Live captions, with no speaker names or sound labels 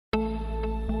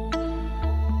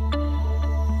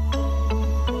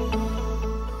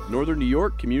Northern New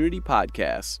York Community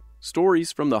Podcast,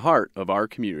 stories from the heart of our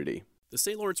community. The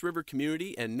St. Lawrence River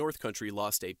community and North Country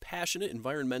lost a passionate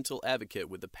environmental advocate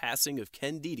with the passing of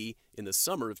Ken Deedy in the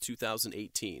summer of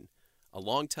 2018. A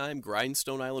longtime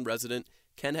Grindstone Island resident,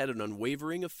 Ken had an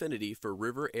unwavering affinity for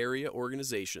river area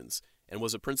organizations and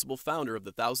was a principal founder of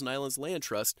the Thousand Islands Land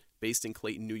Trust based in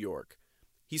Clayton, New York.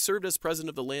 He served as president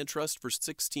of the Land Trust for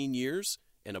 16 years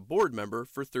and a board member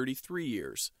for 33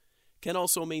 years. Ken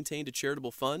also maintained a charitable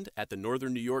fund at the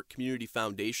Northern New York Community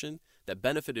Foundation that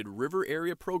benefited river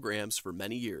area programs for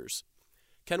many years.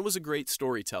 Ken was a great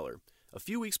storyteller. A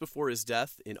few weeks before his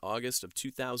death in August of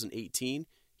 2018,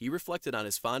 he reflected on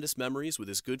his fondest memories with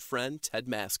his good friend Ted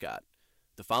Mascott.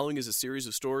 The following is a series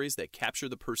of stories that capture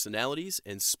the personalities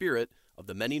and spirit of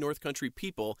the many North Country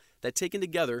people that, taken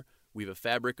together, weave a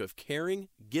fabric of caring,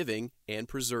 giving, and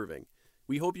preserving.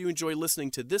 We hope you enjoy listening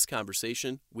to this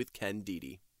conversation with Ken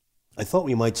Deedy. I thought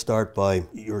we might start by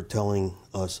your telling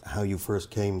us how you first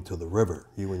came to the river,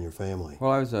 you and your family.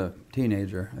 Well, I was a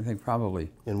teenager, I think probably.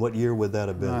 And what year would that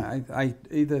have been? I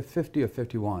either 50 or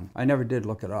 51. I never did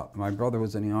look it up. My brother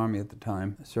was in the Army at the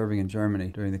time, serving in Germany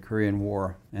during the Korean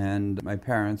War. And my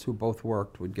parents, who both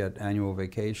worked, would get annual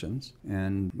vacations.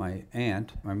 And my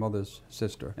aunt, my mother's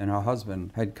sister, and her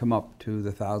husband had come up to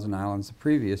the Thousand Islands the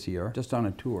previous year, just on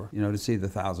a tour, to see the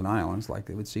Thousand Islands, like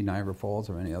they would see Niagara Falls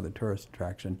or any other tourist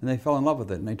attraction. And they fell in love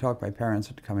with it, and they talked my parents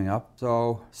into coming up.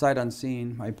 So, sight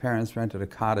unseen, my parents rented a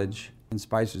cottage in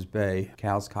Spicer's Bay,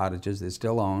 Cal's Cottages. They're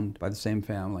still owned by the same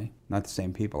family. Not the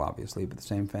same people, obviously, but the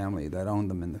same family that owned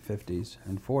them in the 50s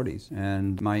and 40s.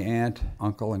 And my aunt,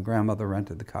 uncle, and grandmother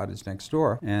rented the cottage next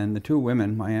door. And the two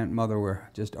women, my aunt and mother, were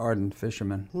just ardent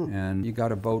fishermen. And you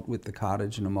got a boat with the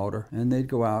cottage and a motor. And they'd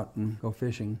go out and go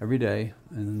fishing every day.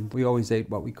 And we always ate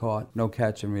what we caught. No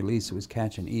catch and release. It was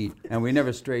catch and eat. And we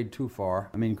never strayed too far.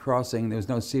 I mean, crossing, there was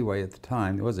no seaway at the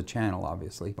time. There was a channel,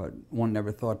 obviously. But one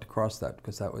never thought to cross that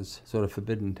because that was sort of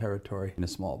forbidden territory in a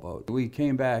small boat. We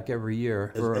came back every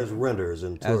year as renters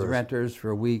and tourists. As renters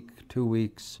for a week, 2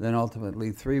 weeks, then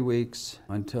ultimately 3 weeks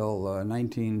until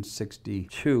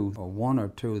 1962, or 1 or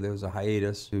 2, there was a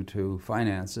hiatus due to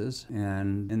finances.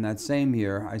 And in that same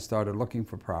year, I started looking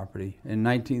for property. In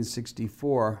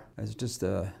 1964, as just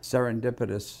a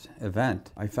serendipitous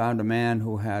event, I found a man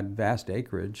who had vast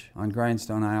acreage on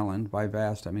Grindstone Island. By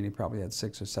vast, I mean he probably had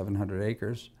 600 or 700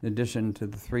 acres, in addition to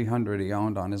the 300 he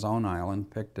owned on his own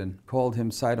island, Picton. Called him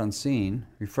sight unseen,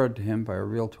 referred to him by a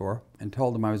realtor, and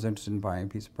told him I was interested in buying a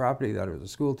piece of property, that I was a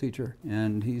school teacher.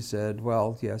 And he said,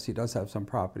 well, yes, he does have some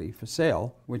property for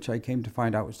sale, which I came to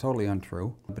find out was totally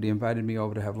untrue. But he invited me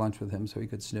over to have lunch with him so he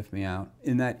could sniff me out.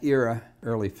 In that era,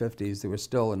 early 50s, there were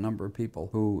still a number of people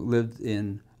who lived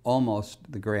in almost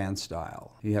the grand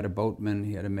style. He had a boatman,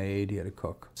 he had a maid, he had a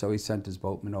cook. So he sent his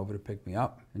boatman over to pick me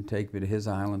up and take me to his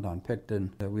island on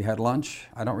Picton. We had lunch.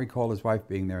 I don't recall his wife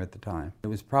being there at the time. It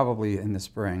was probably in the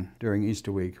spring during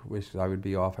Easter week, which I would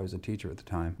be off. I was a teacher at the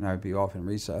time, and I would be off in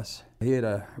recess. He had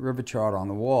a river chart on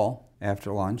the wall.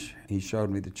 After lunch, he showed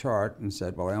me the chart and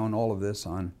said, well, I own all of this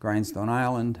on Grindstone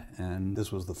Island. And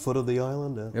this was the foot of the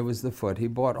island? It was the foot. He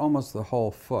bought almost the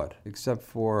whole foot, except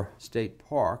for State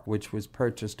Park, which was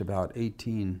purchased about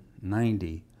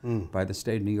 1890 by the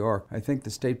state of New York. I think the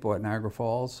state bought Niagara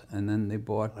Falls, and then they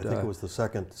bought... I think it was the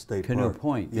second state Canoe park.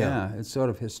 Point, yeah. It's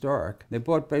sort of historic. They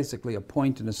bought basically a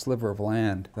point and a sliver of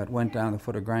land that went down the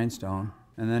foot of Grindstone.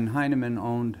 And then Heinemann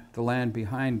owned the land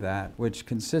behind that, which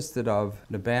consisted of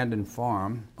an abandoned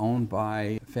farm owned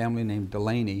by a family named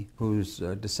Delaney, whose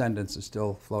descendants are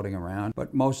still floating around.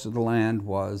 But most of the land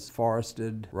was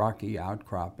forested, rocky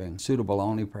outcropping, suitable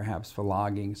only perhaps for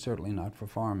logging, certainly not for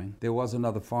farming. There was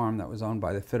another farm that was owned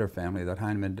by the Fitter family that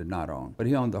Heinemann did not own. But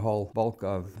he owned the whole bulk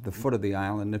of the foot of the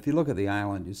island. If you look at the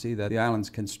island, you see that the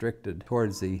island's constricted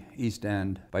towards the east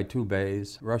end by 2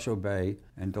 bays, Rusho Bay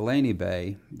and Delaney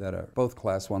Bay, that are both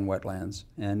Class 1 wetlands,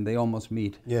 and they almost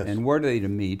meet. Yes. And were they to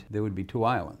meet, there would be 2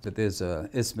 islands, but there's a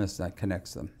isthmus that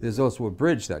connects them. There's also a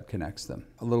bridge that connects them,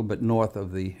 a little bit north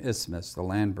of the isthmus, the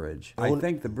land bridge. I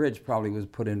think the bridge probably was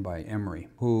put in by Emery,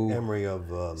 Emery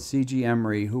of... C.G.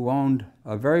 Emery, who owned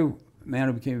a man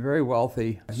who became very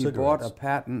wealthy. He bought a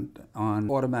patent on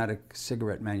automatic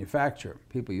cigarette manufacture.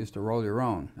 People used to roll your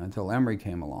own until Emery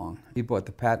came along. He bought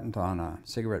the patent on a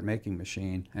cigarette making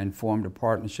machine and formed a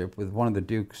partnership with one of the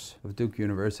dukes of Duke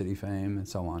University fame and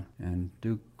so on. And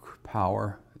Duke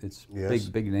Power, it's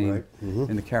big name right.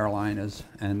 in the Carolinas,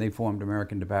 and they formed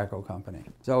American Tobacco Company.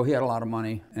 So he had a lot of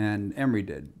money, and Emery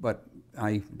did, but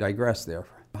I digress there.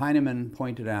 Heinemann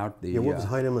pointed out the... what was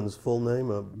Heinemann's full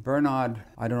name? Bernard,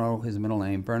 I don't know his middle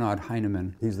name, Bernard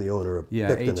Heinemann. He's the owner of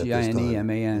Picton at this time.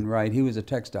 Heineman, right. He was a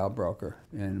textile broker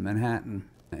in Manhattan.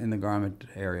 in the garment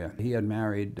area. He had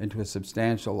married into a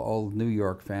substantial old New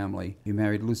York family. He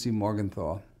married Lucy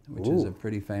Morgenthau, which is a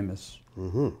pretty famous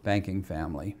banking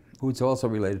family, who's also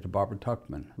related to Barbara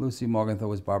Tuchman. Lucy Morgenthau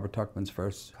was Barbara Tuchman's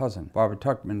first cousin. Barbara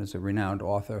Tuchman is a renowned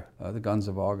author, The Guns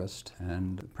of August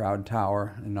and Proud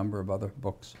Tower, and a number of other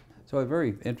books. So a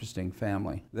very interesting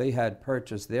family. They had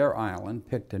purchased their island,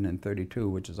 Picton, in 32,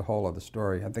 which is a whole other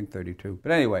story, I think 32.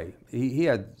 But anyway, he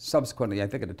had subsequently, I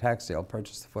think at a tax sale,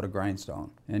 purchased the foot of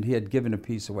Grindstone. And he had given a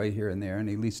piece away here and there, and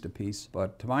he leased a piece.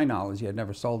 But to my knowledge, he had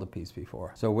never sold a piece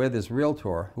before. So where this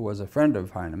realtor, who was a friend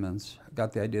of Heinemann's,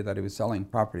 got the idea that he was selling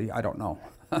property, I don't know.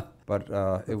 But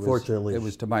it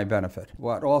was to my benefit.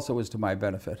 What also was to my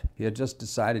benefit, he had just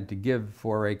decided to give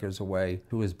 4 acres away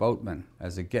to his boatman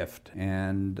as a gift.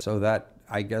 And so that,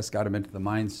 I guess, got him into the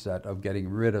mindset of getting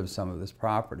rid of some of this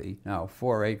property. Now,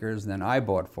 4 acres, and then I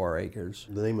bought 4 acres.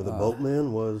 The name of the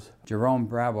boatman was? Jerome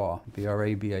Brabant,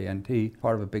 B-R-A-B-A-N-T,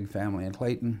 part of a big family in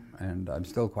Clayton, and I'm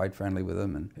still quite friendly with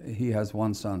him. And he has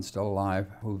one son still alive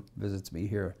who visits me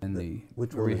here in the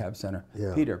rehab center.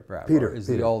 Yeah. Peter Brabant is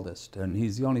the oldest, and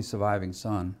he's the only surviving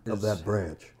son. Of that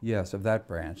branch? Yes, of that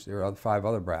branch. There are 5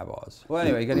 other Brabants. Well,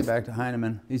 anyway, getting back to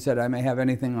Heinemann, he said, I may have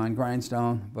anything on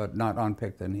Grindstone, but not on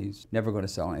Picton. He's never going to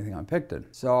sell anything on Picton.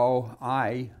 So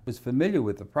I was familiar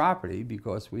with the property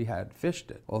because we had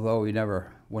fished it, although we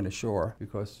never went ashore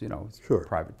because, you know, it's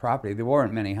private property. There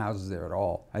weren't many houses there at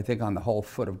all. I think on the whole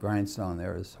foot of Grindstone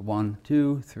there is 1,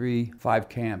 2, 3, 5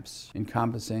 camps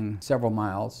encompassing several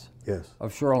miles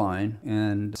of shoreline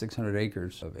and 600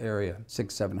 acres of area,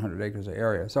 600-700 acres of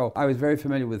area. So I was very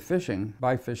familiar with fishing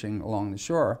by fishing along the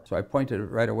shore. So I pointed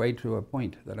right away to a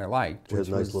point that I liked. Which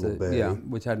had a nice little bay. Yeah,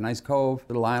 which had a nice cove,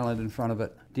 little island in front of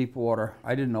it, deep water.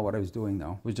 I didn't know what I was doing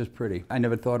though. It was just pretty. I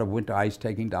never thought of winter ice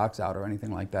taking docks out or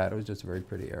anything like that. It was just a very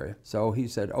pretty area. So he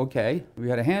said, okay. We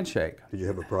had a handshake. Did you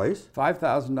have a price?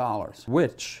 $5,000,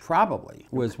 which probably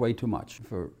was way too much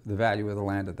for the value of the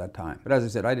land at that time. But as I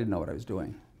said, I didn't know what I was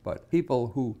doing. But people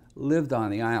who lived on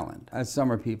the island as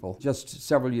summer people just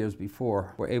several years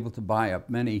before were able to buy up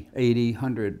many 80,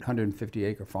 100, 150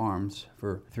 acre farms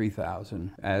for $3,000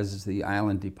 as the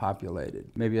island depopulated.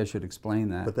 Maybe I should explain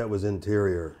that. But that was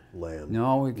interior land.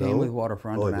 No, it came with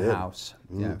waterfront and a house.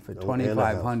 Yeah, for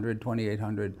 $2,500,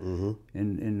 $2,800 in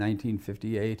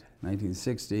 1958,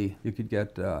 1960, you could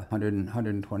get a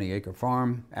 120 acre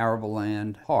farm, arable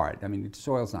land, hard. I mean, the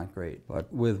soil's not great,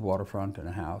 but with waterfront and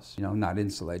a house, you know, not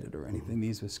insulated or anything.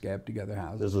 These were scabbed together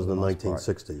houses. This was the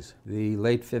 1960s. The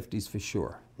late 50s for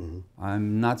sure.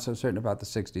 I'm not so certain about the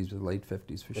 60s, but the late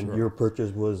 50s for sure. And your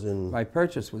purchase was in? My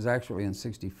purchase was actually in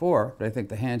 64, but I think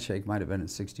the handshake might have been in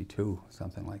 62,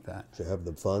 something like that. Did you have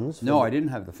the funds? No, I didn't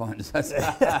have the funds.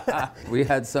 We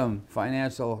had some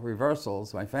financial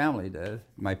reversals, my family did,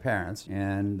 my parents,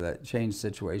 and that changed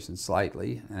situations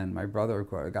slightly, and my brother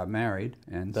got married.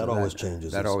 And that always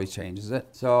changes it. That always changes it.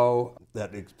 So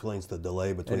that explains the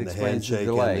delay between the handshake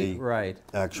and the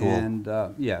actual.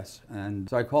 And yes, and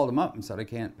so I called him up and said, I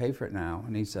can't pay for it now.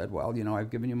 And he said, well, you know, I've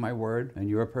given you my word, and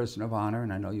you're a person of honor,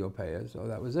 and I know you'll pay it. So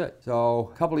that was it. So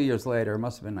a couple of years later, it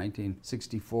must have been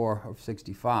 1964 or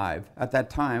 65. At that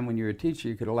time, when you were a teacher,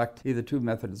 you could elect either 2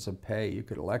 methods of pay. You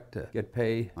could elect to get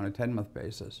pay on a 10-month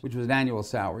basis, which was an annual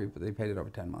salary, but they paid it over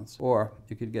 10 months. Or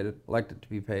you could get it elected to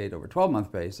be paid over a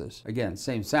 12-month basis. Again,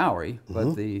 same salary,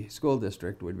 but the school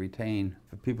district would retain,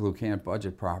 for people who can't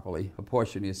budget properly, a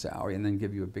portion of your salary and then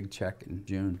give you a big check in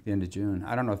June, the end of June.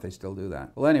 I don't know if they still do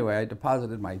that. Well, anyway, I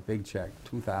deposited my big check,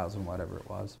 $2,000, whatever it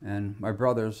was, and my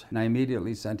brother's, and I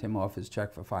immediately sent him off his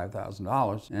check for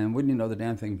 $5,000, and wouldn't you know, the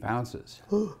damn thing bounces.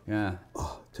 Yeah.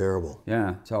 Oh, terrible.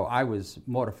 Yeah. So I was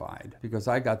mortified because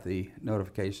I got the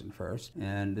notification first,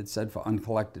 and it said for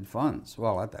uncollected funds.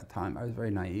 Well, at that time, I was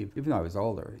very naive. Even though I was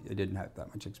older, I didn't have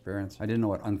that much experience. I didn't know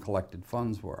what uncollected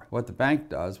funds were. What the bank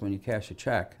does when you cash a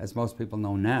check, as most people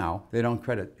know now, they don't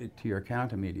credit it to your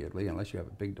account immediately unless you have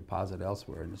a big deposit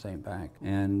elsewhere in the same bank.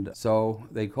 And so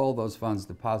they call those funds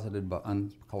deposited but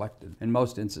uncollected. In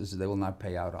most instances, they will not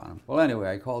pay out on them. Well,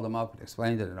 anyway, I called him up and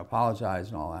explained it and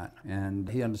apologized and all that, and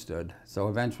he understood. So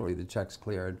eventually the checks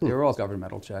cleared. They were all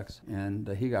governmental checks, and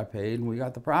he got paid and we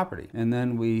got the property. And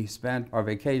then we spent our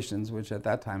vacations, which at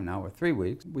that time now were 3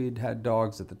 weeks. We'd had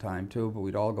dogs at the time too, but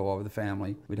we'd all go over the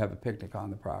family. We'd have a picnic on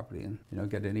the property and, you know,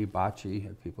 get an hibachi,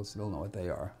 if people still know what they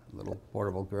are, a little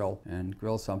portable grill, and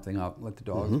grill something up, let the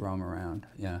dogs roam around.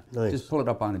 Yeah. Nice. Just pull it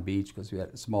up on the beach because we had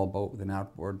a small boat with an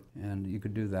outboard, and you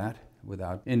could do that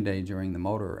without endangering the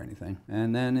motor or anything.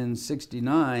 And then in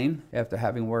 69, after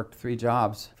having worked 3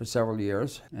 jobs for several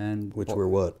years, and which were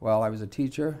what? Well, I was a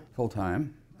teacher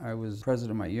full-time. I was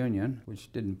president of my union,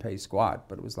 which didn't pay squat,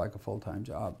 but it was like a full-time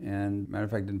job. And matter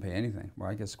of fact, didn't pay anything. Well,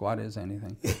 I guess squat is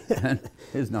anything. And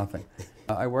is nothing.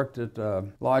 I worked at a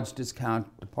large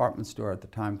discount department store at the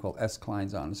time called S.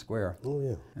 Klein's on the Square. Oh,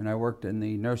 yeah. And I worked in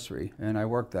the nursery, and I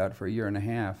worked that for a year and a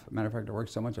half. Matter of fact, I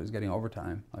worked so much I was getting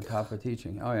overtime on top of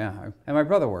teaching. Oh, yeah. And my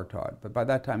brother worked hard, but by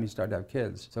that time he started to have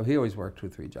kids. So he always worked 2 or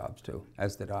 3 jobs too,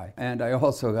 as did I. And I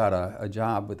also got a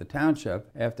job with the township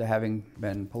after having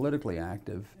been politically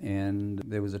active, and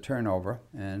there was a turnover,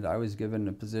 and I was given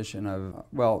a position of,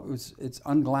 well, it's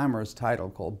unglamorous title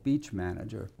called beach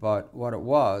manager, but what it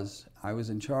was, I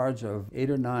was in charge of 8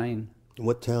 or 9.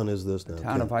 What town is this now? The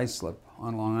town of Islip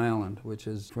on Long Island, which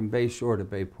is from Bay Shore to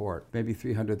Bayport, maybe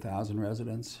 300,000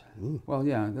 residents. Well,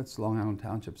 yeah, that's Long Island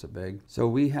townships are big. So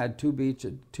we had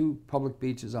 2 public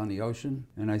beaches on the ocean,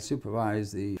 and I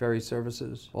supervised the ferry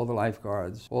services, all the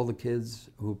lifeguards, all the kids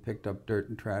who picked up dirt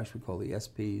and trash. We call the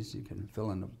SPs. You can fill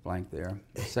in the blank there.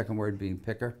 The second word being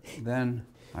picker. Then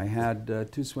I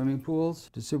had 2 swimming pools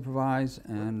to supervise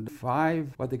and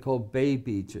 5 what they call bay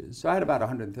beaches. So I had about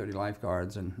 130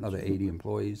 lifeguards and another 80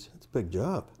 employees. That's a big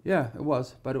job. Yeah, it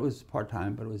was, but it was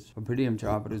part-time, but it was a per diem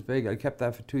job, but it was big. I kept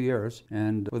that for 2 years,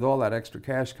 and with all that extra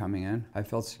cash coming in, I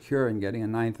felt secure in getting a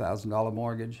 $9,000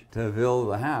 mortgage to build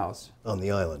the house. On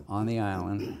the island. On the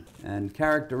island. And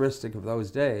characteristic of those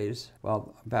days,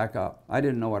 well, back up. I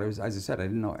didn't know what I was, as I said, I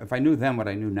didn't know. If I knew then what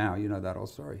I knew now, you know that whole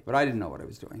story. But I didn't know what I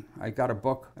was doing. I got a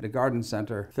book at a garden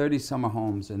center, 30 summer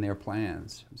homes and their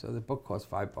plans. So the book cost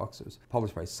 $5. It was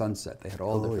published by Sunset. They had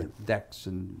all different decks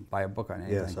and buy a book on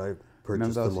anything. Yes, I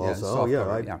purchased them also.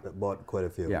 I bought quite a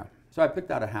few. Yeah. So I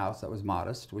picked out a house that was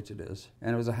modest, which it is,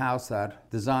 and it was a house that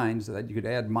designed so that you could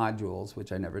add modules,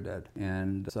 which I never did.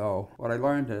 And so what I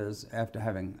learned is, after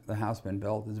having the house been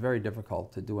built, it's very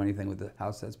difficult to do anything with a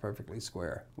house that's perfectly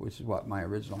square, which is what my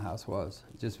original house was.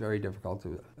 It's just very difficult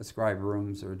to ascribe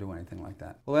rooms or do anything like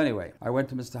that. Well, anyway, I went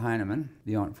to Mr. Heineman,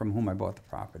 the owner from whom I bought the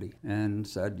property, and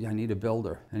said, yeah, I need a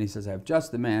builder. And he says, I have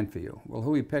just the man for you. Well,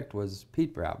 who he picked was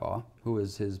Pete Brabaugh, who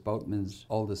was his boatman's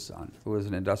oldest son, who was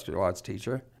an industrial arts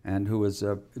teacher, and who was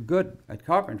good at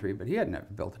carpentry, but he had never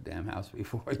built a damn house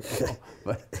before. You know?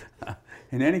 But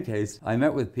in any case, I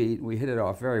met with Pete. We hit it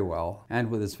off very well,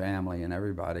 and with his family and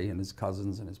everybody, and his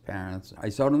cousins and his parents. I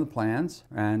showed him the plans,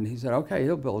 and he said, okay,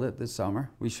 he'll build it this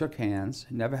summer. We shook hands,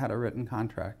 never had a written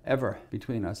contract, ever,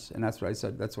 between us. And that's what I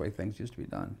said, that's the way things used to be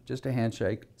done. Just a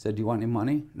handshake. Said, do you want any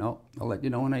money? No, I'll let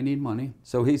you know when I need money.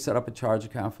 So he set up a charge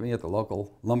account for me at the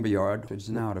local lumber yard, which is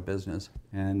now out of business.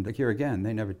 And here again,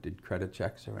 they never did credit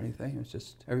checks or anything. It was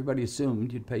just, everybody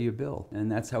assumed you'd pay your bill.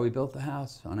 And that's how we built the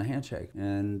house, on a handshake.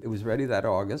 And it was ready that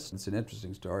August. It's an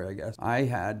interesting story, I guess. I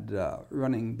had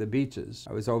running the beaches.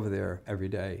 I was over there every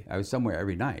day. I was somewhere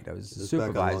every night. I was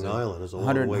supervising. Back on Long Island is a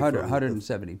long way from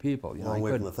 170 people. You know, long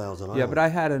way from the Thousand Islands. Yeah, but I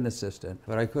had an assistant,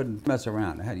 but I couldn't mess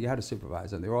around. You had a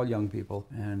supervisor. They were all young people,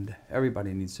 and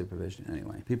everybody needs supervision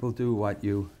anyway. People do what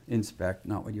you inspect,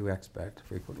 not what you expect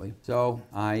frequently. So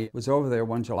I was over there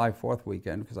one July 4th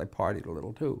weekend because I partied a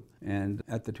little too. And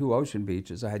at the 2 ocean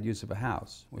beaches, I had use of a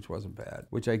house, which wasn't bad,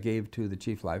 which I gave to the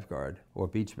chief lifeguard or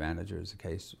beach manager, as the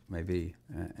case may be,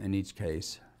 in each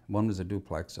case. One was a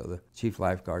duplex, so the chief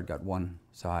lifeguard got one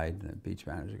side and the beach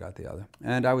manager got the other.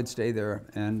 And I would stay there,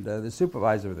 and the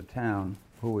supervisor of the town,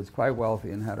 who was quite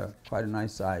wealthy and had quite a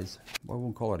nice size, well, I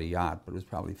won't call it a yacht, but it was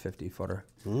probably 50-footer.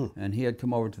 And he had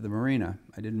come over to the marina.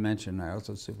 I didn't mention I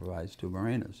also supervised 2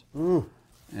 marinas.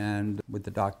 And with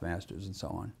the dock masters and so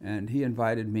on. And he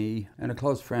invited me and a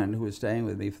close friend who was staying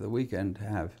with me for the weekend to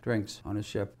have drinks on his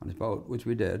ship, on his boat, which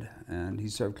we did. And he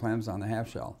served clams on the half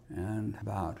shell. And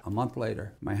about a month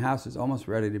later, my house is almost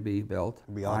ready to be built.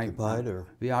 Be occupied or?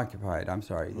 Be occupied, I'm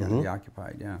sorry. Yeah, be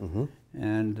occupied, yeah.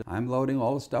 And I'm loading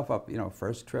all the stuff up, you know,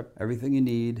 first trip, everything you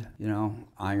need, you know,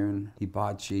 iron,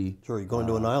 hibachi. Sure, you're going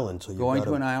to an island, so you're going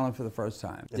to an island for the first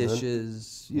time.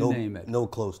 Dishes, you name it. No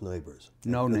close neighbors.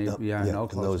 No neighbors, no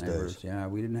close in those neighbors. days. Yeah,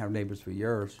 we didn't have neighbors for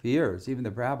years. For years, even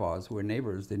the Brabaughs, who were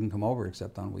neighbors, they didn't come over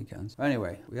except on weekends.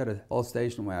 Anyway, we had a whole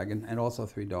station wagon and also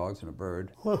 3 dogs and a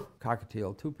bird.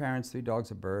 Cockatiel, 2 parents, 3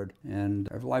 dogs, a bird. And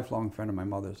a lifelong friend of my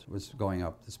mother's was going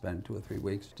up to spend 2 or 3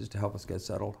 weeks just to help us get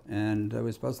settled. And I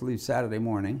was supposed to leave Saturday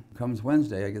morning. Comes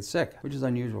Wednesday, I get sick, which is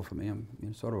unusual for me.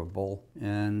 I'm sort of a bull.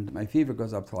 And my fever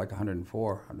goes up to like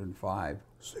 104, 105.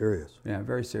 Serious. Yeah,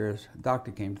 very serious. The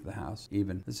doctor came to the house,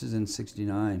 even. This is in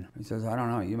 '69. He says, I don't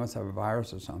know, you must have a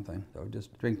virus or something. So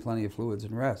just drink plenty of fluids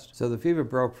and rest. So the fever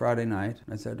broke Friday night.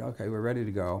 I said, okay, we're ready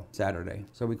to go Saturday.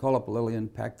 So we call up Lillian,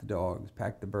 packed the dogs,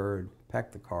 packed the bird,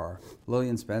 pack the car.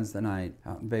 Lillian spends the night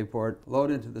out in Bayport,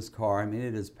 load into this car. I mean,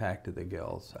 it is packed to the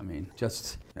gills. I mean,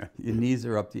 just your knees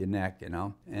are up to your neck, you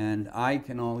know. And I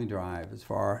can only drive as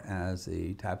far as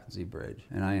the Tappan Zee Bridge.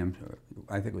 And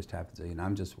I think it was Tappan Zee, and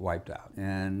I'm just wiped out.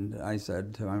 And I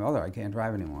said to my mother, I can't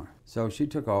drive anymore. So she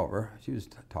took over. She was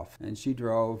tough. And she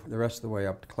drove the rest of the way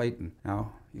up to Clayton.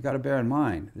 Now, you got to bear in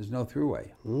mind, there's no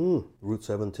throughway. Route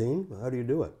 17? How do you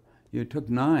do it? You took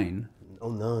 9. Oh,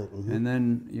 9. Mm-hmm. And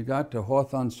then you got to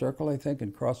Hawthorne Circle, I think,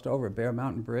 and crossed over Bear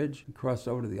Mountain Bridge, and crossed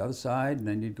over to the other side, and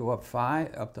then you'd go up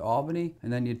 5, up to Albany,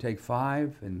 and then you'd take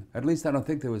 5, and at least I don't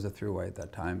think there was a throughway at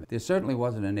that time. There certainly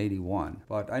wasn't an 81,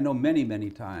 but I know many, many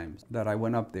times that I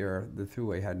went up there, the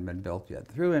throughway hadn't been built yet.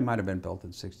 The throughway might have been built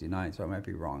in 69, so I might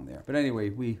be wrong there. But anyway,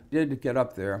 we did get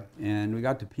up there, and we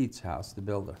got to Pete's house, the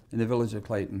builder, in the village of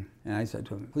Clayton, and I said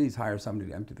to him, please hire somebody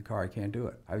to empty the car, I can't do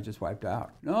it. I was just wiped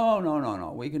out.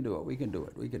 No, we can do it, we can do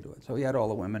it. So he had all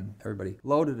the women, everybody,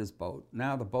 loaded his boat.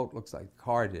 Now the boat looks like the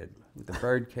car did, with the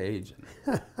bird cage.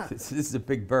 And this is a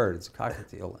big bird, it's a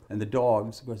cockatiel. And the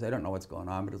dogs, of course, they don't know what's going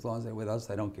on, but as long as they're with us,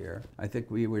 they don't care. I think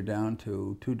we were down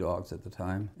to 2 dogs at the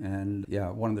time. And yeah,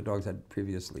 one of the dogs had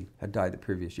died the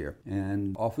previous year.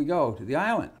 And off we go to the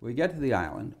island. We get to the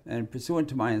island, and pursuant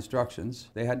to my instructions,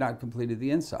 they had not completed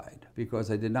the inside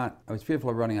because I was fearful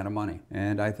of running out of money.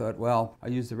 And I thought, well,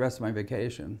 I'll use the rest of my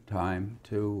vacation time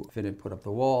to put up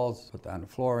the walls, put down the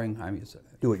flooring.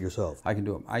 Do it yourself. I can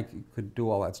do it. I could do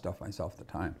all that stuff myself at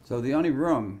the time. So the only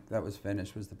room that was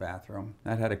finished was the bathroom.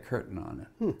 That had a curtain on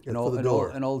it. For the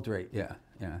door. An old drape, yeah.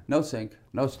 No sink,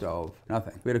 no stove,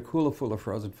 nothing. We had a cooler full of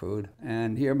frozen food.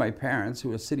 And here are my parents,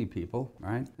 who are city people,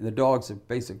 right? And the dogs are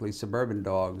basically suburban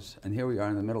dogs. And here we are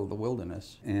in the middle of the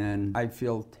wilderness. And I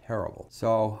feel terrible.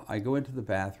 So I go into the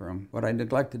bathroom. What I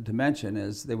neglected to mention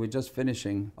is they were just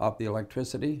finishing up the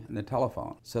electricity and the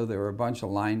telephone. So there were a bunch of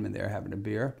linemen there having a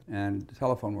beer, and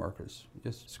telephone workers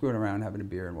just screwing around, having a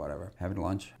beer and whatever, having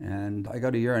lunch. And I go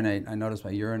to urinate. I notice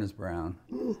my urine is brown.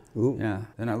 Ooh. Yeah.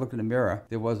 Then I look in the mirror.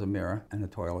 There was a mirror and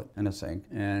a toilet and a sink,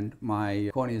 and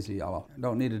my corneas are yellow. I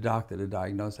don't need a doctor to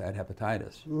diagnose I had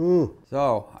hepatitis.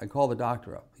 So I called the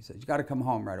doctor up. He said, you got to come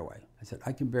home right away. I said,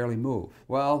 I can barely move.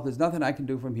 Well, there's nothing I can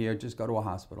do from here. Just go to a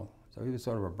hospital. So he was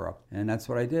sort of abrupt. And that's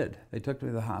what I did. They took me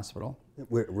to the hospital.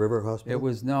 River Hospital? It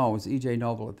was E.J.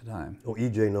 Noble at the time. Oh,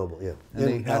 E.J. Noble, yeah.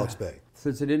 In Alex Bay.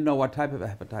 Since they didn't know what type of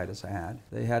hepatitis I had,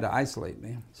 they had to isolate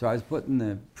me. So I was put in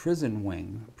the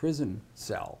prison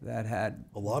cell that had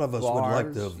a lot of us bars.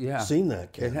 Would like to have seen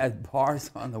that, Ken. It had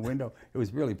bars on the window. It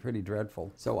was really pretty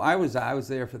dreadful. So I was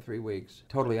there for 3 weeks,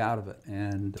 totally out of it.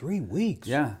 And 3 weeks?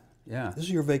 Yeah. This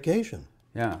is your vacation?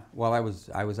 Yeah. Well, I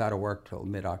was out of work till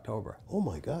mid-October. Oh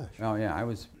my gosh. Oh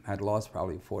yeah, had lost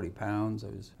probably 40 pounds.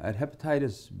 I had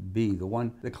hepatitis B,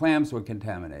 the clams were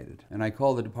contaminated. And I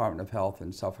called the Department of Health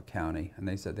in Suffolk County, and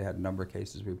they said they had a number of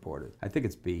cases reported. I think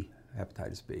it's B.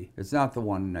 Hepatitis B. It's not the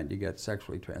one that you get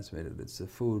sexually transmitted. It's the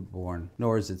foodborne,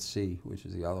 nor is it C, which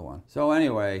is the other one. So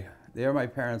anyway, there my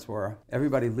parents were.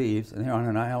 Everybody leaves, and they're on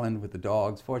an island with the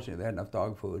dogs. Fortunately, they had enough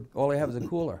dog food. All they have is a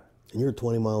cooler. And you're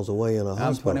 20 miles away in a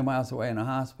hospital. I'm 20 miles away in a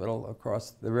hospital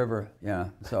across the river, yeah.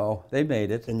 So they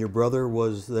made it. And your brother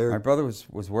was there? My brother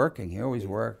was working. He always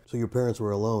worked. So your parents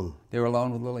were alone? They were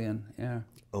alone with Lillian, yeah.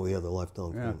 Oh, yeah, the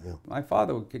lifelong thing, yeah. My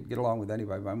father could get along with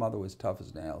anybody. My mother was tough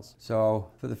as nails.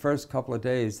 So for the first couple of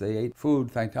days, they ate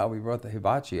food. Thank God we brought the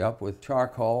hibachi up with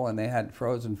charcoal, and they had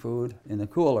frozen food in the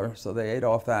cooler. So they ate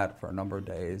off that for a number of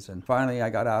days. And finally, I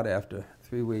got out after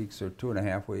 3 weeks or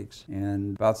 2.5 weeks.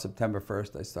 And about September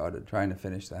 1st, I started trying to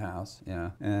finish the house,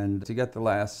 and to get the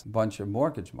last bunch of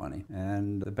mortgage money.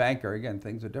 And the banker, again,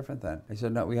 things were different then. I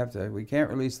said, no, we can't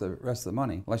release the rest of the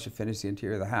money unless you finish the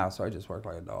interior of the house. So I just worked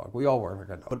like a dog. We all work like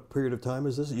a dog. What period of time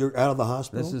is this? You're out of the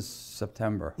hospital? This is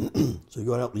September. So you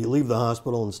go out, you leave the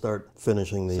hospital and start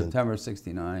finishing the... September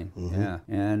 69, yeah.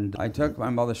 And I took my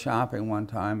mother shopping one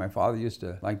time. My father used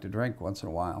to like to drink once in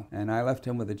a while. And I left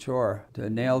him with a chore to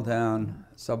nail down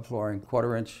subflooring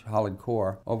 1/4-inch hollowed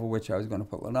core over which I was going to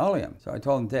put linoleum. So I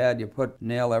told him, Dad, you put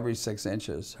nail every 6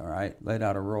 inches, all right? Laid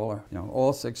out a roller,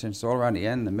 all 6 inches, all around the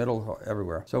end, the middle,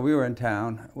 everywhere. So we were in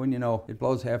town. When it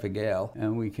blows half a gale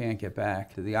and we can't get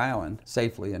back to the island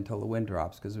safely until the wind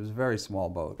drops because it was a very small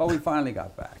boat. But we finally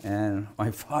got back. And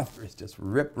my father is just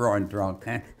rip-roaring drunk.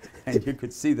 And you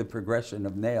could see the progression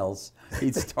of nails.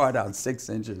 He'd start out 6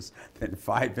 inches, then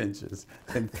 5 inches,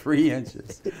 then 3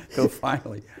 inches, till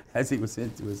finally, as he was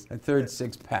into his third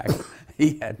 6-pack,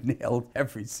 he had nailed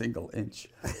every single inch.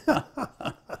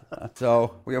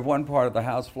 So we have one part of the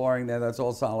house flooring there that's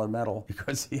all solid metal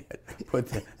because he had put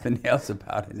the nails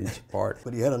about an inch apart.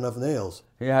 But he had enough nails.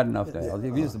 He had enough nails. He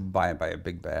used to buy it by a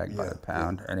big bag, by a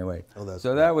pound. Anyway, that's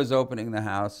so that was opening the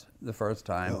house the first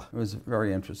time. It was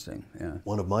very interesting. Yeah.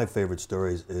 One of my favorite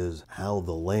stories is how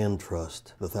the land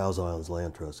trust, the Thousand Islands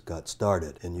Land Trust, got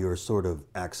started and your sort of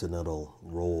accidental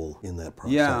role in that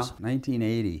process. Yeah,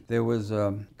 1980. There was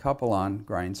a couple on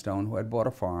Grindstone who had bought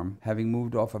a farm, having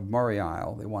moved off of Murray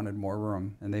Isle. They wanted more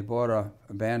room, and they bought a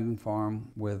abandoned farm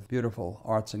with beautiful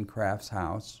arts and crafts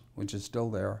house, which is still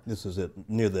there. This is it,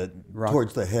 near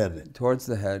towards the head. Towards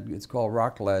the head. It's called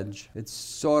Rock Ledge. It's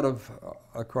sort of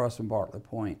across from Bartlett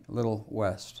Point, a little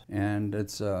west. And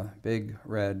it's a big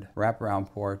red wraparound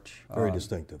porch. Very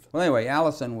distinctive. Well, anyway,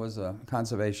 Allison was a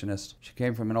conservationist. She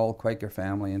came from an old Quaker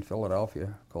family in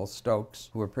Philadelphia called Stokes,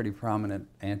 who were pretty prominent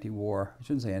anti-war, I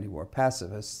shouldn't say anti-war,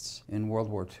 pacifists in World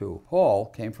War II. Paul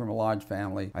came from a large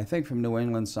family, I think from New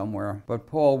England somewhere, but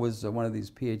Paul was one of these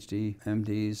PhD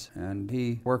MDs, and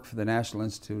he worked for the National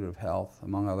Institute of Health,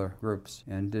 among other groups,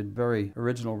 and did very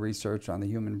original research on the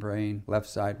human brain, left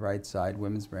side, right side,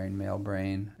 women's brain, male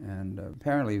brain, and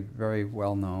apparently very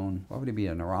well known. What would he be,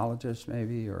 a neurologist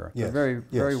maybe? Or yes.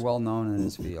 Very well known in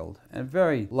his field. And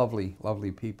very lovely,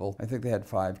 lovely people. I think they had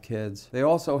 5 kids. They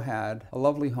also had a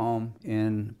lovely home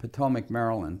in Potomac,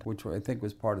 Maryland, which I think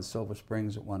was part of Silver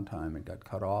Springs at one time. It got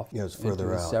cut off. Yeah, it's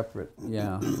further out. Separate,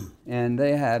 yeah. And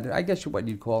they had, I guess what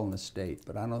you'd call an estate,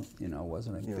 but I don't,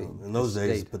 wasn't a big in those estate.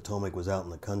 days, Potomac was out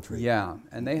in the country. Yeah,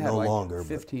 and they had no like longer,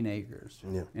 15 acres.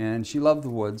 Yeah. And she loved the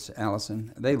woods,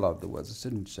 Allison. They loved the woods. I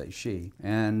shouldn't say she.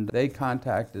 And they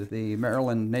contacted the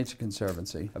Maryland Nature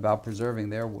Conservancy about preserving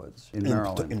their woods in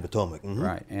Maryland. In Potomac. Mm-hmm.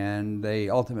 Right. And they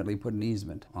ultimately put an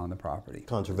easement on the property.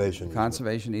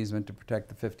 Conservation easement to protect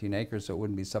the 15 acres so it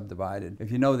wouldn't be subdivided.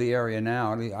 If you know the area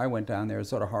now, I went down there, it's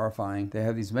sort of horrifying. They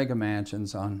have these mega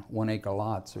mansions on 1-acre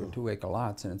lots or 2-acre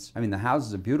lots, and the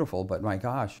houses are beautiful, but my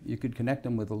gosh, you could connect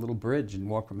them with a little bridge and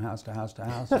walk from house to house to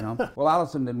house, Well,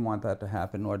 Allison didn't want that to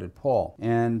happen, nor did Paul.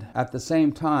 And at the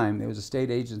same time, there was a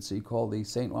state agency called the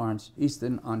St. Lawrence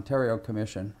Eastern Ontario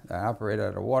Commission that operated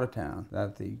out of Watertown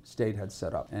that the state had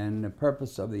set up. And the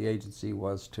purpose of the agency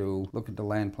was to look into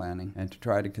land planning and to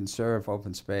try to conserve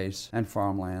open space and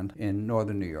farmland in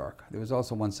northern New York. There was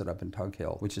also one set up in Tug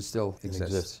Hill, which still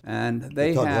exists. And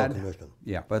they had,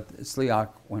 yeah, but SLEOC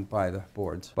went by the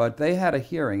boards. But they had a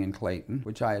hearing in Clayton,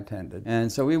 which I attended.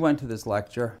 And so we went to this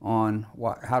lecture on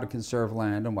how to conserve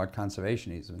land and what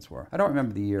conservation easements were. I don't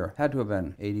remember the year. It had to have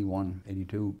been 81,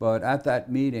 82. But at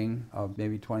that meeting of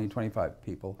maybe 20, 25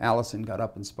 people, Allison got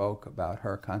up and spoke about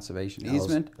her conservation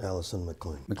easement. Allison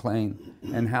McLean. McLean,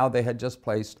 and how they had just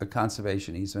placed a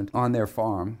conservation easement on their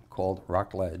farm called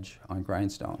Rock Ledge on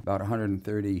Grindstone, about a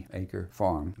 130-acre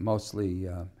farm, mostly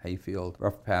hayfield,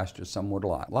 rough pastures, some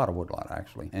woodlot, a lot of woodlot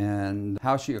actually. And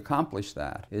how she accomplished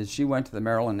that is she went to the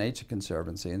Maryland Nature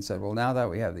Conservancy and said, well, now that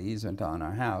we have the easement on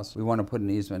our house, we want to put an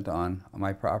easement on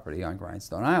my property on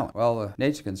Grindstone Island. Well, the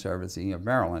Nature Conservancy of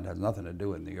Maryland has nothing to do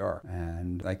with New York.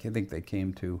 And I think they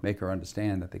came to make her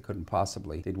understand that they couldn't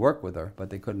possibly, they'd work with her, but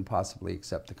they couldn't possibly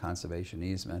accept the conservation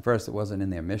easement. First, it wasn't in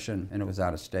their mission, and it was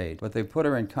out of state. But they put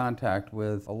her in contact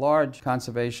with a large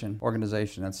conservation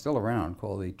organization that's still around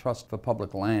called the Trust for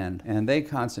Public Land, and they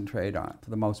concentrate on, for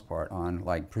the most part, on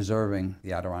like preserving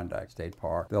the Adirondack State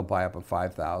Park. They'll buy up a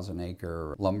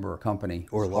 5,000-acre lumber company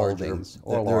or holdings,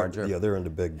 larger. Yeah, they're into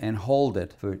big. And hold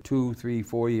it for 2, 3,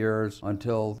 4 years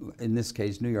until, in this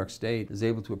case, New York State is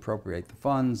able to appropriate the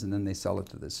funds, and then they sell it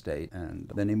to the state,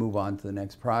 and then they move on to the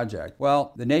next project.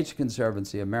 Well, the Nature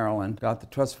Conservancy of Maryland got the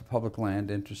Trust for Public Land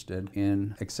interested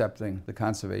in accepting the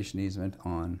conservation easement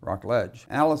on Rock Ledge.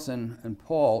 Allison and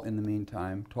Paul, in the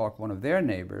meantime, talked one of their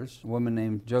neighbors, a woman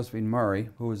named Josephine Murray,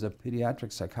 who was a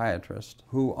pediatric psychiatrist,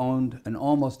 who owned an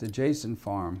almost adjacent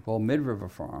farm called Mid-River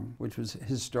Farm, which was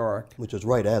historic. Which is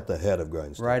right at the head of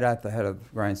Grindstone. Right at the head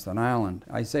of Grindstone Island.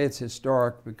 I say it's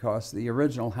historic because the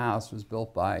original house was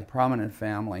built by a prominent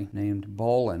family named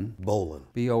Bohlen.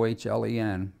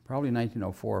 B-O-H-L-E-N. Probably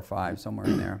 1904 or 5, somewhere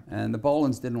in there. And the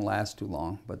Bohlens didn't last too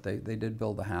long, but they did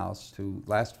build the house to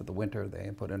last for the winter. They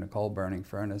put in a coal-burning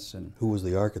furnace. And who was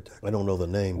the architect? I don't know the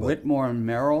name. But Whitmore and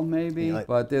Merrill, maybe. Yeah,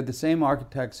 but they're the same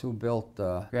architects who built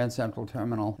Grand Central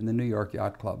Terminal and the New York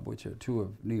Yacht Club, which are 2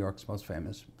 of New York's most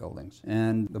famous buildings.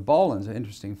 And the Bohlens, an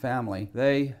interesting family,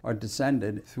 they are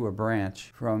descended through a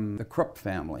branch from the Krupp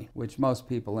family, which most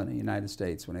people in the United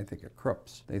States, when they think of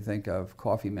Krupps, they think of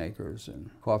coffee makers and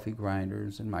coffee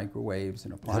grinders and microwaves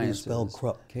and appliances. How do you spell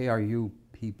Krupp?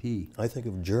 K-R-U-P-P. I think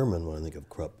of German when I think of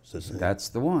Krupp. That's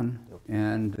the one.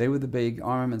 And they were the big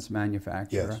armaments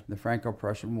manufacturer. Yes. The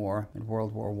Franco-Prussian War and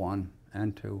World War I.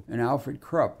 and Alfred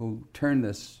Krupp, who turned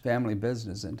this family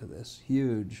business into this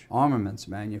huge armaments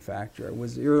manufacturer.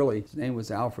 His name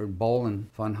was Alfred Bohlen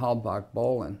von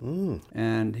Halbach-Bohlen,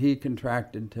 and he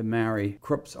contracted to marry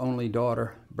Krupp's only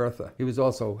daughter, Bertha. He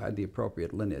also had the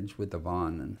appropriate lineage with the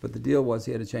von, but the deal was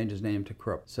he had to change his name to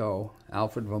Krupp. So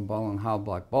Alfred von Bohlen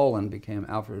Halbach-Bohlen became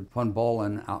Alfred von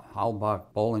Bohlen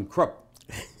Halbach-Bohlen Krupp.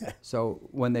 So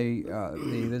when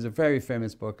there's a very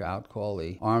famous book out called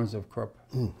The Arms of Krupp.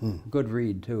 Good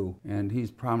read, too, and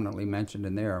he's prominently mentioned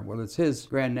in there. Well, it's his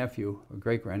grandnephew, or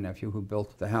great-grandnephew, who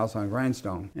built the house on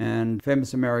Grindstone. And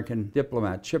famous American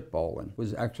diplomat Chip Bohlen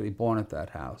was actually born at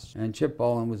that house. And Chip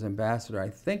Bohlen was ambassador, I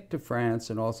think, to France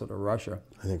and also to Russia.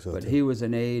 I think so, but too. He was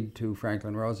an aide to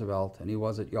Franklin Roosevelt, and he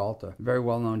was at Yalta. A very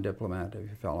well-known diplomat, if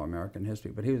you follow American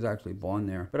history, but he was actually born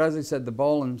there. But as I said, the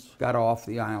Bohlens got off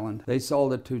the island. They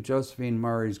sold it to Josephine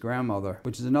Murray's grandmother,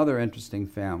 which is another interesting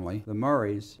family. The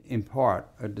Murrays, in part,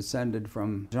 are descended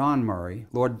from John Murray,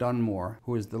 Lord Dunmore,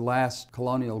 who was the last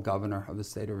colonial governor of the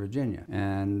state of Virginia.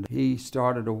 And he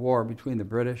started a war between the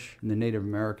British and the Native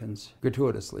Americans,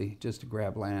 gratuitously, just to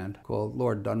grab land, called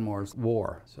Lord Dunmore's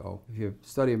War. So if you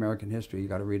study American history, you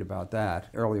got to read about that,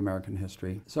 early American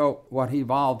history. So what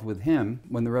evolved with him,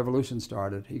 when the Revolution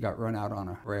started, he got run out on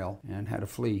a rail and had to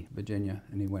flee Virginia,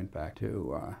 and he went back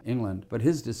to England. But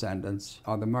his descendants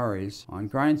are the Murrays on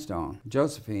Grindstone.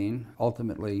 Josephine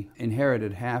ultimately inherited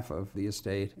half of the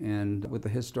estate, and with the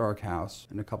historic house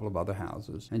and a couple of other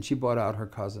houses. And she bought out her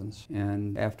cousins,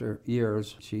 and after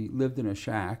years, she lived in a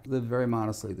shack, lived very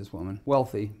modestly, this woman,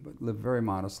 wealthy, but lived very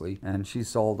modestly, and she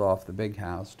sold off the big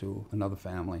house to another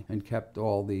family and kept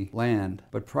all the land.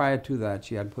 But prior to that,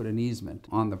 she had put an easement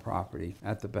on the property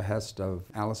at the behest of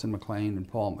Allison McLean and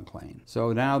Paul McLean.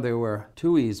 So now there were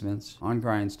 2 easements on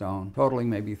Grindstone, totaling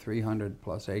maybe 300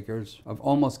 plus acres of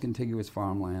almost contiguous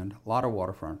farmland, a lot of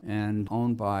waterfront, and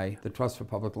owned by the Trust for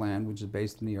Public Land, which is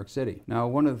based in New York City. Now,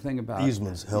 one of the things about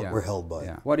easements were held by.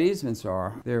 Yeah. What easements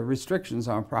are, they're restrictions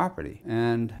on property,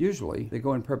 and usually they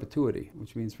go in perpetuity,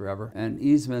 which means forever. And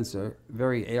easements are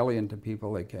very alien to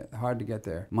people. They get hard to get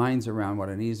their minds around what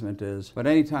an easement is. But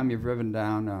anytime you've driven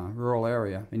down a rural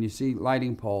area and you see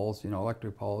lighting poles,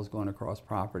 electric poles going across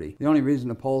property, the only reason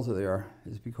the poles are there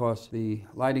is because the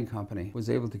lighting company was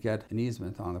able to get an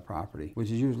easement on the property, which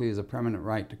usually is a permanent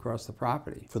right to cross the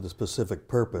property. For the specific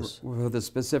purpose. For the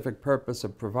specific purpose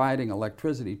of providing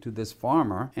electricity to this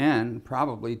farmer and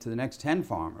probably to the next 10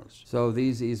 farmers. So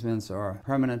these easements are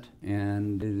permanent,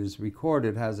 and it is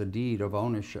recorded as a deed of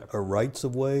ownership. A rights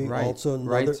of way also?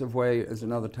 Rights of way is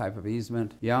another type of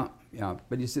easement. Yeah.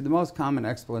 But you see, the most common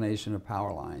explanation of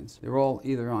power lines, they're all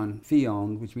either on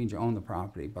fee-owned, which means you own the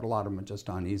property, but a lot of them are just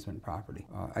on easement property.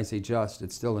 I say just,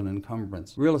 it's still an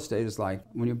encumbrance. Real estate is like,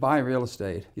 when you buy real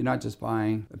estate, you're not just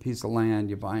buying a piece of land,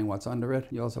 you're buying what's under it,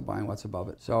 you're also buying what's above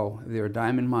it. So if there are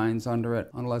diamond mines under it,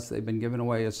 unless they've been given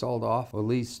away or sold off or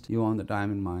leased, you own the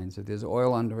diamond mines. If there's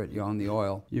oil under it, you own the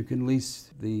oil. You can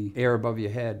lease the air above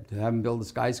your head to have them build a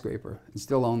skyscraper and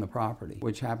still own the property,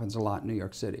 which happens a lot in New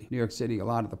York City. New York City, a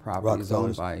lot of the property is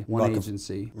owned by one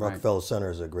agency. Rockefeller Center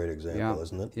is a great example,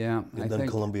 isn't it? Yeah. And then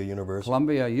Columbia University.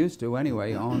 Columbia used to,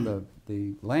 anyway, own the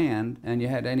land, and you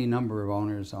had any number of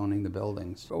owners owning the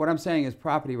buildings. But what I'm saying is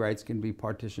property rights can be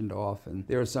partitioned off, and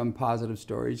there are some positive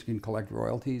stories. You can collect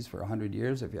royalties for 100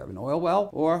 years if you have an oil well,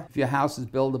 or if your house is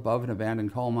built above an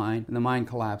abandoned coal mine and the mine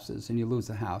collapses and you lose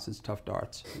the house, it's tough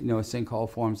darts. A sinkhole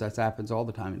forms. That happens all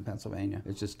the time in Pennsylvania.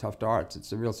 It's just tough darts.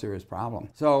 It's a real serious problem.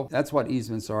 So that's what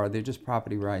easements are. They're just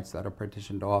property rights that are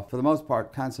partitioned off. For the most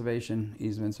part, conservation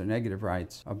easements are negative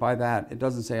rights. By that, it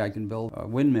doesn't say I can build a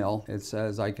windmill. It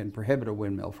says I can prohibit a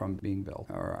windmill from being built.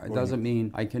 Or it doesn't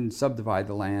mean I can subdivide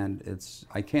the land.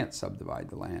 I can't subdivide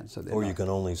the land. So you can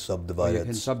only subdivide it. You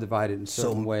can subdivide it in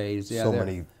certain ways. So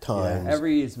many times. Yeah,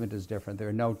 every easement is different. There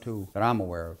are no 2 that I'm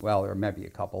aware of. Well, there are maybe a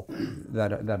couple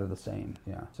that are the same.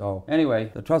 Yeah. So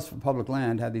anyway, the Trust for Public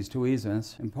Land had these 2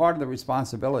 easements, and part of the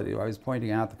responsibility, I was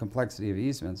pointing out the complexity of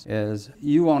easements, is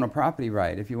you own a property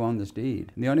right if you own this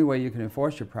deed. And the only way you can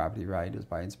enforce your property right is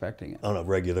by inspecting it. On a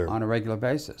regular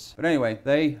basis. But anyway,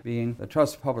 they, being the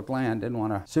Trust for Public Land, didn't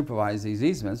want to supervise these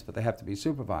easements, but they have to be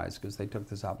supervised because they took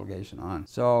this obligation on.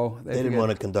 So they didn't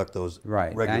want to conduct those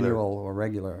annual or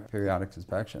regular periodic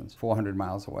inspections 400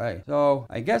 miles away. So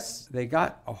I guess they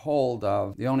got a hold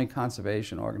of the only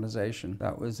conservation organization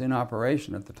that was in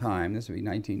operation at the time. This would be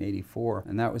 1984,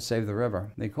 and that was Save the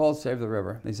River. They called Save the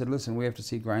River. They said, listen, we have to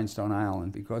see Grindstone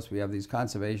Island because we have these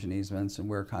conservation easements and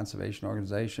we're a conservation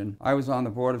organization. I was on the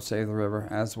board of Save the River,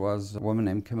 as was a woman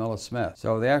named Camilla Smith.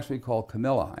 So they actually actually called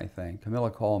Camilla, I think.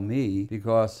 Camilla called me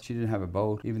because she didn't have a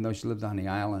boat, even though she lived on the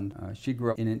island. She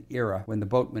grew up in an era when the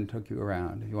boatman took you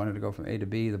around. If you wanted to go from A to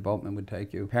B, the boatman would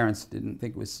take you. Parents didn't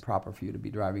think it was proper for you to be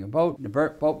driving a boat. The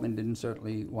boatman didn't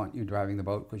certainly want you driving the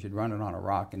boat because you'd run it on a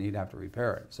rock and he'd have to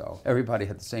repair it. So everybody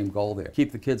had the same goal there,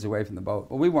 keep the kids away from the boat.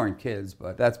 Well, we weren't kids,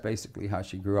 but that's basically how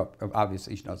she grew up.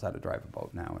 Obviously, she knows how to drive a boat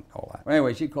now and all that. But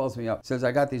anyway, she calls me up, says,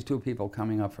 I got these two people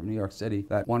coming up from New York City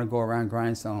that want to go around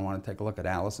Grindstone and want to take a look at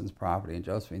Allison's property and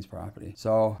Josephine's property.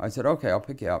 So I said, okay, I'll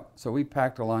pick you up. So we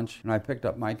packed a lunch, and I picked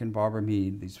up Mike and Barbara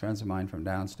Mead, these friends of mine from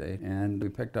downstate, and we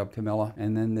picked up Camilla,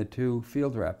 and then the two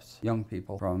field reps, young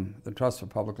people from the Trust for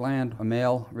Public Land, a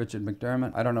male, Richard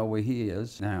McDermott, I don't know where he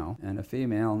is now, and a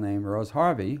female named Rose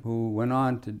Harvey, who went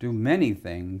on to do many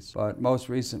things, but most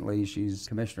recently she's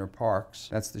Commissioner of Parks.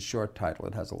 That's the short title.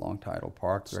 It has a long title,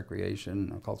 Parks,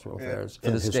 Recreation, Cultural Affairs, for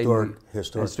and the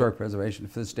historic preservation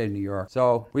for the state of New York.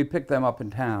 So we picked them up in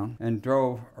town and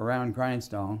drove around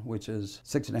Grindstone, which is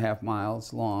 6.5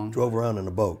 miles long. Drove around in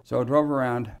a boat. So I drove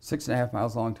around 6.5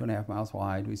 miles long, 2.5 miles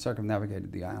wide. We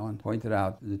circumnavigated the island, pointed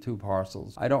out the two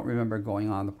parcels. I don't remember going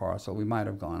on the parcel. We might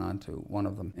have gone on to one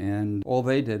of them. And all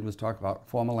they did was talk about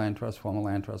former land trust, former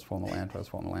land trust, former land trust,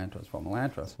 former land trust, former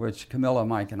land trust, which Camilla,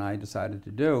 Mike, and I decided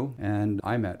to do. And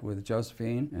I met with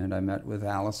Josephine, and I met with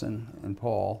Allison and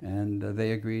Paul, and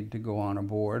they agreed to go on a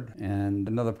board. And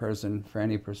another person,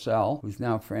 Franny Purcell, who's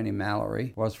now Franny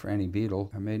Mallory, was Franny Beadle,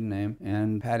 her maiden name,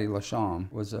 and Patty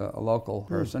Lachaume was a local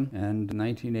person. And in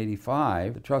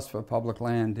 1985, the Trust for Public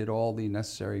Land did all the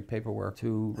necessary paperwork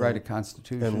to write a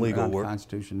constitution, and legal work,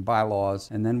 constitution, bylaws,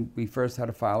 and then we first had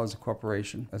to file as a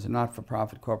corporation, as a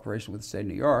not-for-profit corporation with the state of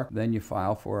New York. Then you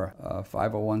file for a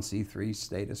 501c3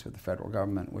 status with the federal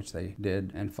government, which they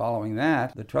did. And following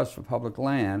that, the Trust for Public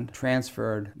Land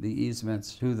transferred the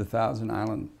easements to the Thousand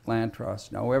Island Land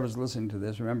Trust. Now, whoever's listening to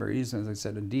this, remember, easements, I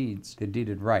said, are deeds. They're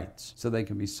deeded rights. So they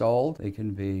can be sold, they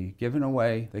can be given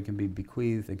away, they can be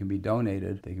bequeathed, they can be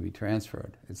donated, they can be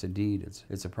transferred. It's a deed,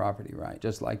 it's a property right.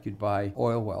 Just like you'd buy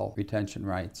oil well retention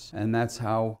rights. And that's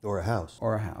how... Or a house.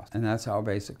 And that's how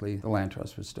basically the land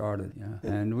trust was started, yeah.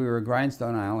 And we were a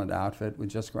Grindstone Island outfit with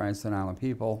just Grindstone Island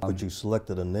people. But you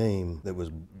selected a name that was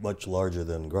much larger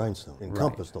than Grindstone,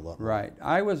 encompassed a lot more. Right.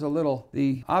 I was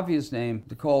the obvious name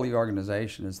to call the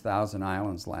organization is Thousand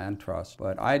Islands Land Trust,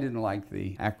 but I didn't like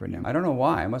the acronym. I don't know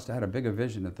why. I must have had a bigger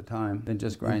vision at the time than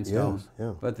just Grindstone. Yes,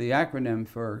 yeah. But the acronym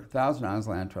for Thousand Islands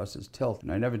Land Trust is TILT,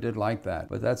 and I never did like that.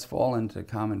 But that's fallen into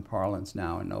common parlance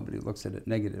now, and nobody looks at it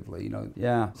negatively, you know.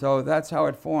 Yeah. So that's how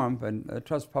it formed, but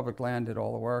Trust for Public Land did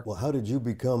all the work. Well, how did you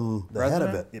become the head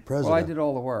of it? President? Well, I did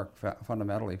all the work,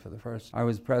 fundamentally, for the first. I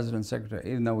was president, secretary,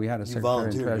 even though we had a secretary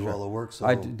and treasurer. You volunteered to do all the work, so...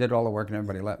 I did all the work, and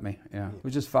everybody let me, yeah. It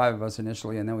was just 5 of us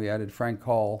initially, and then we added Frank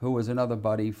Cole, who was another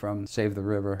buddy from Save the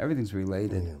River. Everything's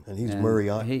related. Yeah. And he's Murray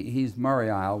Isle? He's Murray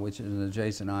Isle, which is an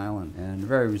adjacent island, and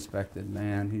very respected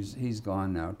man. He's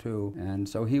gone now, too. And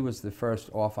so he was the first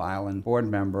off-island board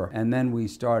member, and then we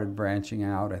started branching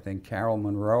out. I think Carol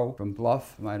Monroe from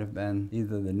Bluff might have been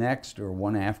either the next or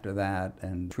one after that,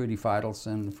 and Trudy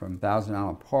Feidelson from Thousand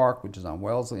Island Park, which is on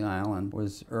Wellesley Island,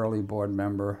 was early board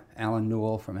member. Alan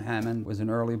Newell from Hammond was an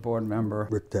early board member.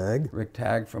 Rick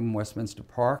Tagg from Westminster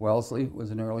Park. Wellesley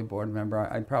was an early board member.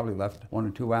 I probably left 1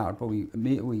 or 2 out, but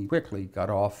we quickly got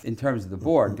off, in terms of the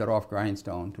board, got off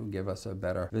Grindstone to give us a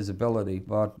better visibility.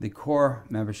 But the core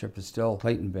membership is still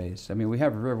Clayton-based. I mean, we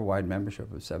have a river-wide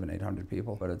membership of 700-800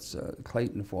 people, but it's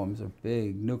Clayton forms a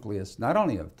big nucleus, not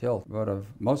only of TILT, but of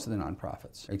most of the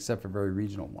nonprofits, except for very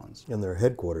regional ones. And they're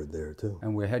headquartered there, too.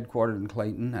 And we're headquartered in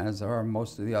Clayton, as are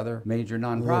most of the other major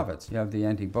nonprofits. You have the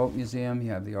Antique Boat Museum,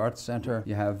 you have the Arts Center,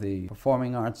 you have the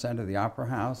Performing Arts Center, the Opera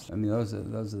House. I mean, those are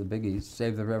the biggies.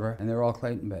 Save the River, and they're all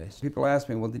Clayton-based. People ask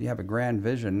me, well, did you have a grand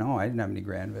vision? No, I didn't have any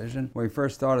grand vision. When we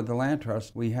first started the Land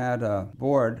Trust, we had a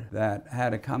board that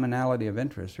had a commonality of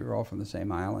interest. We were all from the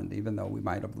same island, even though we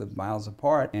might have lived miles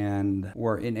apart and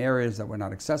were in areas that were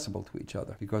not accessible to each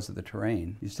other because of the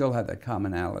terrain. You still had that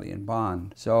commonality and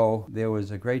bond. So there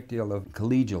was a great deal of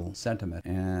collegial sentiment.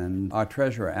 And our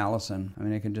treasurer, Allison, I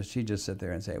mean, she just sit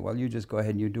there and say, well, you just go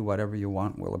ahead and you do whatever you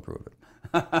want, we'll approve it.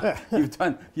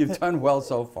 You've done well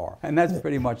so far. And that's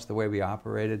pretty much the way we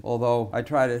operated. Although I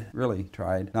really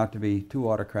tried not to be too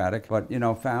autocratic, but you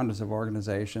know, founders of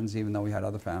organizations, even though we had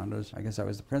other founders, I guess I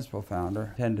was the principal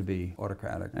founder, tend to be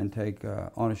autocratic and take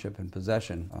ownership and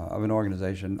possession of an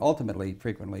organization, ultimately,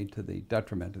 frequently, to the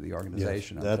detriment of the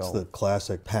organization. Yes, that's the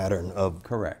classic pattern of...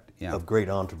 Correct. Yeah. of great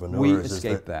entrepreneurs We is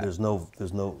escaped that. There's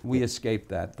no. We escaped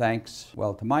that, thanks,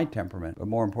 well, to my temperament, but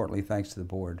more importantly, thanks to the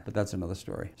board. But that's another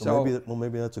story.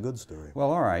 Maybe that's a good story.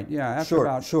 Well, all right, yeah. After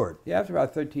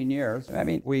about 13 years, I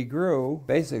mean, we grew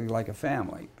basically like a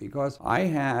family because I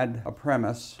had a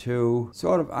premise to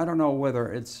sort of, I don't know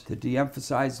whether it's to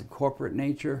de-emphasize the corporate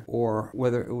nature or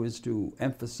whether it was to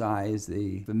emphasize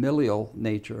the familial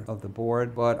nature of the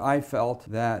board, but I felt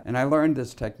that, and I learned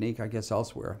this technique, I guess,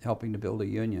 elsewhere, helping to build a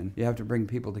union. You have to bring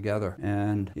people together,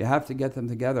 and you have to get them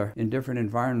together in different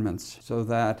environments so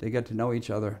that they get to know each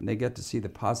other and they get to see the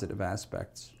positive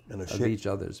aspects of each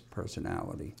other's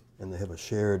personality. And they have a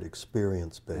shared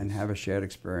experience base. And have a shared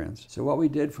experience. So what we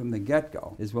did from the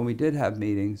get-go is when we did have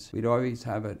meetings, we'd always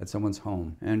have it at someone's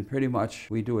home. And pretty much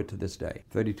we do it to this day,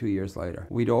 32 years later.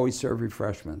 We'd always serve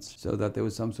refreshments so that there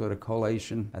was some sort of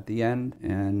collation at the end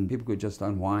and people could just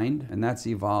unwind. And that's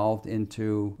evolved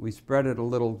into, we spread it a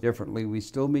little differently. We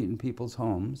still meet in people's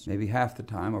homes, maybe half the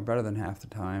time or better than half the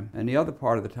time. And the other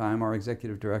part of the time, our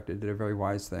executive director did a very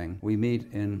wise thing. We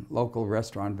meet in local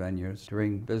restaurant venues to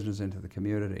bring business into the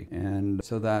community. And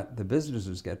so that the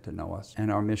businesses get to know us and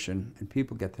our mission, and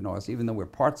people get to know us, even though we're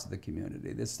parts of the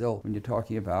community. There's still, when you're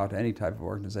talking about any type of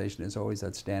organization, there's always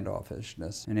that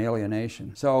standoffishness and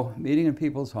alienation. So meeting in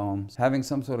people's homes, having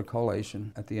some sort of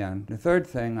collation at the end. The third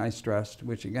thing I stressed,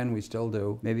 which again we still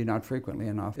do, maybe not frequently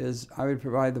enough, is I would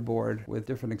provide the board with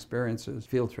different experiences,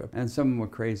 field trip, and some of them were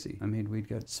crazy. I mean, we'd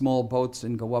get small boats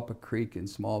and go up a creek in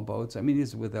small boats. I mean,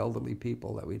 these are with elderly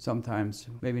people that we'd sometimes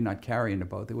maybe not carry in a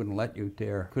boat. They wouldn't let you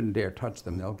couldn't dare touch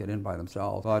them. They'll get in by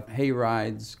themselves. But hay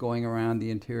rides, going around the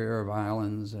interior of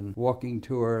islands and walking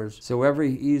tours. So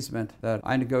every easement that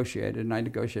I negotiated, and I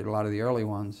negotiated a lot of the early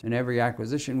ones, and every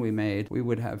acquisition we made, we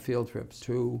would have field trips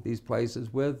to these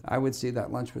places with. I would see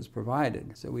that lunch was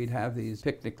provided. So we'd have these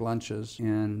picnic lunches,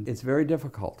 and it's very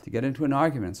difficult to get into an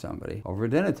argument with somebody over a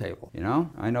dinner table, you know?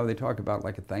 I know they talk about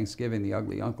like at Thanksgiving, the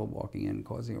ugly uncle walking in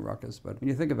causing a ruckus, but when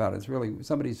you think about it, it's really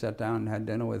somebody sat down and had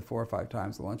dinner with 4 or 5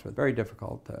 times the lunch with. Very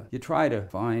difficult. You try to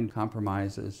find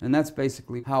compromises, and that's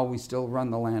basically how we still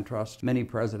run the land trust. Many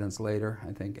presidents later,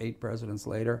 I think 8 presidents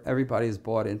later, everybody has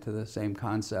bought into the same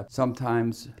concept.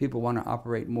 Sometimes people want to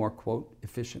operate more, quote,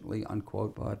 efficiently,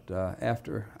 unquote, but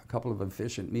after a couple of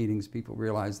efficient meetings, people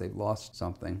realize they've lost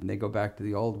something, and they go back to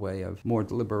the old way of more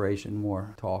deliberation,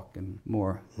 more talk, and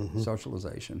more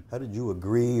socialization. How did you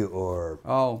agree or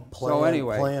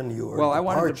plan your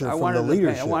departure from the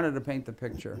leadership? I wanted to paint the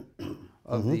picture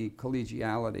of the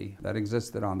collegiality that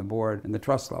existed on the board and the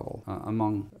trust level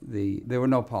there were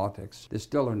no politics. There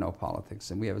still are no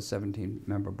politics, and we have a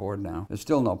 17-member board now. There's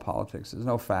still no politics. There's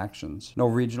no factions, no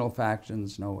regional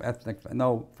factions, no ethnic,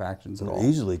 no factions at all.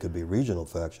 Easily could be regional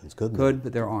factions, couldn't Could, it?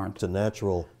 but there aren't. It's a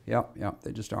natural. Yep,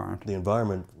 they just aren't. The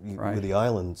environment with the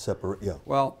island separate. Yeah.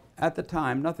 Well, at the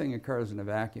time, nothing occurs in a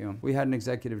vacuum. We had an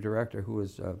executive director who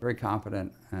was very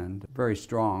competent and very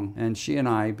strong, and she and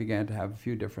I began to have a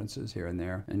few differences here and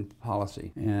there in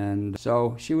policy. And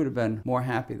so she would have been more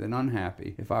happy than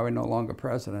unhappy if I were no longer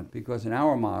president, because in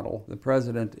our model, the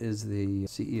president is the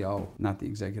CEO, not the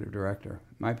executive director.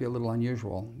 Might be a little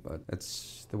unusual, but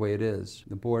that's the way it is.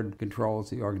 The board controls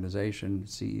the organization,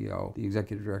 CEO, the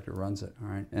executive director runs it, all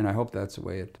right? And I hope that's the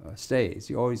way it stays.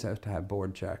 You always have to have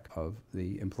board check of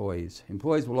the employees.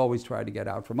 Employees will always try to get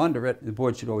out from under it. The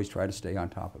board should always try to stay on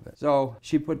top of it. So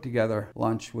she put together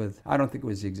lunch with, I don't think it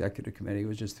was the executive committee, it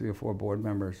was just 3 or 4 board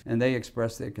members, and they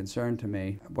expressed their concern to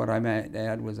me. What I might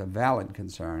add was a valid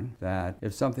concern that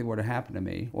if something were to happen to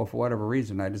me, or for whatever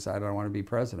reason I decided I want to be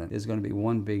president, there's going to be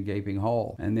one big gaping hole.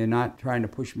 And they're not trying to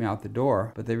push me out the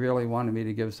door, but they really wanted me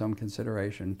to give some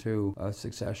consideration to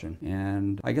succession.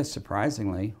 And I guess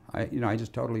surprisingly, I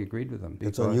just totally agreed with them.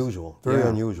 It's unusual, very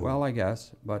unusual. Well, I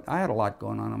guess, but I had a lot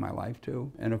going on in my life too.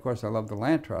 And of course I love the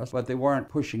land trust, but they weren't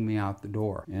pushing me out the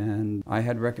door. And I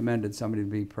had recommended somebody to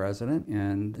be president,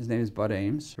 and his name is Bud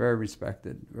Ames, very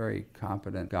respected, very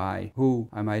competent guy, who,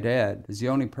 I might add, is the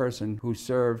only person who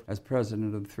served as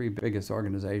president of the 3 biggest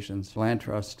organizations, Land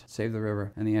Trust, Save the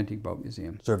River, and the Antique Boat Museum.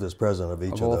 Served as president of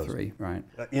each of all those. 3, right.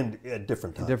 At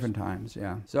different times. At different times,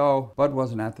 yeah. So Bud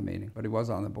wasn't at the meeting, but he was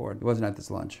on the board. He wasn't at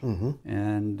this lunch. Mm-hmm.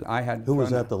 And I had... Who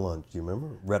was at the lunch? Do you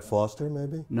remember? Rhett Foster,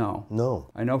 maybe? No. No.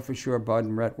 I know for sure Bud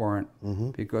and Rhett weren't,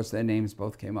 because their names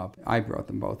both came up. I brought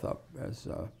them both up. as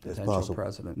potential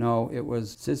president. No, it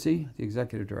was Sissy, the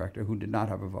executive director, who did not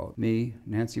have a vote. Me,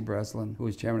 Nancy Breslin, who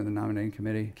was chairman of the nominating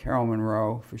committee, Carol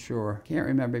Monroe, for sure. Can't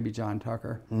remember, maybe John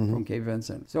Tucker from Cape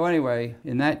Vincent. So anyway,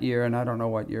 in that year, and I don't know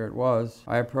what year it was,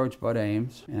 I approached Bud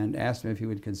Ames and asked him if he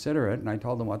would consider it, and I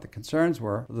told him what the concerns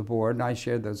were of the board, and I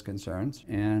shared those concerns,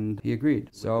 and he agreed.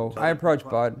 So I approached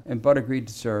Bud, and Bud agreed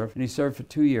to serve, and he served for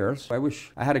 2 years. I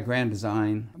wish I had a grand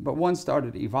design, but one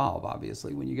started to evolve,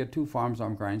 obviously. When you get 2 farms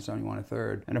on Grindstone, you want a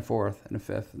 3rd, and a 4th, and a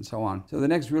 5th, and so on. So the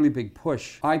next really big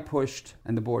push, I pushed,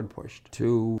 and the board pushed,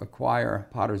 to acquire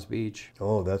Potter's Beach.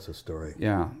 Oh, that's a story.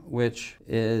 Yeah, which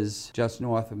is just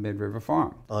north of Mid-River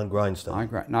Farm. On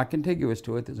Grindstone. Not contiguous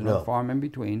to it, there's no farm in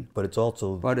between. But it's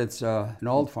also... But it's an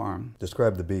old farm.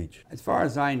 Describe the beach. As far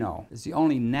as I know, it's the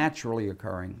only naturally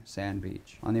occurring sand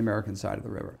beach on the American side of the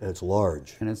river. And it's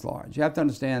large. And it's large. You have to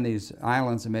understand these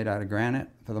islands are made out of granite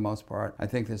for the most part. I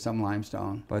think there's some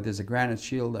limestone, but there's a granite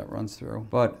shield that runs through.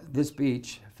 But this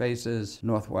beach faces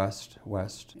northwest,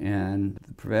 west, and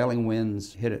the prevailing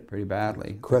winds hit it pretty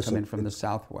badly. Crescent. Coming from the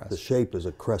southwest. The shape is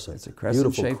a crescent. It's a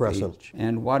crescent-shaped Beautiful crescent. beach.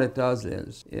 And what it does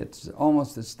is, it's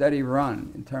almost a steady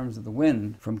run in terms of the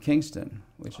wind from Kingston,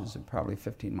 which is probably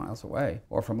 15 miles away,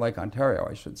 or from Lake Ontario,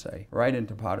 I should say, right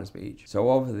into Potter's Beach.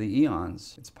 So over the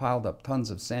eons, it's piled up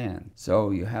tons of sand. So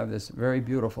you have this very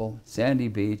beautiful sandy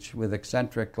beach with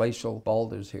eccentric glacial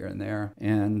boulders here and there,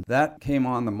 and that came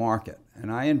on the market.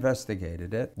 And I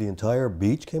investigated it. The entire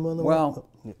beach came on the Well,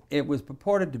 it was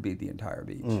purported to be the entire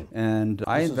beach. And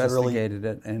I investigated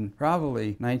it in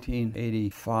probably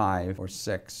 1985 or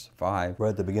 5. Right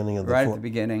at the beginning of the Right at the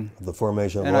beginning. Of the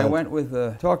formation of And land. I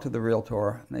went talked to the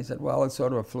realtor, and they said, well, it's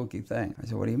sort of a fluky thing. I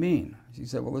said, what do you mean? She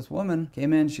said, well, this woman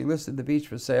came in, she listed the beach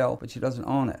for sale, but she doesn't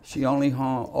own it. She only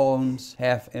owns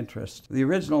half interest. The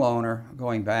original owner,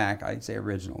 going back, I'd say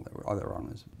original, there were other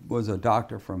owners, was a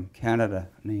doctor from Canada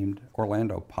named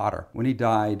Orlando Potter. When he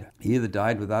died, he either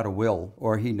died without a will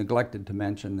or he neglected to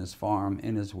mention this farm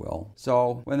in his will.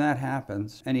 So when that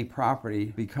happens, any property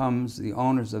becomes the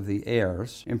owners of the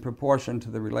heirs in proportion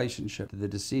to the relationship to the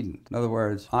decedent. In other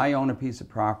words, I own a piece of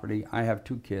property, I have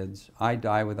 2 kids, I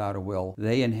die without a will,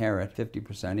 they inherit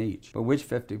 50% each. But which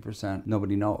 50%,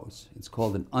 nobody knows. It's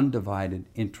called an undivided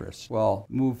interest. Well,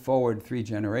 move forward 3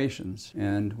 generations,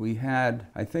 and we had,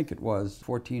 I think it was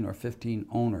 14 or 15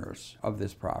 owners of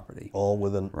this property. All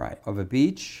within... Right. Of a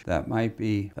beach that might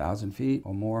be 1,000 feet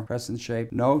or more, crescent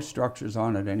shaped. No structures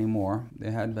on it anymore.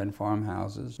 There had been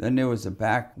farmhouses. Then there was a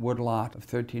back woodlot of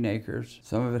 13 acres.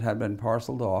 Some of it had been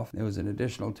parceled off. There was an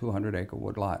additional 200-acre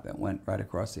woodlot that went right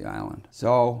across the island.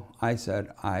 So I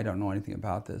said, I don't know anything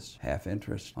about this. Half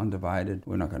interest, undivided.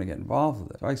 We're not going to get involved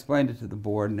with it. So I explained it to the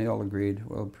board, and they all agreed,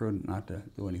 well, prudent not to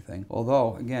do anything.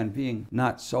 Although, again, being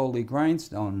not solely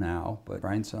Grindstone now, but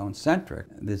Grindstone-centric,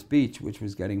 this beach, which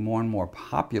was getting more and more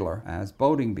popular as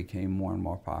boating became more and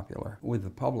more popular with the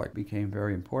public, became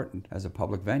very important as a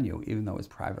public venue, even though it was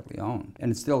privately owned.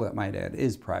 And it still, I might add,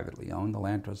 is privately owned. The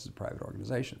Land Trust is a private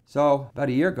organization. So about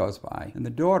a year goes by, and the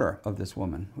daughter of this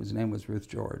woman, whose name was Ruth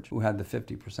George, who had the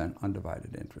 50%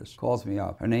 undivided interest, calls me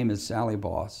up. Her name is Sally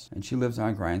Boss, and she lives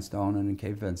on Grindstone and in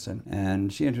Cape Vincent,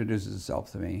 and she introduces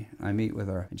herself to me. I meet with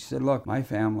her, and she said, look, my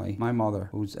family, my mother,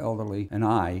 who's elderly, and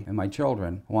I, and my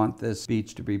children, want this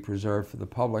beach to be preserved for the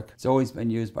public. It's always been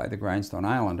used by the Grindstone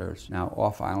Islanders. Now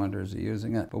off-islanders are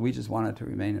using it, but we just want it to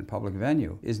remain a public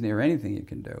venue. Isn't there anything you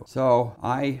can do? So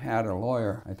I had a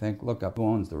lawyer, I think, look up who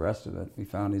owns the rest of it. We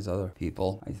found these other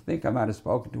people. I think I might have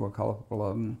spoken to a couple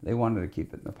of them. They wanted to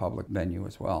keep it in the public venue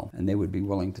as well, and they would be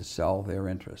willing to sell their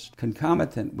interest.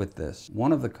 Concomitant with this,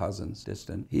 one of the cousins,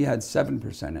 distant, he had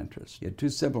 7% interest. He had 2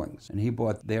 siblings, and he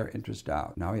bought their interest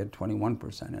out. Now he had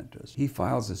 21% interest. He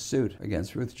files a suit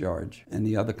against Ruth George and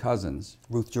the other cousins.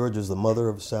 Ruth George is the mother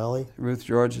of Sally? Ruth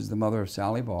George is the mother of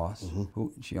Sally Boss,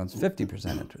 who she owns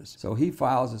 50% interest. So he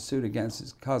files a suit against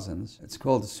his cousins. It's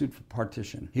called a suit for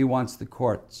partition. He wants the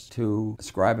courts to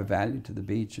ascribe a value to the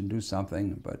beach and do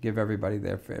something, but give everybody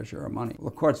their fair share of money. Well,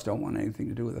 the courts don't want anything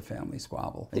to do with a family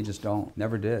squabble. They just don't.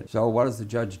 Never did. So what does the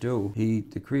judge do? He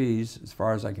decrees, as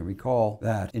far as I can recall,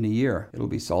 that in a year it'll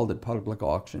be sold at public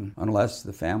auction unless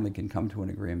the family can come to an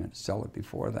agreement to sell it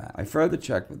before that. I further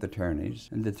checked with attorneys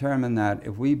and determined that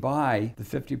if we buy the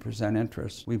 50%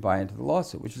 interest, we buy into the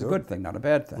lawsuit, which is a good good thing, not a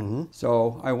bad thing.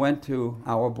 So I went to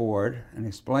our board and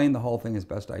explained the whole thing as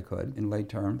best I could in lay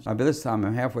terms. By this time,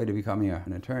 I'm halfway to becoming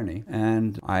an attorney,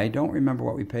 and I don't remember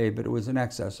what we paid, but it was in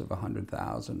excess of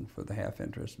 $100,000 for the half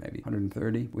interest, maybe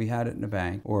 $130,000. We had it in the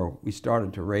bank, or we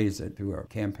started to raise it through a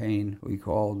campaign we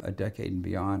called A Decade and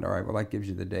Beyond. All right, well, that gives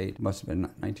you the date. It must have been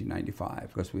 1995,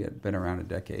 because we had been around a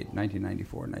decade,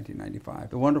 1994, 1995.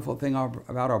 The wonderful thing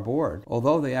about our board,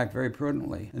 although they act very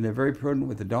prudently, and they're very prudent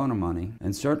with the donor money,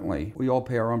 and certainly we all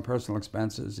pay our own personal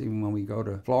expenses, even when we go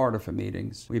to Florida for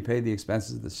meetings, we pay the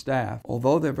expenses of the staff.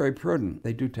 Although they're very prudent,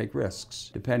 they do take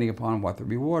risks, depending upon what the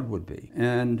reward would be.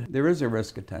 And there is a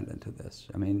risk attendant to this.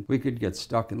 I mean, we could get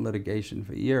stuck in litigation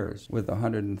for years with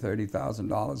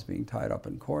 $130,000 being tied up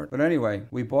in court. But anyway,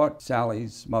 we bought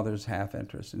Sally's mother's half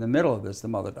interest. In the middle of this, the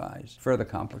mother dies, further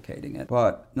complicating it,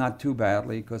 but not too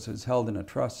badly, because it was held in a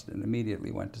trust and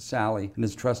immediately went to Sally. And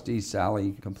as trustee,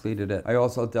 Sally completed it. I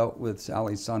also dealt with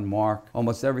Sally's son, Mark.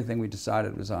 Almost everything we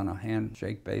decided was on a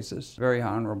handshake basis. Very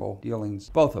honorable dealings.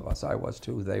 Both of us, I was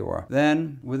too, they were.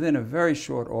 Then, within a very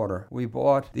short order, we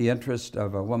bought the interest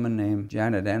of a woman named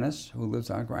Janet Ennis, who lives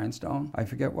on Grindstone. I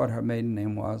forget what her maiden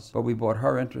name was, but we bought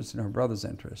her interest and her brother's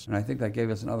interest. And I think that gave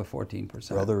us another 14%.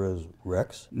 Brother is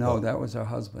Rex? No, that was her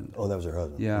husband. Oh, that was her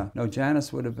husband. Yeah. No,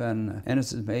 Janice would have been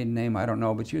Ennis's maiden name, I don't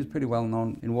know, but she was pretty well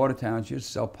known in Watertown. She used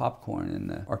to sell popcorn in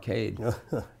the arcade.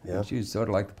 Yeah. She was sort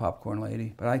of like the popcorn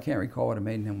lady, but I can't recall what her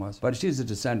maiden name was. But she's a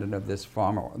descendant of this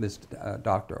farmer, this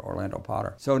doctor, Orlando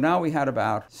Potter. So now we had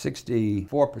about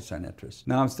 64% interest.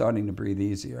 Now I'm starting to breathe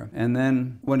easier. And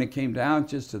then when it came down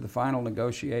just to the final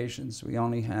negotiations, we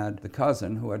only had the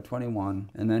cousin who had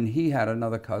 21, and then he had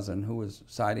another cousin who was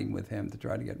siding with him to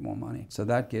try to get more money. So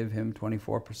that gave him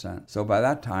 24%. So by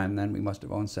that time, then we must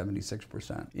have owned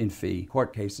 76% in fee.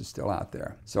 Court case is still out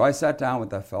there. So I sat down with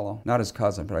that fellow, not his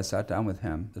cousin, but I sat down with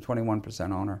him, the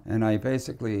 21% owner, and I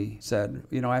basically said,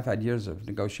 you know, I've had years of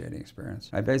negotiating experience.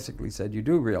 I basically said, you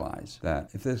do realize that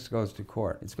if this goes to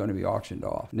court, it's going to be auctioned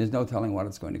off, and there's no telling what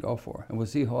it's going to go for. And we'll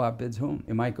see who outbids whom.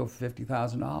 It might go for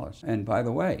 $50,000. And by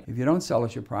the way, if you don't sell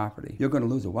us your property, you're going to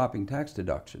lose a whopping tax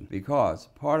deduction, because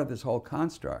part of this whole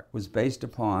construct was based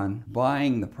upon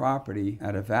buying the property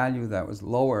at a value that was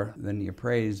lower than the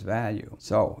appraised value.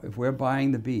 So if we're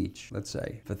buying the beach, let's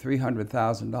say, for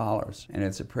 $300,000 and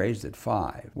it's appraised at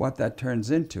 $5,000, what that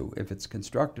turns into, if it's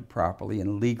constructed properly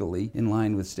and legally in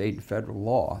line with state and federal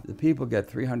law, the people get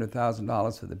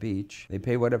 $300,000 for the beach. They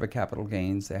pay whatever capital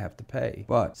gains they have to pay.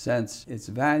 But since its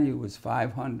value was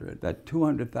 $500,000, that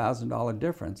 $200,000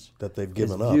 difference that they've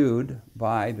given is viewed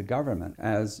by the government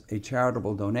as a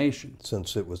charitable donation.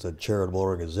 Since it was a charitable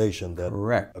organization that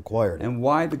Correct. acquired it. And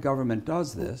why the government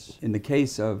does this, in the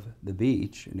case of the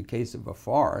beach, in the case of a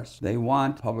forest, they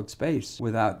want public space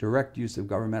without direct use of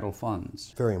governmental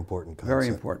funds. Very important concept. Very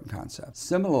important concept.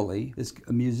 Similarly, this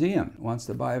museum wants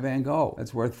to buy a Van Gogh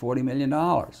that's worth $40 million.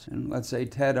 And let's say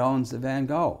Ted owns the Van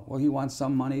Gogh. Well, he wants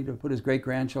some money to put his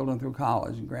great-grandchildren through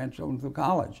college and grandchildren through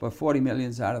college. But $40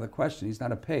 million's out of the question. He's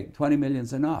not a pig. $20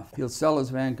 million's enough. He'll sell his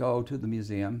Van Gogh to the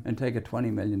museum and take a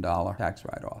 $20 million tax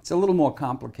write-off. It's a little more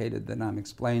complicated than I'm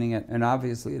explaining it, and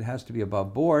obviously it has to be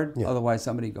above board. Yeah. Otherwise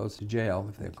somebody goes to jail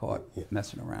if they're caught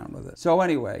messing around with it. So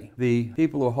anyway, the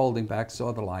people who are holding back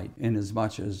saw the light, in as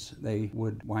much as they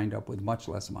would wind up with much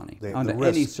less money under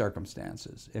any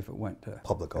circumstances if it went to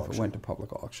public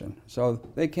auction. So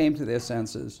they came to their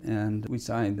senses, and we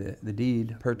signed the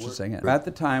deed purchasing it. At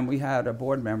the time, we had a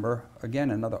board member,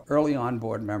 again another early on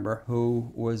board member,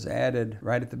 who was added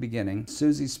right at the beginning,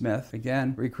 Susie Smith,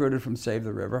 again recruited from Save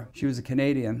the River. She was a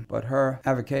Canadian, but her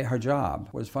job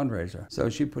was fundraiser. So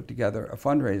she put together a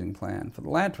fundraising plan for the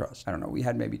land trust. I don't know, we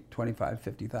had maybe $25,000,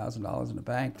 $50,000 in the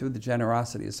bank through the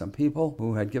generosity of some people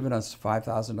who had given us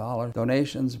 $5,000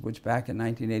 donations, which back in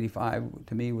 1985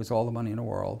 to me was all the money in the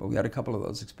world. But we had a couple of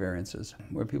those experiences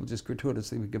where people just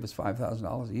gratuitously would give us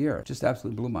 $5,000 a year. It just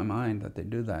absolutely blew my mind that they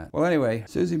do that. Well, anyway,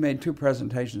 Susie made 2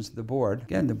 presentations to the board.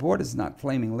 Again, the board is not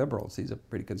flaming liberals. These are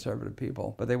pretty conservative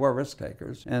people, but they were risk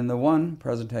takers. And the one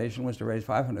presentation was to raise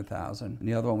 $500,000, and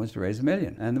the other one was to raise $1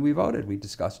 million. And we voted. We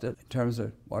discussed it in terms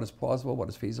of what is plausible, what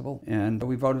is feasible, and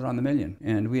we voted on the $1 million.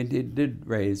 And we indeed did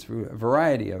raise through a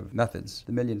variety of methods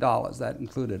the $1 million. That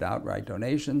included outright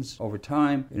donations over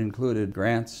time. It included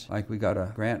grants, like we got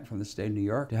a grant from the state of New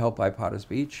York to help buy Potter's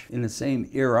Beach. In the same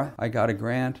era, I got a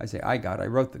grant. I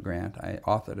wrote the grant. I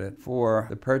authored it for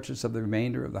the purchase of the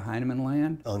remainder of the Heinemann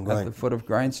land at the foot of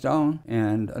Grindstone,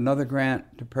 and another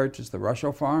grant to purchase the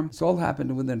Rusho farm. This all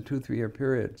happened within a 2-3 year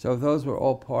period. So those were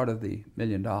all part of the $1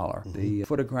 million. Mm-hmm. The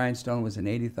foot of Grindstone was an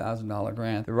 $80,000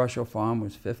 grant. The Rusho farm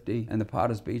was $50,000, and the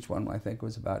Potter's Beach one I think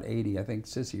was about $80,000. I think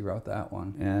Sissy wrote that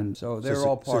one. And so they're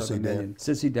all part Sissy $250,000.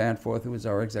 Sissy Danforth, who was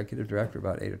our executive director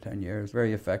about 8 or 10 years,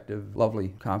 very effective, lovely,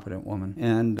 competent woman.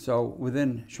 And so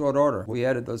within short order, we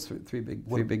added those three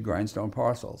big grindstone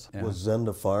parcels. Yeah. Was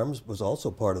Zenda Farms was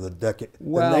also part of the decade.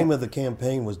 Well, the name of the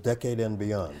campaign was Decade and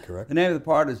Beyond, correct? The name of the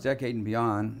part is Decade and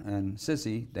Beyond, and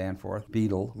Sissy Danforth,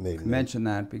 Beadle, mentioned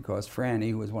that because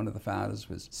Franny, who was one of the founders,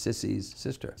 was Sissy's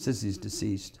sister. Sissy's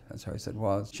deceased, that's how I said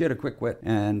was. She had a quick wit,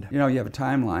 and you have a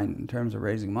timeline in terms of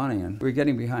raising money, and we're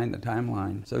getting behind the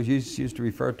timeline. So she used to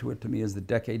refer to it to me as the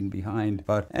Decade and Behind.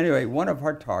 But anyway, one of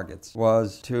her targets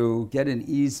was to get an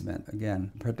easement,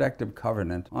 again, protective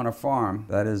covenant, on a farm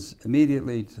that is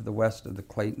immediately to the west of the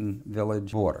Clayton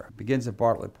Village border. It begins at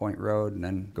Bartlett Point Road and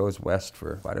then goes west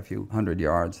for quite a few 100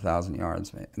 yards, 1,000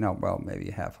 yards, maybe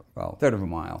a third of a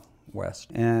mile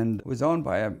west, and was owned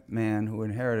by a man who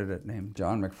inherited it named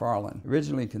John McFarland.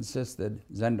 Originally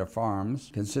Zenda Farms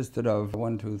consisted of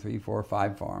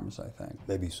 5 farms, I think.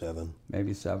 Maybe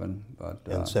seven, but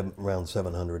and around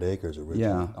 700 acres originally.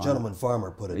 Yeah, gentleman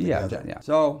farmer put it together. Yeah.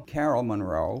 So Carol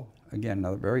Monroe, again,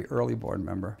 another very early board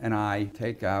member, and I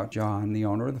take out John, the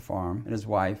owner of the farm, and his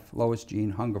wife, Lois Jean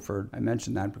Hungerford. I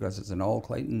mention that because it's an old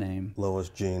Clayton name. Lois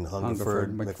Jean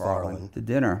Hungerford McFarland. To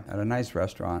dinner at a nice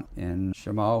restaurant in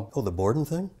Chameau. Oh, the Borden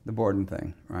thing? The Borden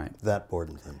thing, right. That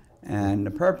Borden thing. And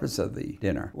the purpose of the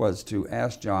dinner was to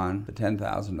ask John for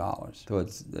 $10,000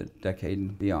 towards the Decade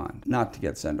and Beyond, not to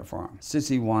get Zenda Farms.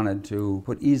 Sissy wanted to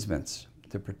put easements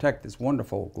to protect this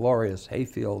wonderful, glorious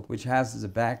hayfield, which has as a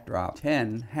backdrop,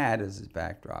 10 had as its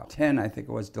backdrop. 10, I think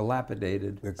it was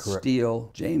dilapidated,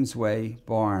 steel, James Way,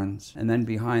 barns, and then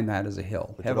behind that is a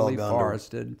hill, heavily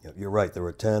forested. You're right, there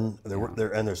were 10, and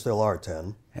there still are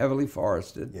 10. Heavily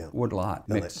forested, woodlot,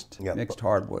 mixed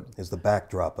hardwood. Is the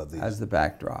backdrop of these. As the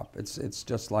backdrop. It's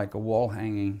just like a wall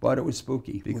hanging, but it was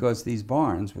spooky because these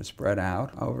barns were spread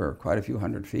out over quite a few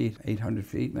 100 feet, 800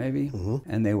 feet maybe,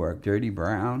 and they were dirty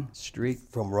brown, streaked.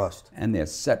 From rust. And they're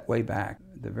set way back.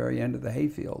 The very end of the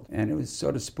hayfield, and it was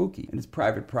sort of spooky. And it's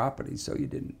private property, so you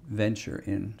didn't venture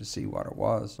in to see what it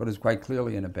was. But it was quite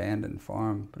clearly an abandoned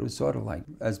farm. But it was sort of like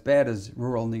as bad as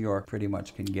rural New York pretty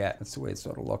much can get. That's the way it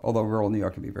sort of looked. Although rural New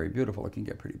York can be very beautiful, it can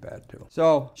get pretty bad too.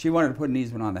 So she wanted to put an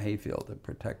easement on the hayfield to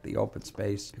protect the open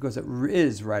space because it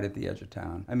is right at the edge of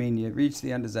town. I mean, you reach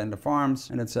the end of Zenda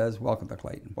Farms, and it says, "Welcome to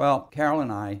Clayton." Well, Carol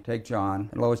and I take John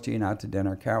and Lois Jean out to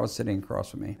dinner. Carol was sitting across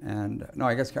from me, and no,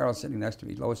 I guess Carol was sitting next to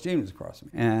me. Lois Jean was across from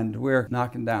me. And we're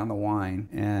knocking down the wine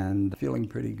and feeling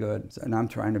pretty good. And I'm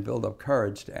trying to build up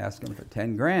courage to ask him for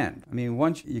 10 grand. I mean,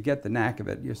 once you get the knack of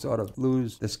it, you sort of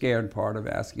lose the scared part of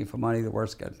asking for money. The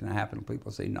worst that can happen,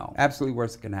 people say no. Absolutely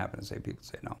worst that can happen is people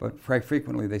say no. But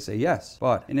frequently they say yes.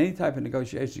 But in any type of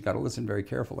negotiation, you've got to listen very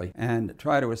carefully and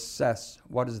try to assess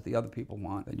what is it the other people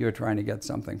want that you're trying to get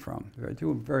something from.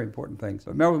 Two very important things.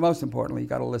 But most importantly, you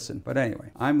got to listen. But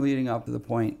anyway, I'm leading up to the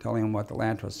point, telling them what the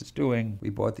land trust is doing. We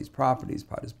bought these properties,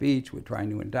 Potter's Beach. We're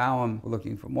trying to endow them. We're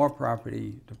looking for more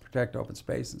property to protect open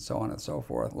space and so on and so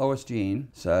forth. Lois Jean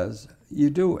says,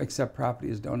 "You do accept property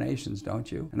as donations,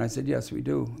 don't you?" And I said, "Yes, we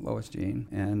do, Lois Jean,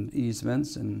 and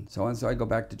easements and so on." So I go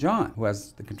back to John, who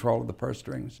has the control of the purse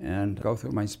strings, and go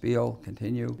through my spiel,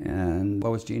 continue, and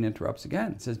Lois Jean interrupts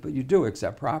again. Says, "But you do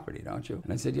accept property, don't you?"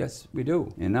 And I said, "Yes, we do."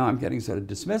 And now I'm getting sort of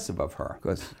dismissive of her,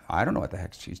 because I don't know what the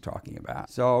heck she's talking about.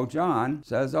 So John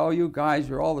says, "Oh, you guys,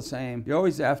 you're all the same. You're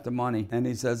always after money." And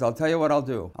he says, "I'll tell you what I'll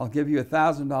do. I'll give you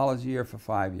 $1,000 a year for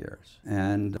 5 years.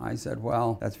 And I said,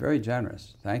 "Well, that's very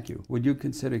generous. Thank you. Would you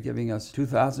consider giving us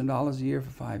 $2,000 a year for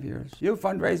 5 years? You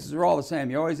fundraisers are all the same.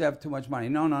 You always have too much money."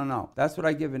 No. That's what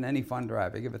I give in any fund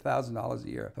drive. I give $1,000 a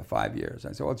year for 5 years.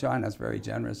 I said, "Well, John, that's very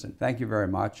generous, and thank you very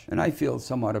much." And I feel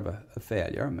somewhat of a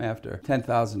failure. I'm after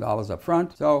 $10,000 up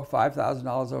front, so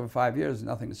 $5,000 over 5 years is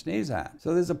nothing to sneeze at.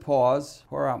 So there's a pause,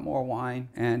 pour out more wine,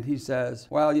 and he says,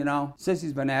 "Well,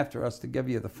 Sissy's been after us to give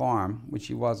you the farm," which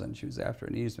she wasn't. She was after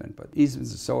an easement, but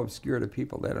easements are so obscure to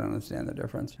people, they don't understand the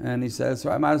difference. And he says,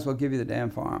 "So I might as well give you the damn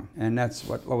farm." And that's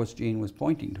what Lois Jean was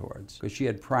pointing towards, because she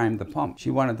had primed the pump.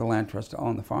 She wanted the land trust to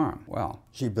own the farm. Well,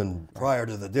 she'd been, prior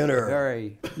to the dinner,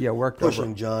 worked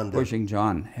pushing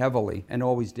John heavily, and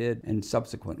always did, and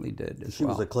subsequently did as she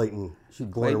well. Was a Clayton.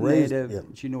 She'd Clayton native.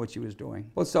 She knew what she was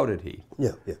doing. Well, so did he.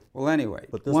 Yeah. Well, anyway,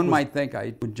 one might think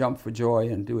I would jump for joy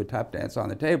and do a tap dance on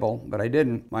the table, but I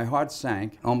didn't. My heart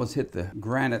sank, almost hit the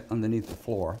granite underneath the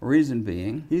floor. Reason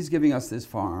being, he's giving us this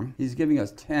farm. He's giving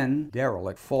us 10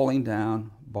 derelict, falling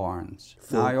down barns.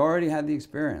 Now, I already had the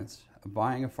experience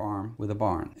buying a farm with a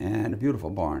barn, and a beautiful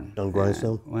barn. On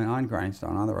Grindstone? On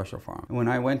Grindstone, on the Russell farm. And when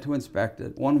I went to inspect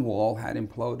it, one wall had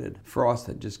imploded. Frost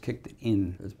had just kicked it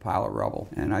in, this pile of rubble.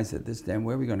 And I said,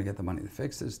 where are we going to get the money to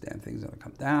fix this? Damn thing's going to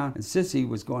come down. And Sissy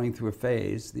was going through a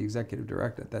phase, the executive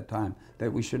director at that time,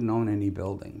 that we shouldn't own any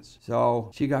buildings.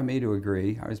 So she got me to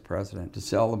agree, I was president, to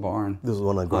sell the barn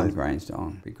on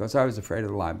Grindstone, because I was afraid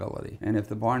of the liability. And if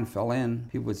the barn fell in,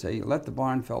 people would say, you let the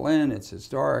barn fall in, it's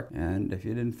historic, and if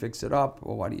you didn't fix it up,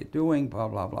 well, what are you doing? Blah,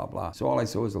 blah, blah, blah. So all I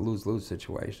saw was a lose-lose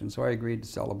situation. So I agreed to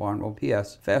sell the barn. Well,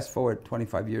 P.S., fast forward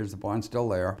 25 years, the barn's still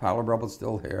there, pile of rubble's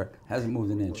still here, hasn't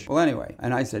moved an inch. Well, anyway,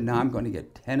 and I said, now I'm going to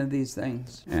get 10 of these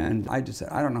things. And I just said,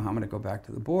 I don't know how I'm going to go back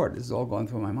to the board. This is all going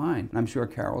through my mind. And I'm sure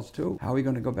Carol's too. How are we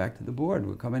going to go back to the board?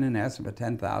 We come in and ask them for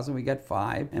 10,000, we get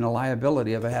 5, and a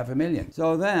liability of $500,000.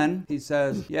 So then he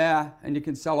says, yeah, and you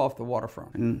can sell off the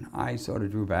waterfront. And I sort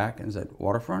of drew back and said,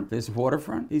 waterfront? This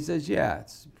waterfront? He says, yeah,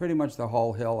 it's pretty much the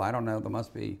whole hill. I don't know, there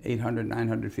must be 800,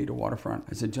 900 feet of waterfront.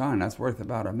 I said, John, that's worth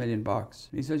about $1 million.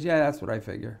 He says, yeah, that's what I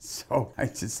figure. So I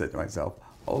just said to myself,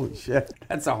 holy shit,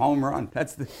 that's a home run.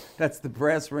 That's the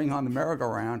brass ring on the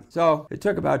merry-go-round. So it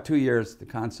took about 2 years to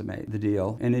consummate the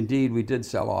deal. And indeed, we did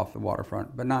sell off the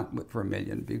waterfront, but not for $1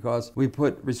 million, because we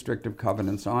put restrictive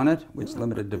covenants on it, which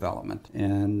limited development.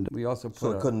 And we also put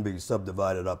So it couldn't be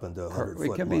subdivided up into 100-foot.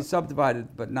 It can be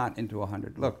subdivided, but not into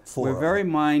 100. Look, we're very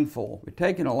mindful. We're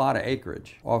taking a lot of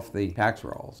acreage off the tax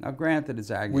rolls. Now, granted,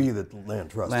 it's ag. We, the land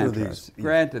trust.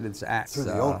 Granted, it's ag.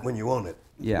 When you own it.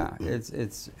 Yeah,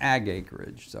 it's ag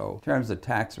acreage, so in terms of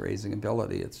tax raising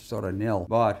ability, it's sort of nil.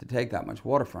 But to take that much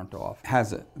waterfront off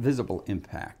has a visible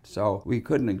impact. So we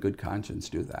couldn't in good conscience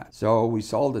do that. So we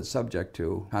sold it subject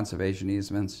to conservation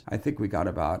easements. I think we got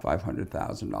about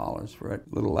 $500,000 for it,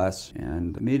 a little less.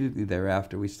 And immediately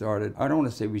thereafter we started, I don't want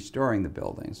to say restoring the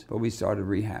buildings, but we started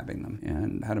rehabbing them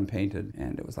and had them painted,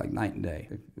 and it was like night and day.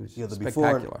 It was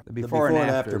spectacular. The before and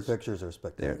after pictures are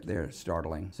spectacular. They're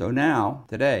startling. So now,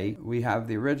 today, we have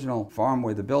the original farm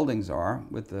where the buildings are,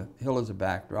 with the hill as a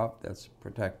backdrop that's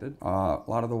protected. A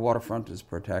lot of the waterfront is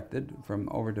protected from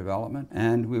overdevelopment.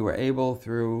 And we were able,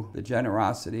 through the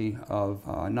generosity of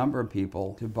a number of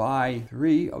people, to buy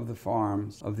 3 of the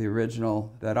farms of the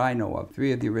original, that I know of,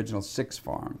 3 of the original 6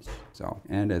 farms. So,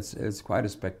 and it's quite a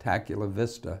spectacular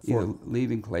vista, either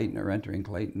leaving Clayton or entering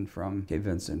Clayton from Cape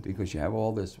Vincent, because you have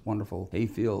all this wonderful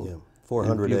hayfield. Yeah.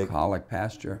 400 bucolic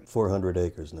pasture. 400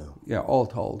 acres now. Yeah, all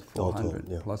told,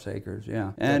 400 plus acres,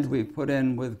 yeah. And we put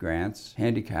in, with grants,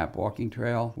 handicap walking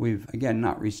trail. We've, again,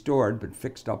 not restored, but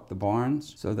fixed up the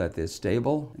barns so that they're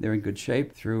stable. They're in good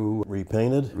shape through...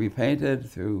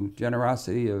 Repainted through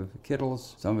generosity of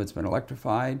Kittles. Some of it's been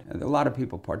electrified. And a lot of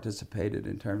people participated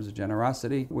in terms of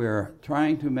generosity. We're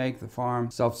trying to make the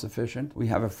farm self-sufficient. We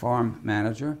have a farm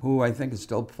manager who I think is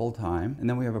still full-time. And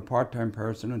then we have a part-time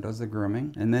person who does the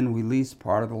grooming. And then we lease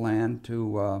part of the land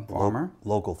to a farmer.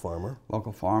 Local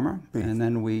farmer. Beef. And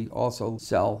then we also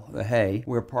sell the hay.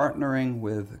 We're partnering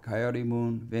with Coyote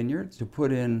Moon Vineyards to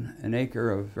put in an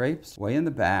acre of grapes way in the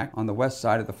back on the west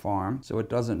side of the farm, so it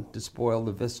doesn't despoil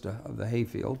the vista of the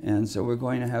hayfield. And so we're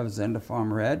going to have Zenda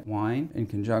Farm Red wine in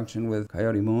conjunction with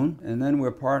Coyote Moon. And then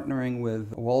we're partnering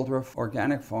with Waldorf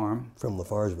Organic Farm from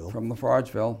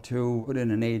Lafargeville to put in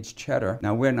an aged cheddar.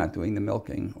 Now, we're not doing the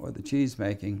milking or the cheese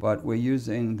making, but we're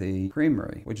using the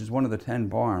creamery, which is one of the 10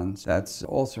 barns that's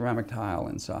all ceramic tile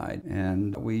inside.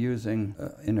 And we're using,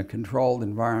 in a controlled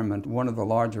environment, one of the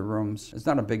larger rooms. It's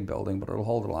not a big building, but it'll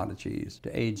hold a lot of cheese,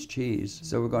 to age cheese.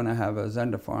 So we're going to have a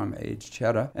Zenda Farm aged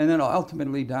cheddar. And then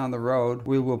ultimately down the road,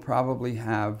 we will probably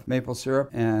have maple syrup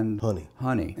and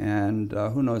honey. And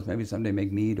who knows, maybe someday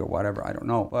make mead or whatever, I don't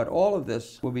know. But all of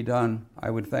this will be done, I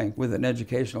would think, with an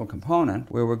educational component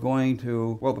where we're going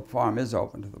to, well, the farm is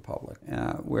open to the public,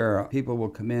 where people will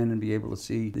come in and be able to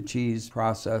see the cheese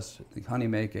process, the honey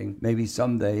making. Maybe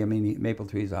someday, I mean, maple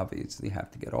trees obviously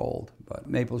have to get old, but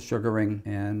maple sugaring,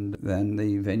 and then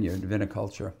the vineyard,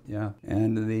 viniculture, yeah.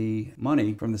 And the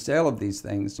money from the sale of these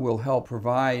things will help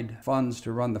provide funds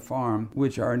to run the farm,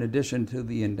 which are in addition to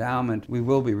the endowment we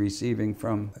will be receiving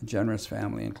from a generous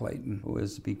family in Clayton who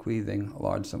is bequeathing a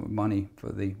large sum of money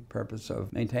for the purpose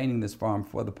of maintaining this farm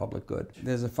for the public good.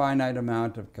 There's a finite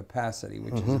amount of capacity,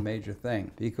 which is a major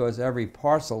thing, because every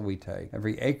parcel we take,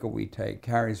 every acre we take,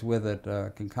 carries with it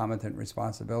a concomitant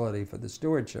responsibility for the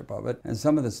stewardship of it. And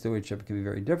some of the stewardship stewardship can be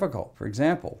very difficult. For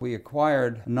example, we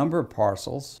acquired a number of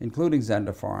parcels, including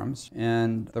Zenda Farms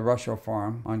and the Rusho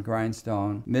Farm on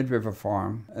Grindstone, Mid-River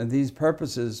Farm. And these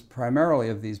purposes, primarily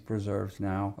of these preserves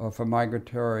now, are for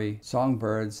migratory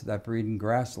songbirds that breed in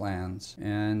grasslands.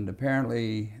 And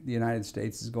apparently the United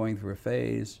States is going through a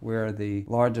phase where the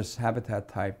largest habitat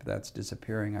type that's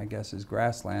disappearing, I guess, is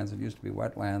grasslands. It used to be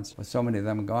wetlands, but so many of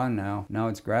them are gone now. Now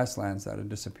it's grasslands that are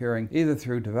disappearing, either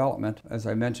through development, as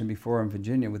I mentioned before in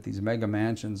Virginia, with these mega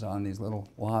mansions on these little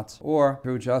lots, or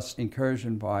through just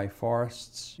incursion by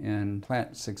forests and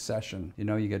plant succession. You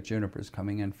know, you get junipers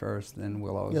coming in first, then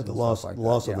willows. Yeah, the loss like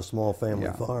of that. the small family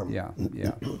farm. Yeah.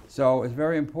 So it's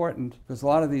very important because a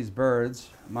lot of these birds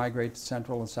migrate to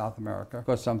Central and South America,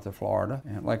 go some to Florida,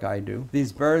 and like I do.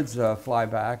 These birds fly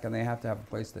back and they have to have a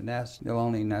place to nest. They'll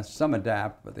only nest, some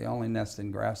adapt, but they only nest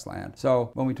in grassland.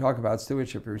 So when we talk about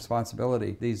stewardship and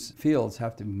responsibility, these fields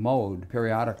have to be mowed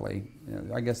periodically.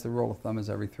 I guess the rule of thumb is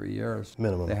every 3 years.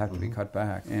 Minimum. They have to be cut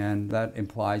back. And that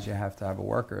implies you have to have a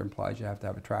worker, implies you have to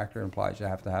have a tractor, implies you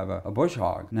have to have a bush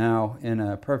hog. Now, in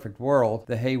a perfect world,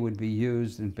 the hay would be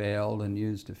used and baled and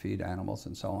used to feed animals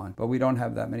and so on. But we don't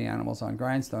have that many animals on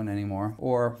Grindstone anymore,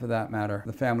 or for that matter,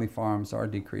 the family farms are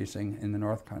decreasing in the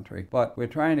North Country. But we're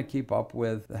trying to keep up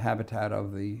with the habitat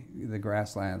of the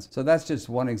grasslands. So that's just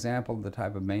one example of the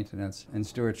type of maintenance and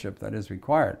stewardship that is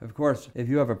required. Of course, if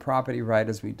you have a property right,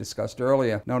 as we discussed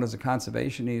earlier, known as a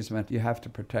conservation easement, you have to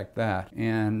protect that.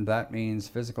 And that means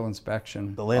physical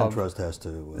inspection. The land trust has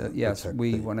to yes, protect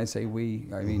we, when I say we,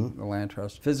 I mean the land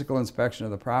trust. Physical inspection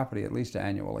of the property at least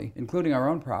annually, including our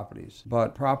own properties.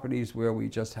 But properties where we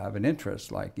just have an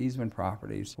interest, like easement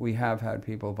properties, we have had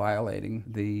people violating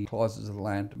the clauses of the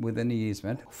land within the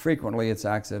easement. Frequently it's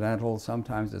accidental,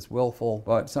 sometimes it's willful,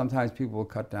 but sometimes people will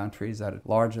cut down trees that are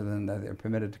larger than they're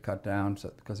permitted to cut down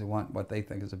because they want what they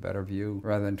think is a better view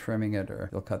rather than trimming it, or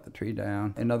they'll cut the tree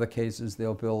down. In other cases,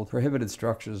 they'll build prohibited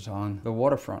structures on the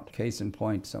waterfront. Case in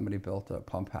point, somebody built a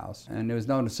pump house, and there was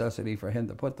no necessity for him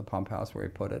to put the pump house where he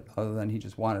put it, other than he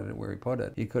just wanted it where he put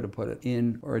it. He could have put it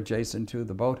in or adjacent to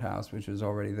the boathouse, which was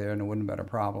already there, and it wouldn't have been a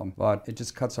problem, but it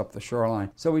just cuts up the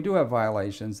shoreline. So we do have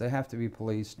violations. They have to be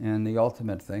policed, and the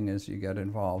ultimate thing is you get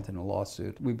involved in a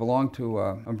lawsuit. We belong to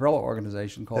an umbrella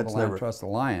organization called the Land Trust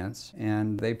Alliance,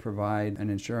 and they provide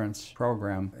an insurance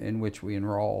program in which we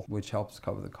enroll, which helps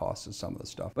cover the costs of some of the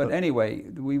stuff. But anyway,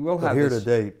 we will have here to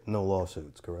date, no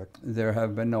lawsuits, correct? There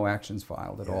have been no actions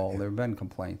filed at all. There have been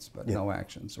complaints, but no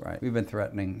actions, right? We've been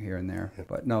threatening here and there,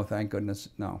 but no, thank goodness,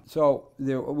 no. So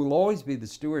there will always be the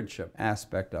stewardship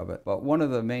aspect of it, but one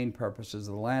of the main purposes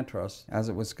of the land trust, as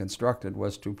it was constructed,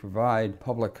 was to provide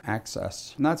public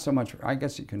access. Not so much, I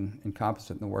guess you can encompass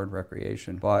it in the word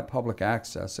recreation, but public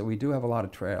access. So we do have a lot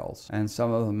of trails, and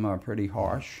some of them are pretty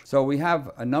harsh. So we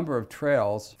have a number of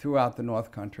trails throughout the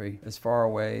North Country, as far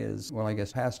away as, well, I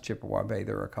guess past Chippewa Bay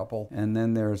there are a couple, and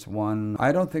then there's one,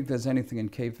 I don't think there's anything in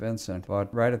Cape Vincent,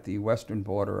 but right at the western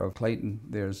border of Clayton,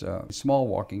 there's a small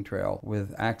walking trail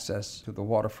with access to the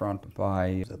waterfront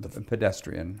by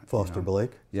pedestrian. Foster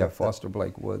Blake? Yeah, Foster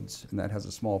Blake Woods, and that has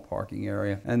a small parking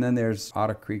area. And then there's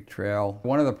Otter Creek Trail.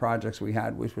 One of the projects we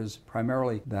had, which was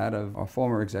primarily that of our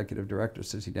former executive director,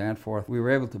 Sissy Danforth, we were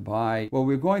able to buy, well,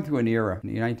 we were going through an era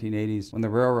in the 1980s when the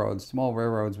railroads, small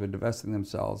railroads, were divesting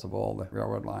themselves of all the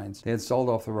railroad lines. They had sold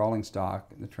off the rolling stock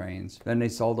and the trains. Then they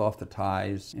sold off the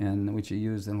ties, which are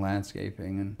used in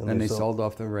landscaping. And then they sold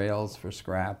off the rails for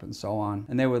scrap and so on.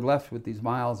 And they were left with these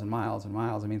miles and miles and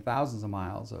miles, I mean thousands of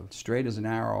miles of straight as an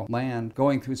arrow land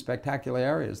going through spectacular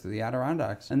areas, through the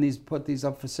Adirondacks. And put these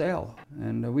up for sale.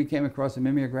 And we came across a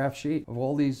mimeograph sheet of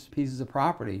all these pieces of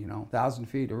property, 1,000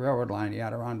 feet of railroad line in the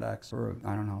Adirondacks for,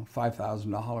 I don't know,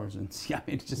 $5,000. And I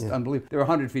mean, it's just unbelievable. They're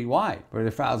 100 feet wide, but they're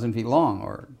 1,000 feet long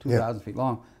or 2,000 feet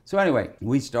long. So anyway,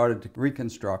 we started to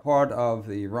reconstruct part of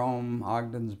the Rome,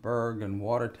 Ogdensburg, and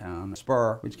Watertown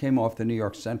spur, which came off the New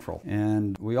York Central.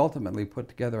 And we ultimately put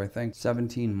together, I think,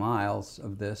 17 miles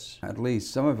of this, at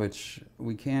least, some of which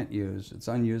we can't use. It's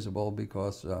unusable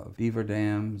because of beaver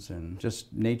dams and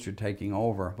just nature taking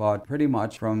over. But pretty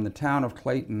much from the town of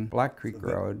Clayton, Black Creek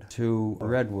Road, to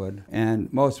Redwood.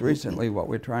 And most recently, what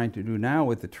we're trying to do now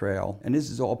with the trail, and this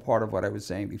is all part of what I was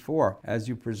saying before, as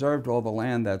you preserved all the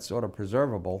land that's sort of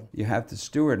preservable, you have to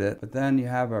steward it, but then you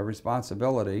have a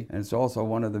responsibility, and it's also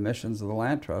one of the missions of the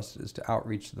Land Trust, is to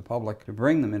outreach to the public, to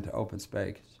bring them into open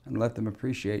space and let them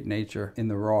appreciate nature in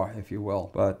the raw, if you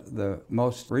will. But the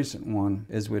most recent one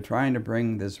is we're trying to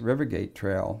bring this Rivergate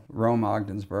Trail, Rome,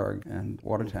 Ogdensburg, and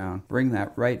Watertown, bring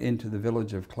that right into the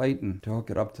village of Clayton to hook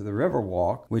it up to the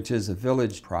Riverwalk, which is a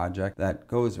village project that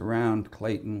goes around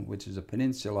Clayton, which is a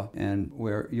peninsula, and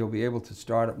where you'll be able to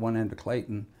start at one end of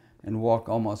Clayton, and walk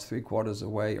almost 3/4 of the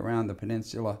way around the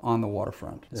peninsula on the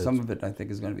waterfront. Yes. Some of it, I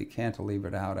think, is going to be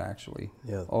cantilevered out, actually,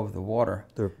 Yeah. over the water.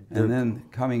 They're And then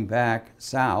coming back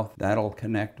south, that'll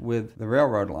connect with the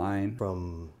railroad line.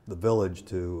 from the village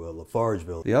to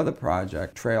Lafargeville. The other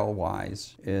project,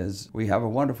 trail-wise, is we have a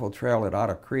wonderful trail at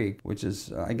Otter Creek, which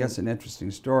is, I guess, an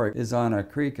interesting story, is on a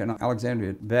creek in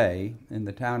Alexandria Bay, in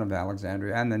the town of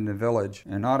Alexandria, and in the village.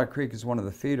 And Otter Creek is one of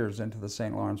the feeders into the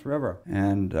St. Lawrence River.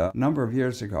 And a number of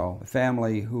years ago, a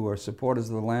family who are supporters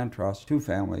of the Land Trust, two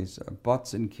families,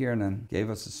 Butts and Kiernan, gave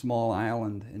us a small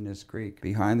island in this creek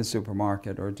behind the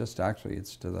supermarket, or just actually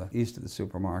it's to the east of the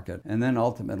supermarket. And then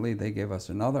ultimately they gave us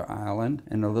another island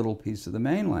and a little piece of the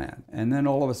mainland. And then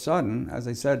all of a sudden, as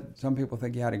I said, some people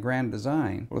think you had a grand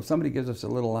design. Well, if somebody gives us a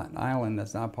little island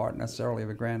that's not part necessarily of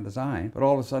a grand design, but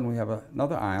all of a sudden we have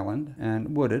another island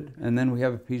and wooded, and then we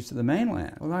have a piece of the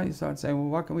mainland. Well, now you start saying, well,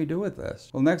 what can we do with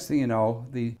this? Well, next thing you know,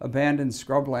 the abandoned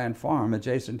scrubland farm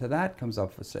adjacent to that comes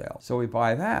up for sale. So we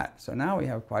buy that. So now we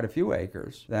have quite a few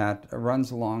acres that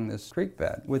runs along this creek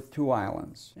bed with two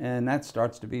islands. And that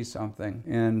starts to be something.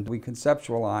 And we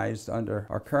conceptualized under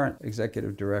our current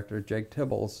executive director, Jake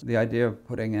Tibbles, the idea of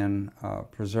putting in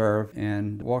preserve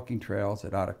and walking trails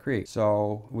at Otter Creek.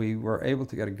 So we were able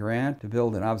to get a grant to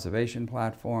build an observation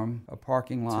platform, a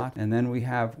parking lot, and then we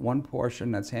have one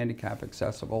portion that's handicap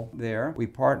accessible there. We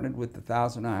partnered with the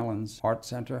Thousand Islands Art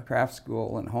Center, Craft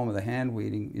School, and Home of the Hand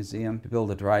Weaving Museum to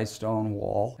build a dry stone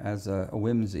wall as a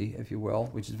whimsy, if you will,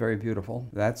 which is very beautiful.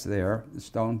 That's there. The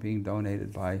stone being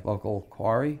donated by local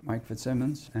quarry, Mike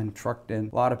Fitzsimmons, and trucked in.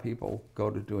 A lot of people go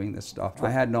to doing this stuff. I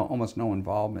had almost no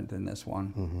involvement in this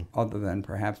one, other than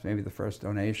perhaps maybe the first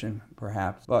donation,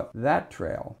 perhaps. But that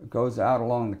trail goes out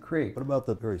along the creek. What about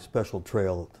the very special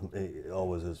trail to me,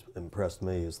 always has impressed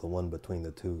me, is the one between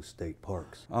the two state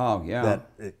parks. Oh, yeah. That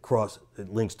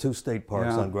it links two state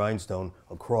parks on Grindstone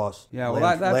across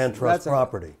Land Trust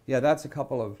property. That's a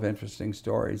couple of interesting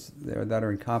stories there that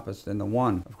are encompassed in the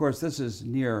one. Of course, this is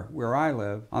near where I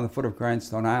live, on the foot of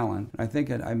Grindstone Island. I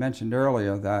think I mentioned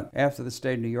earlier that after the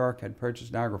state of New York had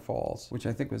purchased Niagara Falls, which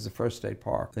I think was the first state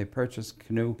park, they purchased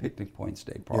Canoe Picnic Point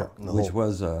State Park, which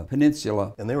was a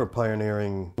peninsula. And they were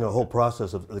pioneering the whole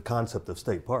process of the concept of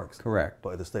state parks. Correct.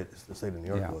 By the state of New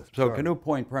York was. So Canoe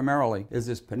Point primarily is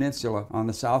this peninsula on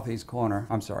the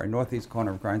northeast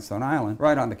corner of Grindstone Island,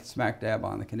 right on the smack dab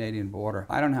on the Canadian border.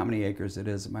 I don't know how many acres it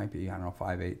is. It might be,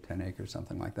 5, 8, 10 acres,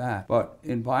 something like that. But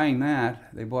in buying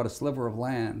that, they bought a sliver of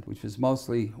land, which was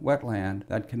mostly wetland,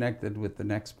 that connected with the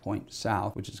next point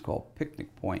south, which is called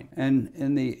Picnic Point. And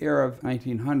in the era of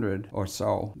 1900 or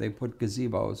so, they put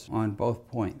gazebos on both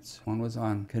points. One was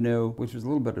on Canoe, which was a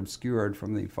little bit obscured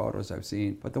from the photos I've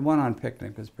seen, but the one on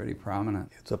Picnic was pretty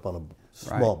prominent. It's up on a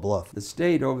small bluff. The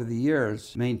state over the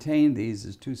years maintained these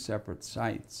as two separate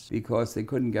sites because they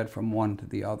couldn't get from one to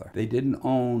the other. They didn't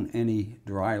own any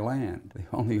dry land. They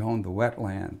only owned the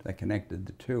wetland that connected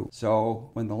the two. So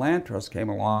when the Land Trust came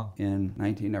along in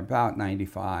about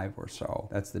 95 or so,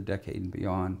 that's the Decade and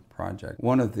Beyond project,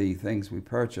 one of the things we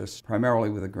purchased, primarily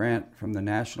with a grant from the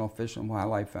National Fish and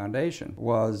Wildlife Foundation,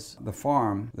 was the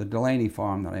farm, the Delaney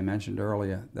farm that I mentioned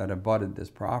earlier, that abutted this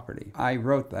property. I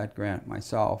wrote that grant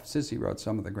myself. Sissy wrote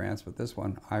some of the grants, but this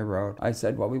one I wrote. I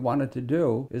said what we wanted to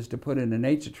do is to put in a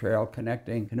nature trail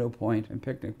connecting Canoe Point and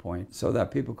Picnic Point so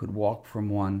that people could walk from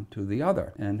one to the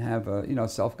other and have a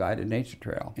self-guided nature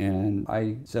trail. And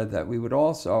I said that we would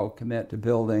also commit to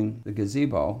building the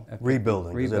gazebo.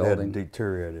 Rebuilding, because it had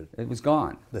deteriorated. It was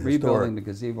gone. Rebuilding the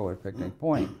gazebo at Picnic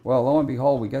Point. Well, lo and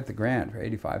behold, we get the grant for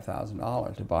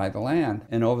 $85,000 to buy the land.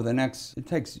 And over the next, it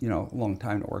takes, a long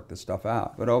time to work this stuff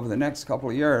out. But over the next couple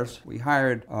of years, we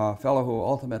hired a fellow who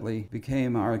ultimately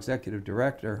became our executive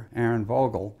director, Aaron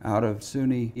Vogel, out of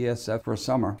SUNY ESF for a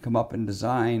summer, come up and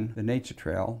design the nature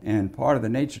trail. And part of the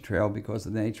nature trail, because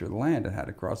of the nature of the land it had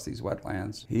to cross these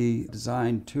wetlands, he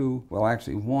designed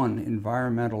one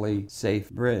environmentally safe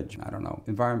bridge.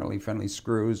 Environmentally friendly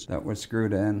screws that were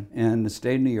screwed in. And the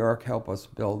state of New York helped us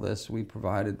build this. We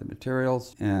provided the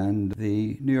materials, and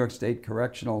the New York State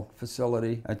Correctional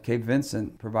Facility at Cape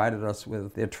Vincent provided us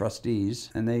with their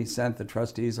trustees, and they sent the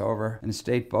trustees over in a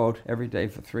state boat every day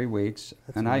for 3 weeks.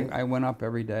 I went up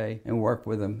every day and worked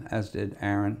with them, as did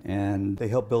Aaron. And they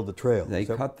helped build the trail. They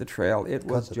cut the trail. It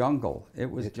was jungle. It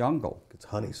was jungle. It's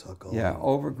honeysuckle. Yeah,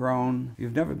 overgrown. If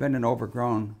you've never been in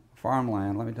overgrown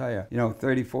farmland, let me tell you,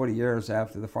 30, 40 years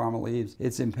after the farmer leaves,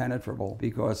 it's impenetrable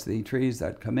because the trees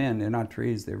that come in, they're not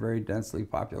trees, they're very densely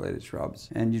populated shrubs,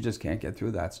 and you just can't get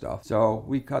through that stuff. So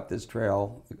we cut this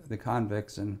trail, the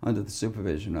convicts, and under the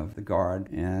supervision of the guard,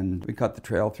 and we cut the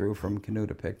trail through from Canoe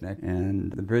to Picnic,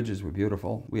 and the bridges were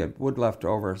beautiful. We had wood left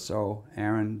over, so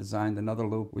Aaron designed another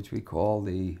loop, which we call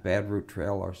the Bad Root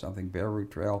Trail or something, Bear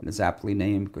Root Trail. And it's aptly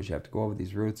named because you have to go over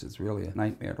these routes. It's really a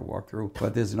nightmare to walk through.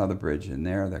 But there's another bridge in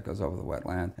there that goes over the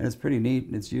wetland. And it's pretty neat,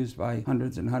 and it's used by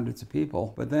hundreds and hundreds of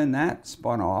people. But then that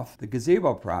spun off the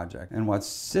gazebo project. And what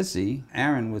Sissy,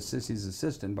 Aaron was Sissy's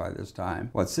assistant by this time,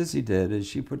 what Sissy did is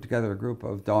she put together a group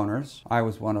of donors. I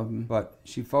was one of them, but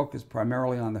she focused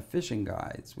primarily on the fishing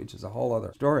guides, which is a whole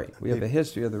other story. We have a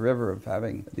history of the river of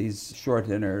having these shore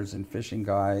dinners and fishing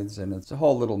guides, and it's a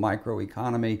whole little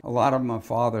microeconomy. A lot of them are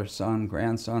father, son,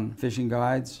 grandson fishing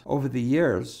guides. Over the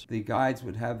years, the guides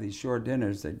would have these shore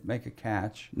dinners. They'd make a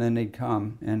catch, and then they'd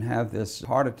come and have this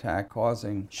heart attack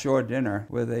causing shore dinner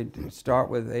where they'd start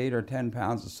with 8 or 10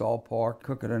 pounds of salt pork,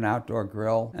 cook it on an outdoor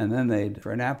grill, and then they'd,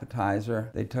 for an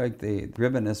appetizer, they'd take the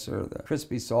ribbonous or the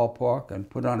crispy salt pork and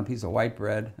put on a piece of white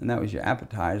bread, and that was your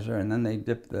appetizer, and then they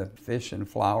dip the fish in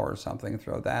flour or something and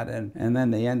throw that in, and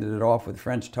then they ended it off with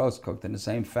French toast cooked in the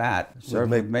same fat,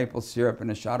 served with maple syrup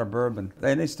and a shot of bourbon.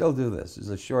 They still do this. It's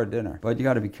a shore dinner, but you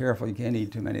got to be careful. You can't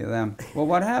eat too many of them. Well,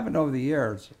 what happened over the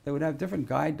years, they would have different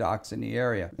guide docks in the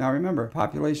area. Now remember,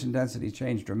 population density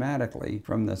changed dramatically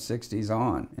from the 60s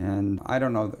on, and I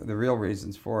don't know the real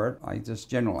reasons for it. Just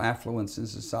general affluence in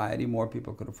society, more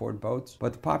people could afford boats,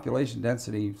 but the population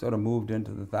density sort of moved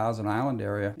into the Thousand Island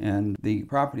area, and the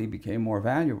property became more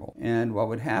valuable. And what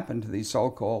would happen to these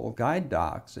so-called guide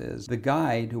docks is the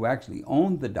guide who actually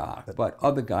owned the dock, but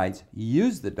other guides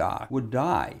used the dock, would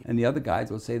die, and the other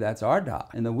guides would say, that's our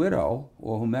dock. And the widow,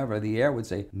 or whomever, the heir, would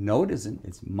say, no, it isn't.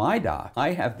 It's my dock.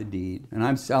 I have the deed, and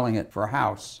I'm selling it for a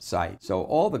house site. So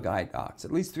all the guide docks,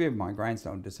 at least 3 of them on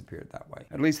Grindstone, disappeared that way.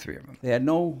 At least 3 of them. They had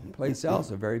no place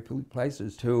else, or very few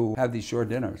places, to have these shore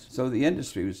dinners. So the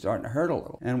industry was starting to hurt a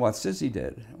little. And what Sissy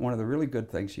did, one of the really good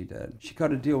things she did, she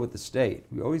cut a deal with the state.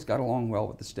 We always got along well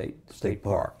with the state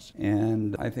parks.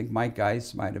 And I think Mike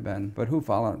Geis might have been, but who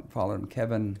followed him?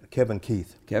 Kevin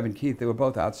Keith. Kevin Keith. They were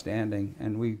both outstanding,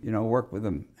 and we, worked with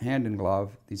them hand in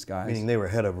glove, these guys. Meaning they were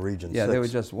head of Region 6. Yeah, they were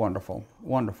just wonderful,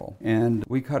 wonderful. And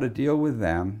we cut a deal with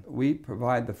them. We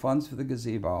provide the funds for the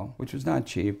gazebo, which was not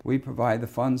cheap. We provide the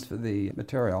funds for the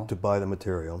material. To buy the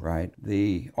material. Right.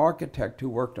 The architect who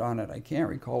worked on it, I can't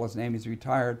recall his name, he's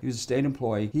retired. He was a state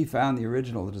employee. He found the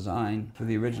original design for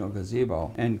the original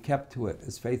gazebo and kept to it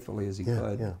as faithfully as he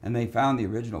could. Yeah. And they found the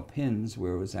original pins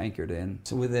where it was anchored in,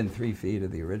 so within 3 feet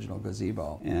of the original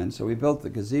gazebo. And so we built the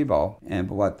gazebo, and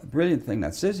what the brilliant thing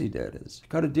that Sissy did is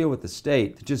cut a deal with the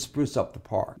state to just spruce up the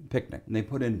park, Picnic. And they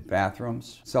put in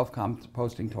bathrooms,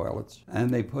 self-composting toilets,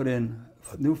 and they put in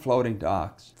new floating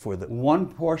docks, one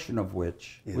portion of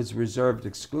which was reserved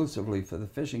exclusively for the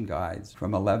fishing guides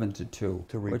from 11 to 2,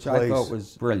 which I thought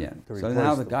was brilliant. So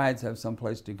now the guides have some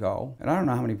place to go. And I don't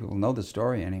know how many people know the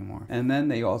story anymore. And then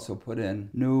they also put in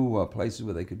new places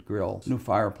where they could grill, new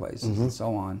fireplaces and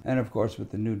so on. And of course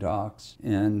with the new docks.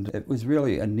 And it was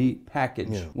really a neat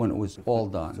package when it was all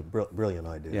done. It's a brilliant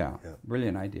idea. Yeah,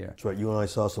 brilliant idea. That's right. You and I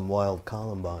saw some wild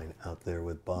columbine out there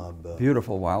with Bob.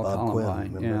 Beautiful wild Bob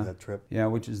columbine. Quinn. Remember that trip? Yeah,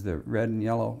 which is the red and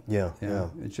yellow. Yeah.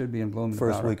 It should be in bloom.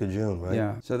 First week of June, right?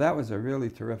 Yeah. So that was a really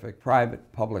terrific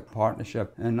private-public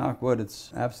partnership. And knock wood, it's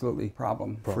absolutely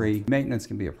problem-free. Maintenance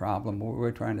can be a problem.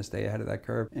 We're trying to stay ahead of that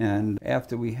curve. And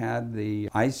after we had the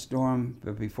ice storm,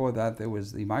 but before that there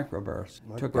was the microburst.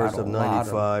 Took out of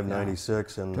 95,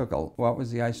 96, and what was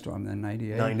the ice storm then?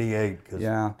 98. 98,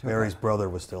 because Mary's brother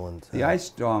was still in town. The ice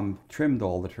storm trimmed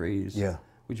all the trees. Yeah.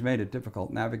 Which made it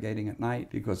difficult navigating at night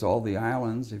because all the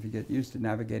islands, if you get used to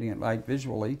navigating at night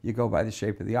visually, you go by the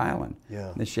shape of the island. Yeah.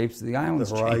 And the shapes of the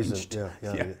islands changed.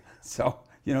 Yeah. So,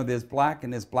 there's black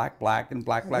and there's black and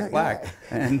black.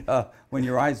 And when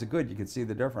your eyes are good, you can see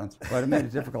the difference. But it made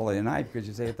it difficult at night because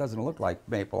you say it doesn't look like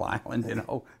Maple Island,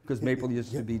 because Maple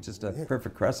used to be just a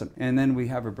perfect crescent. And then we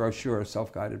have a brochure, a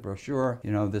self-guided brochure.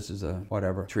 This is a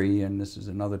whatever tree and this is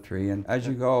another tree. And as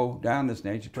you go down this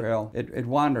nature trail, it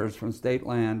wanders from state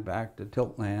land back to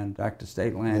tilt land, back to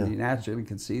state land. You naturally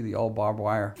can see the old barbed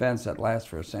wire fence that lasts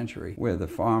for a century where the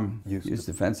farm used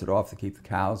to fence it off to keep the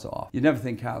cows off. You'd never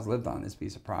think cows lived on this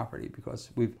piece of property because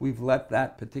we've let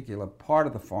that particular part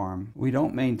of the farm, we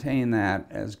don't maintain that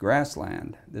as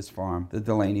grassland, this farm, the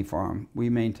Delaney farm.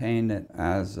 We maintain it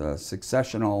as a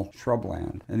successional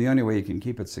shrubland. And the only way you can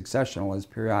keep it successional is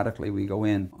periodically we go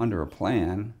in under a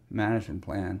plan, management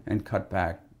plan, and cut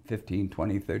back 15,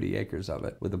 20, 30 acres of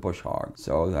it with a bush hog.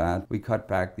 So that we cut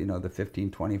back, the 15,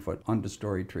 20-foot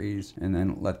understory trees and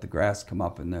then let the grass come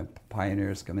up and the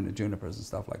pioneers come into junipers and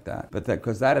stuff like that. But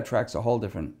because that attracts a whole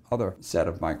different other set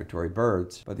of migratory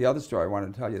birds. But the other story I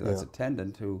wanted to tell you that's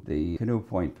attendant to the Canoe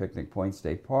Point Picnic Point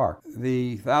State Park.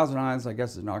 The Thousand Islands, I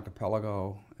guess, is an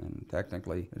archipelago. And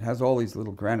technically, it has all these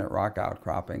little granite rock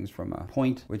outcroppings from a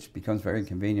point, which becomes very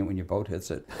inconvenient when your boat hits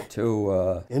it,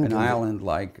 to an island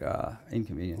like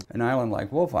an island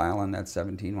like Wolf Island that's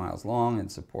 17 miles long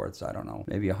and supports, I don't know,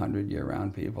 maybe 100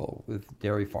 year-round people with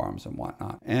dairy farms and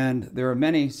whatnot. And there are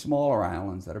many smaller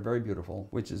islands that are very beautiful,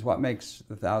 which is what makes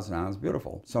the Thousand Islands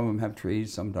beautiful. Some of them have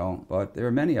trees, some don't, but there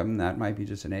are many of them that might be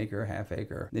just an acre, half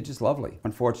acre. They're just lovely.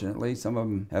 Unfortunately, some of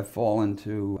them have fallen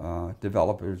to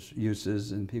developers'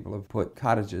 uses, and people have put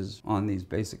cottages on these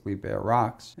basically bare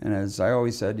rocks. And as I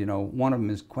always said, one of them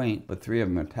is quaint, but three of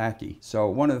them are tacky. So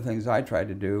one of the things I tried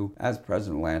to do as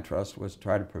president of Land Trust was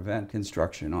try to prevent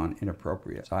construction on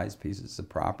inappropriate sized pieces of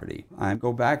property. I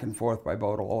go back and forth by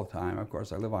boat all the time. Of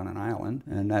course, I live on an island,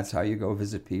 and that's how you go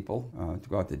visit people. To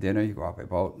go out to dinner, you go out by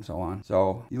boat and so on.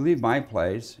 So you leave my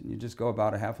place, and you just go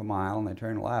about a half a mile, and they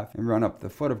turn left and run up the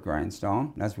foot of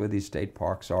Grindstone. That's where these state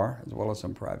parks are, as well as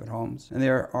some private homes. And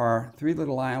there are three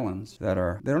little islands that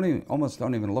almost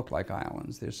don't even look like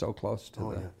islands. They're so close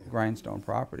to the Grindstone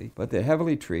property. But they're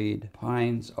heavily treed,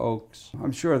 pines, oaks.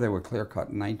 I'm sure they were clear cut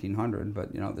in 1900,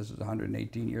 but this is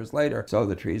 118 years later, so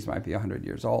the trees might be 100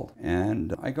 years old.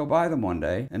 And I go by them one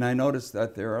day, and I notice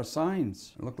that there are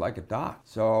signs. It looked like a dock.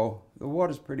 So the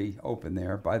water's pretty open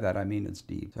there. By that I mean it's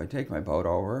deep. So I take my boat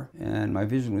over, and my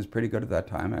vision was pretty good at that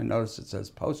time. I noticed it says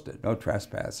posted, no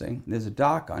trespassing. There's a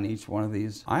dock on each one of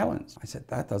these islands. I said,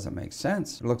 that doesn't make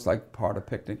sense. It looks like part of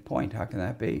Picnic Point. How can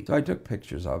that be? So I took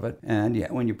pictures of it, and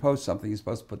when you post something, you're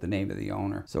supposed to put the name of the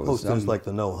owner. So posters like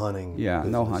the no hunting. Yeah,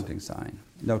 business. No hunting sign.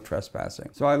 No trespassing.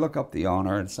 So I look up the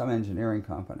owner, and it's some engineering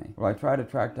company. Well, I try to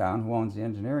track down who owns the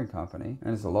engineering company,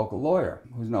 and it's a local lawyer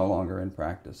who's no longer in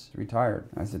practice, retired.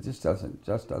 I said, this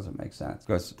just doesn't make sense.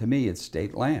 Because to me, it's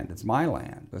state land. It's my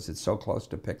land, because it's so close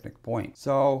to Picnic Point.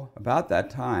 So about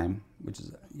that time, which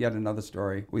is yet another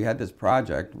story, we had this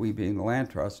project, we being the Land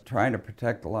Trust, trying to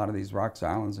protect a lot of these rocks,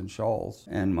 islands, and shoals.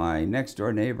 And my next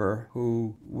door neighbor,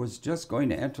 who was just going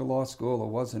to enter law school or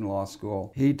was in law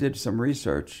school, he did some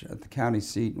research at the county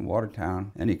seat in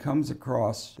Watertown, and he comes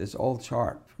across this old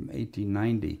chart from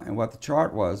 1890. And what the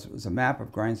chart was a map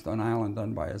of Grindstone Island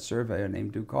done by a surveyor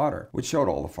named Duke Carter, which showed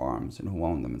all the farms and who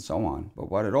owned them and so on.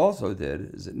 But what it also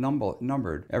did is it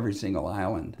numbered every single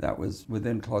island that was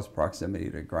within close proximity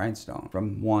to Grindstone,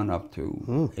 from 1 up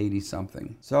to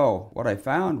 80-something. So what I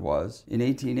found was, in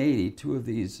 1880, 2 of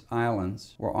these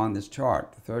islands were on this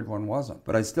chart. The third one wasn't.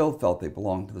 But I still felt they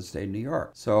belonged to the state of New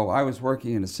York. So I was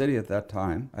working in a city at that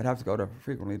time. I'd have to go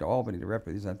frequently to Albany to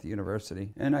represent the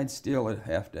university. And I'd steal a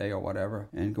half day or whatever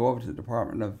and go over to the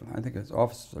Department of, I think it's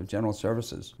Office of General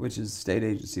Services, which is the state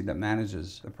agency that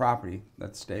manages the property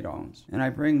that the state owns. And I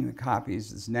bring the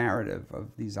copies, this narrative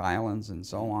of these islands and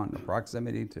so on, the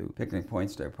proximity to Picnic Point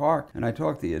State Park. And I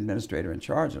talked to the administrator in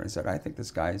charge, and I said, I think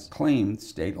this guy's claimed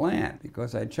state land,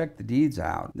 because I checked the deeds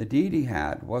out. The deed he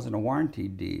had wasn't a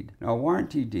warranted deed. Now, a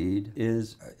warranty deed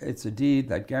it's a deed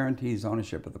that guarantees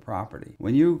ownership of the property.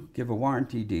 When you give a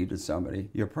warranty deed to somebody,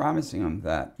 you're promising them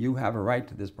that you have a right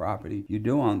to this property, you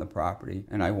do own the property,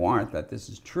 and I warrant that this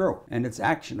is true. And it's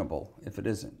actionable if it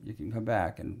isn't. You can come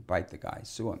back and bite the guy,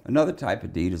 sue him. Another type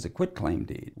of deed is a quitclaim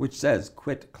deed, which says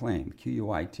quit claim,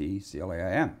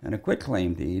 Q-U-I-T-C-L-A-I-M. And a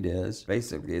quitclaim deed is,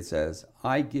 basically it says,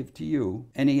 I give to you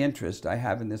any interest I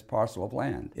have in this parcel of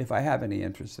land, if I have any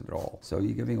interest at all. So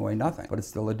you're giving away nothing, but it's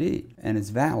still a deed. And it's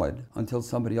valid until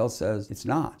somebody else says it's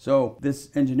not. So this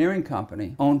engineering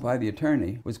company, owned by the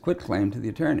attorney, was quitclaimed to the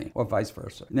attorney, or vice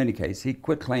versa. In any case, he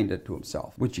quitclaimed it to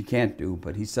himself, which you can't do,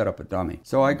 but he set up a dummy.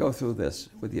 So I go through this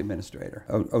with the administrator,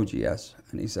 OGS,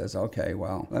 and he says, okay,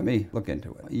 well, let me look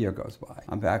into it. A year goes by.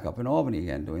 I'm back up in Albany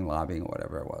again doing lobbying or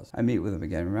whatever it was. I meet with him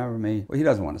again. Remember me? Well, he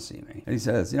doesn't want to see me. And he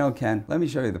says, Ken, let me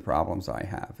show you the problems I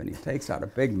have. And he takes out a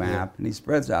big map, and he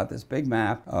spreads out this big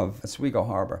map of Oswego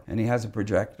Harbor, and he has a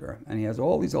projector, and he has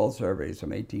all these old surveys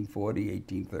from 1840,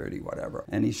 1830, whatever.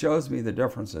 And he shows me the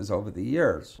differences over the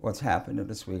years, what's happened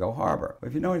in Oswego Harbor.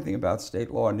 If you know anything about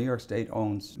state law, New York State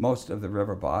owns most of the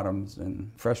river bottoms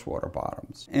and freshwater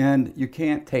bottoms. And you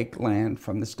can't take land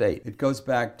from the state. It goes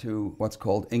back to what's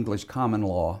called English common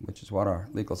law, which is what our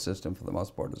legal system for the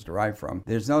most part is derived from.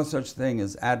 There's no such thing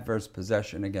as adverse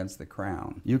possession against the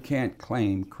crown. You can't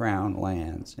claim crown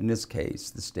lands. In this case,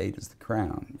 the state is the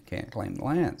crown. You can't claim the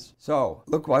lands. So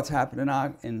look what's happening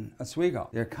in Oswego.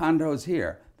 There are condos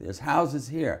here. There's houses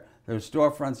here. There's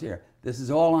storefronts here. This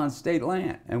is all on state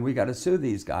land, and we got to sue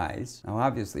these guys. Now,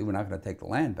 obviously, we're not going to take the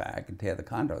land back and tear the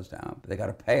condos down, but they got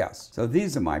to pay us. So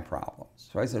these are my problems.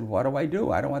 So I said, what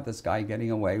do? I don't want this guy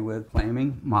getting away with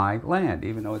claiming my land,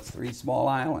 even though it's 3 small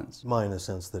islands. Mine in the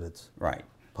sense that it's right.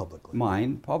 Publicly.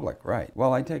 Mine, public, right.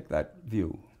 Well, I take that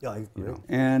view. Yeah, I agree. You know.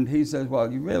 And he says,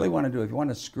 well, you really want to do, if you want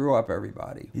to screw up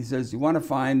everybody, he says, you want to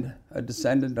find a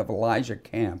descendant of Elijah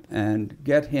Camp and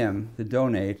get him to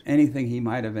donate anything he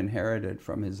might have inherited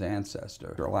from his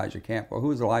ancestor, Elijah Camp. Well,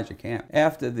 who is Elijah Camp?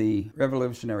 After the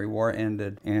Revolutionary War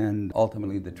ended and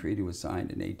ultimately the treaty was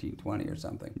signed in 1820 or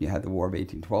something, you had the War of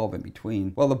 1812 in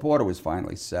between. Well, the border was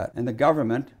finally set, and the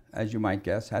government, as you might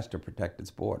guess, has to protect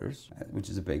its borders, which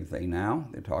is a big thing now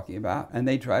they're talking about, and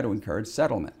they try to encourage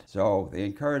settlement. So they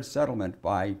encourage settlement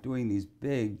by doing these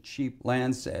big, cheap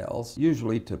land sales,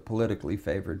 usually to politically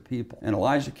favored people. And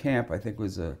Elijah Camp, I think,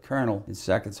 was a colonel in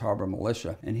Sackett's Harbor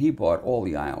Militia, and he bought all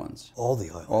the islands. All the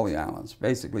islands? All the islands,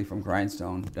 basically from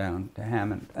Grindstone down to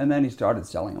Hammond. And then he started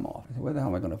selling them off. I said, where the hell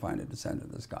am I going to find a descendant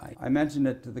of this guy? I mentioned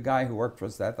it to the guy who worked for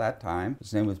us at that time.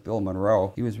 His name was Bill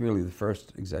Monroe. He was really the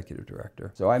first executive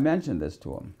director. So I mentioned this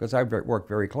to him because I worked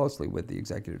very closely with the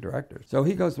executive directors. So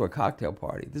he goes to a cocktail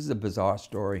party. This is a bizarre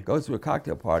story. Goes to a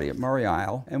cocktail party at Murray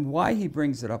Isle, and why he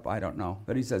brings it up, I don't know.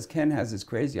 But he says Ken has this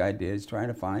crazy idea. He's trying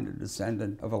to find a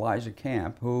descendant of Elijah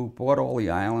Camp who bought all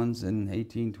the islands in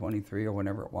 1823 or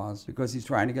whenever it was, because he's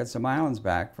trying to get some islands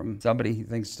back from somebody he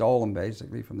thinks stole them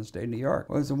basically from the state of New York.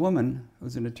 Well, there's a woman who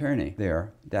was an attorney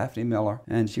there, Daphne Miller,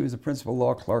 and she was a principal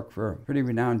law clerk for a pretty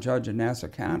renowned judge in Nassau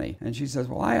County. And she says,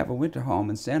 well, I have a winter home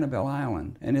in Sanibel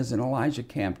Island, and there's an Elijah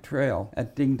Camp trail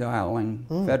at Ding Darling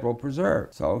Federal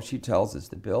Preserve. So she tells this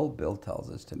to Bill. Bill tells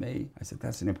this to me. I said,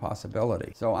 that's an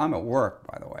impossibility. So I'm at work,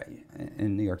 by the way,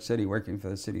 in New York City, working for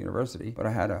the City University, but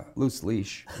I had a loose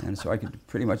leash, and so I could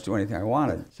pretty much do anything I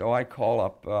wanted. So I call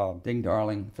up Ding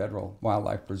Darling Federal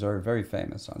Wildlife Preserve, very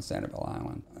famous on Sanibel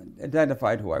Island. I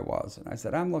identified who I was, and I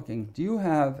said, I'm looking, do you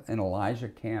have an Elijah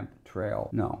Camp trail?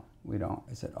 No. We don't.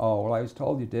 I said, oh, well, I was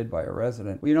told you did by a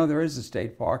resident. Well, you know, there is a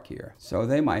state park here, so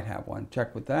they might have one.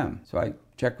 Check with them. So I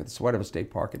checked with whatever state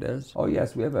park it is. Oh,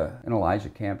 yes, we have an Elijah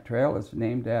Camp trail. It's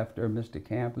named after Mr.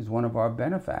 Camp, who's one of our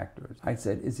benefactors. I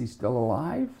said, is he still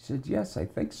alive? He said, yes, I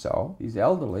think so. He's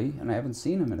elderly, and I haven't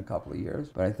seen him in a couple of years,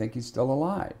 but I think he's still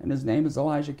alive. And his name is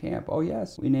Elijah Camp. Oh,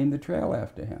 yes, we named the trail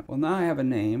after him. Well, now I have a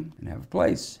name and have a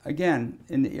place. Again,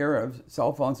 in the era of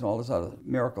cell phones and all this other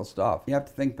miracle stuff, you have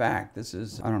to think back. This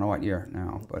is, I don't know what year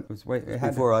now, but it was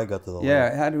before I got to the land.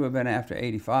 Yeah, it had to have been after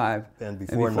 85 and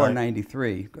before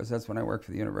 93, because that's when I worked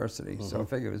for the university. So I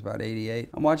figure it was about 88.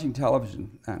 I'm watching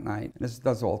television that night, and this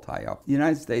does all tie up. The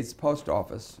United States Post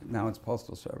Office, now it's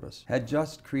Postal Service, had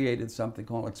just created something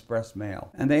called Express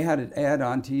Mail. And they had an ad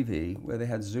on TV where they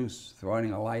had Zeus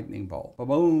throwing a lightning bolt.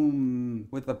 Ba-boom!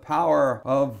 With the power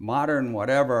of modern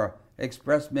whatever,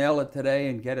 Express mail it today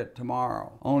and get it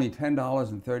tomorrow. Only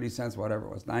 $10.30, whatever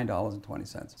it was,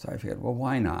 $9.20. So I figured, well,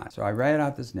 why not? So I write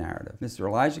out this narrative. Mr.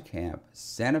 Elijah Camp,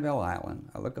 Sanibel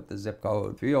Island. I look up the zip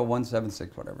code,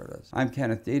 30176, whatever it is. I'm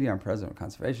Kenneth Deedy. I'm president of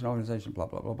Conservation Organization, blah,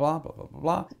 blah, blah, blah, blah, blah, blah,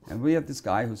 blah. And we have this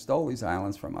guy who stole these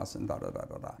islands from us and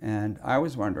da-da-da-da-da. And I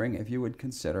was wondering if you would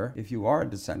consider, if you are a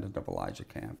descendant of Elijah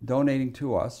Camp, donating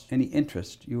to us any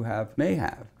interest you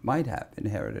might have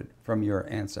inherited from your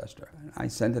ancestor. I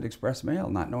sent it express mail,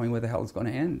 not knowing where the hell it's going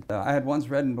to end. I had once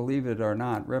read, and believe it or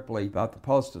not, Ripley, about the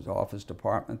post office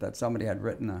department, that somebody had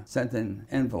sent an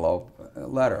envelope,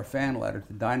 a fan letter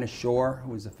to Dinah Shore,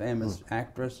 who was a famous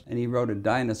actress, and he wrote a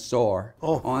dinosaur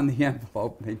on the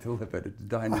envelope, and they delivered it to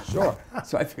Dinah Shore.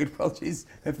 So I figured, well, geez,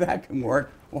 if that can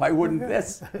work, why wouldn't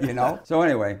this, you know? So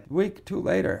anyway, a week or two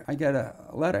later, I get a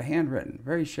letter, handwritten,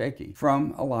 very shaky,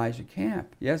 from Elijah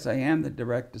Camp. Yes, I am the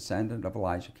direct descendant of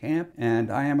Elijah Camp, and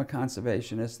I am a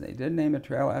conservationist. They did name a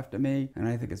trail after me, and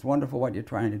I think it's wonderful what you're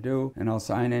trying to do, and I'll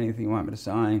sign anything you want me to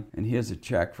sign, and here's a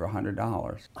check for $100.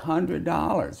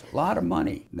 $100, a lot of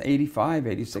money. 85,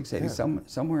 86, 80,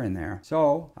 somewhere in there.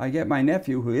 So I get my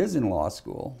nephew, who is in law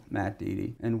school, Matt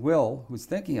Deedy, and Will, who's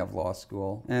thinking of law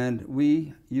school, and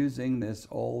we, using this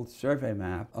old survey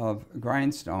map of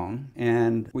Grindstone,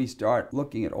 and we start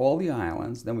looking at all the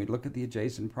islands, then we look at the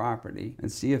adjacent property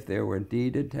and see if they were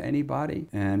deeded to anybody,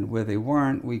 and where they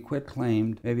weren't, we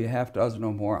quit-claimed maybe half dozen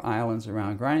or more islands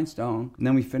around Grindstone. And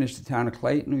then we finished the town of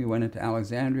Clayton, we went into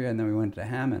Alexandria, and then we went to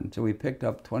Hammond. So we picked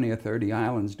up 20 or 30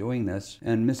 islands doing this,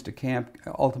 and Mr. Camp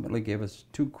ultimately gave us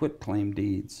 2 quitclaim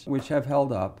deeds, which have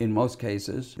held up in most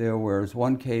cases. There was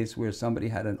one case where somebody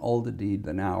had an older deed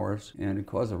than ours, and it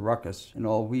caused a ruckus, and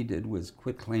all we did was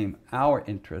quitclaim our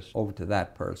interest over to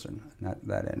that person.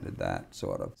 That ended that,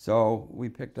 sort of. So we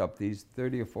picked up these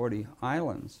 30 or 40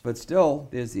 islands. But still,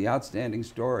 there's the outstanding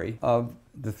story of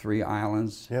the 3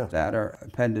 islands that are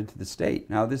appended to the state.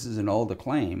 Now, this is an older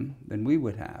claim than we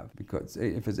would have, because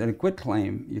if it's a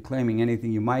quitclaim, you're claiming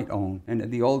anything you might own, and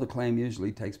the older claim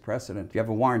usually takes precedent. If you have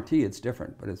a warranty, it's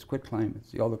different, but it's quitclaim.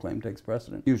 It's the older claim takes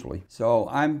precedent, usually. So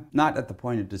I'm not at the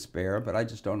point of despair, but I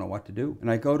just don't know what to do.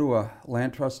 And I go to a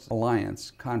Land Trust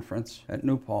Alliance conference at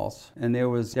New Paltz, and there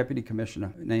was a deputy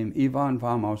commissioner named Ivan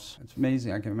Vamos. It's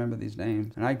amazing, I can remember these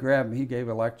names. And I grabbed him, he gave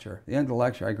a lecture. At the end of the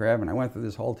lecture, I grabbed him, and I went through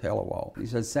this whole tale of woe. He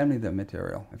said, send me the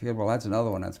material. I figured, well, that's another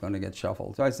one that's going to get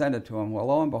shuffled. So I sent it to him. Well,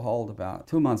 lo and behold, about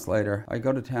 2 months later, I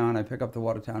go to town, I pick up the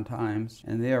Watertown Times,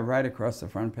 and there, right across the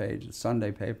front page, the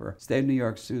Sunday paper, State of New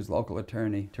York sues local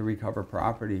attorney to recover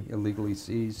property illegally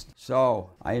seized.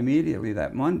 So I immediately,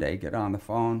 that Monday, get on the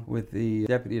phone with the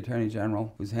Deputy Attorney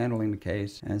General who's handling the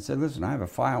case and said, listen, I have a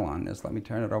file on this. Let me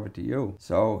turn it over to you.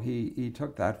 So he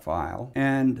took that file,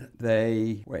 and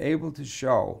they were able to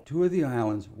show 2 of the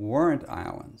islands weren't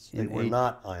islands. They were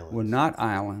not islands. Were not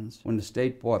islands when the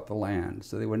state bought the land.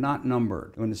 So they were not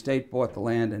numbered when the state bought the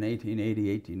land in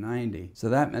 1880, 1890. So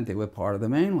that meant they were part of the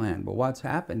mainland. But what's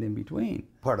happened in between?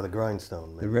 Part of the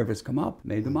Grindstone. The rivers come up,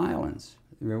 made them islands.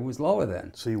 The river was lower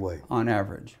then. Seaway. On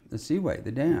average. The seaway,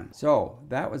 the dam. So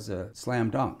that was a slam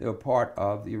dunk. They were part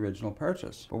of the original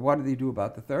purchase. But what did he do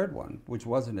about the third one, which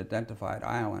was an identified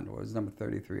island? Or was number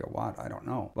 33 or what? I don't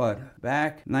know. But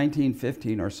back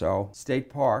 1915 or so, state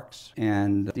parks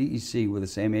and DEC were the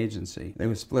same agency. They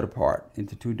were split apart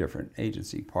into 2 different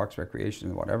agencies, Parks, Recreation,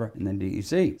 and whatever, and then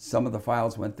DEC. Some of the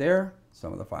files went there.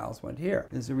 Some of the files went here.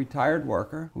 There's a retired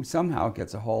worker who somehow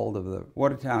gets a hold of the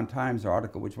Watertown Times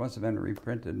article, which must have been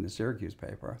reprinted in the Syracuse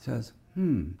paper. Says,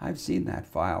 I've seen that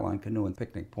file on Canoe and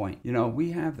Picnic Point. You know,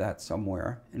 we have that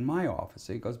somewhere in my office.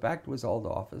 So he goes back to his old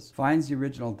office, finds the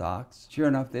original docs. Sure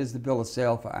enough, there's the bill of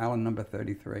sale for island number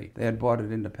 33. They had bought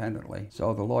it independently.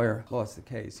 So the lawyer lost the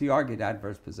case. He argued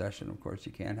adverse possession. Of course,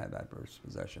 you can't have adverse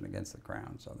possession against the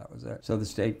Crown. So that was it. So the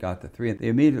state got the 3. They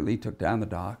immediately took down the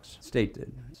docs. State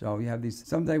did. So you have these,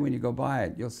 someday when you go by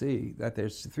it, you'll see that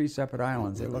there's 3 separate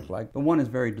islands. They look like, the one is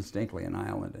very distinctly an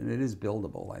island, and it is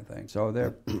buildable, I think. So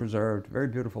they're preserved. Very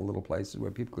beautiful little places where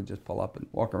people could just pull up and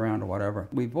walk around or whatever.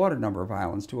 We bought a number of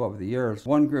islands too over the years,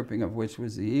 one grouping of which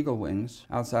was the Eagle Wings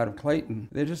outside of Clayton.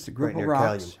 They're just a group of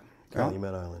rocks.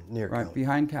 Calumet Island, near Right,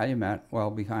 behind Calumet,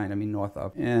 well, behind, I mean north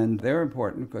of. And they were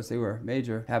important because they were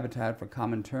major habitat for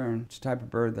common tern. It's a type of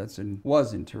bird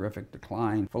was in terrific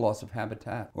decline for loss of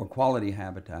habitat or quality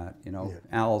habitat. You know,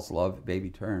 owls love baby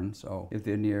tern, so if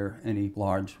they're near any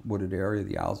large wooded area,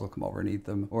 the owls will come over and eat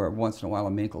them. Or once in a while,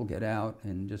 a mink will get out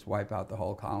and just wipe out the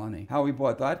whole colony. How we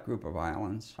bought that group of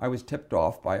islands, I was tipped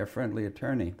off by a friendly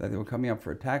attorney that they were coming up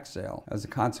for a tax sale as a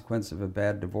consequence of a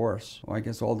bad divorce. Well, I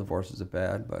guess all divorces are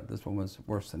bad, but this one was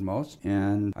worse than most.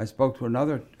 And I spoke to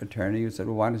another attorney who said,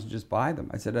 well, why don't you just buy them?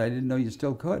 I said, I didn't know you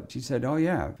still could. She said, oh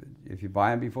yeah, if you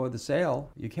buy them before the sale,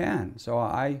 you can. So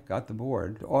I got the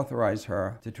board to authorize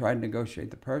her to try to negotiate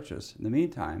the purchase. In the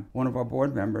meantime, one of our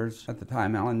board members at the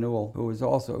time, Alan Newell, who was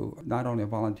also not only a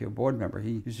volunteer board member,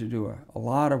 he used to do a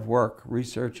lot of work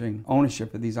researching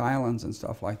ownership of these islands and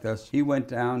stuff like this. He went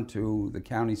down to the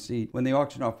county seat. When they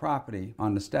auction off property,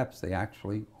 on the steps, they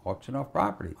actually auction off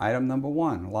property. Item number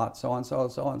 1, lot so-and-so,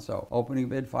 so-and-so. Opening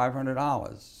bid, $500.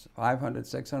 $500,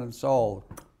 $600 sold.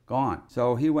 Gone.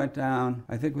 So he went down,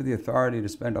 I think with the authority to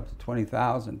spend up to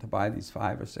 $20,000 to buy these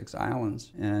 5 or 6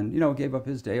 islands, and, you know, gave up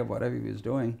his day of whatever he was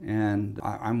doing. And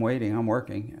I'm waiting, I'm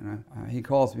working, and he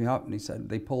calls me up and he said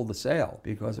they pulled the sale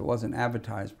because it wasn't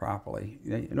advertised properly.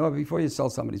 You know, before you sell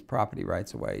somebody's property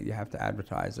rights away, you have to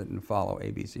advertise it and follow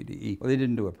A, B, C, D, E. Well, they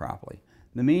didn't do it properly.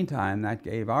 In the meantime, that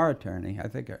gave our attorney, I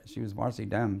think she was Marcy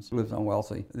Dems, who lives on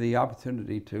Wellesley, the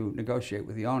opportunity to negotiate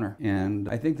with the owner. And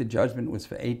I think the judgment was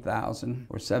for $8,000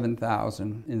 or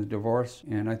 $7,000 in the divorce.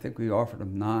 And I think we offered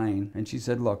him $9,000. And she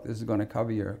said, look, this is going to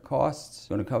cover your costs, it's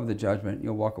going to cover the judgment,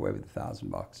 you'll walk away with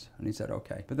 $1,000. And he said,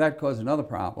 okay. But that caused another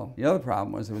problem. The other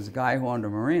problem was there was a guy who owned a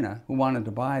marina who wanted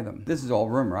to buy them. This is all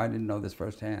rumor, I didn't know this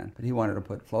firsthand. But he wanted to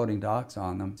put floating docks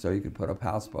on them so you could put up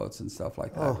houseboats and stuff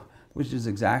like that. Oh. which is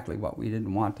exactly what we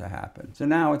didn't want to happen. So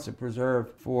now it's a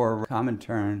preserve for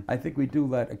Comintern. I think we do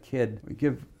let we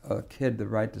give a kid the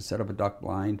right to set up a duck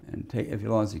blind and take, as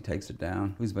long as he takes it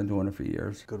down. Who's been doing it for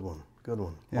years. Good one. Good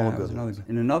one. Yeah, All good.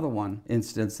 In another one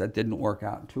instance that didn't work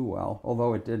out too well,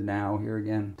 although it did now, here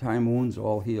again, time wounds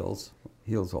all heals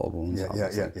all wounds.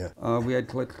 Yeah. We had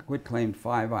quit claimed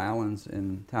 5 islands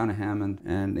in town of Hammond,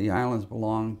 and the islands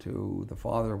belonged to the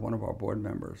father of one of our board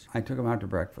members. I took him out to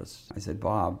breakfast. I said,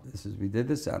 Bob, we did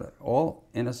this out of all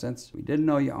innocence. We didn't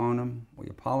know you own them. We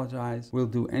apologize. We'll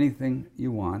do anything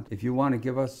you want. If you want to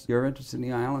give us your interest in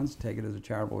the islands, take it as a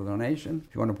charitable donation.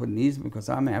 If you want to put an easement, because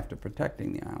I'm after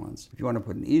protecting the islands. If you want to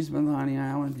put an easement on the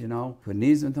island, put an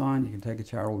easement on, you can take a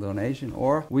charitable donation,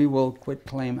 or we will quit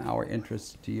claim our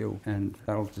interests to you, and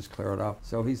that'll just clear it up.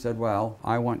 So he said, well,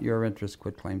 I want your interest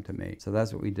quit claim to me. So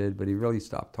that's what we did, but he really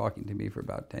stopped talking to me for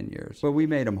about 10 years. But we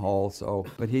made him whole,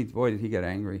 but boy, did he get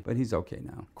angry. But he's okay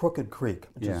now. Crooked Creek,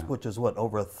 which is what,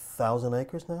 over 1,000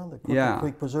 acres now? The Crooked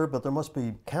Creek Preserve, but there must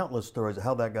be countless stories of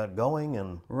how that got going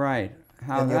and... Right.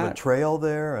 And you have a trail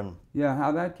there and... Yeah,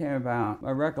 how that came about,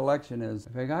 my recollection is,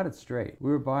 if I got it straight,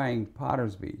 we were buying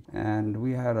Potter's Beach, and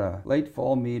we had a late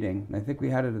fall meeting, and I think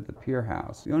we had it at the Pier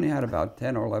House. We only had about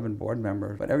 10 or 11 board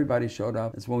members, but everybody showed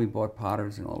up. It's when we bought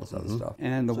Potter's and all this other stuff.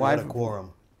 And the wife... had a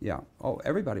quorum. Yeah. Oh,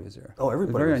 everybody was there. Oh,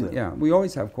 everybody was there. Yeah. We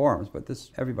always have quorums, but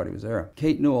everybody was there.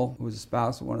 Kate Newell, who was a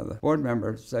spouse of one of the board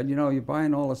members, said, you're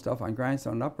buying all the stuff on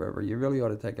Grindstone Upriver. You really ought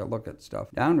to take a look at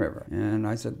stuff downriver. And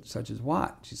I said, such as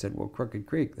what? She said, well, Crooked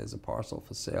Creek, there's a parcel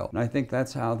for sale. And I think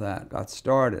that's how that got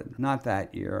started. Not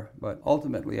that year, but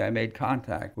ultimately I made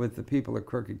contact with the people at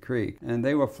Crooked Creek, and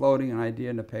they were floating an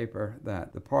idea in the paper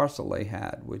that the parcel they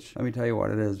had, which, let me tell you what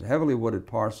it is, a heavily wooded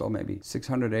parcel, maybe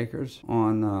 600 acres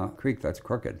on a creek that's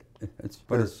crooked. It's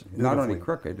not only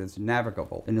crooked, it's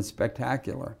navigable, and it's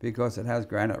spectacular because it has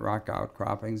granite rock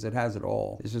outcroppings. It has it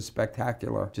all. It's just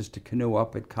spectacular. Just to canoe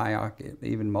up it, kayak it,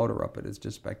 even motor up it. It's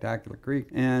just spectacular creek.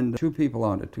 And 2 people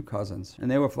owned it, 2 cousins,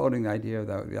 and they were floating the idea of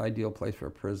the ideal place for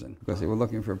a prison because they were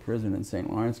looking for a prison in St.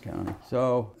 Lawrence County.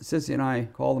 So Sissy and I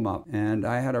called them up, and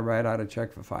I had to write out a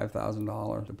check for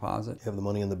 $5,000 deposit. You have the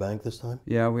money in the bank this time?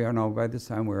 Yeah, we are. No, by this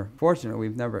time we're fortunate.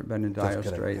 We've never been in dire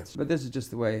straits. But this is just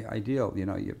the way ideal.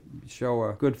 You show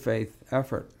a good faith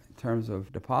effort in terms of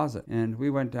deposit. And we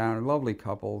went down, a lovely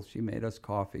couple. She made us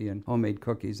coffee and homemade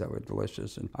cookies that were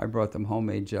delicious. And I brought them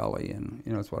homemade jelly, and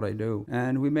it's what I do.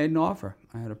 And we made an offer.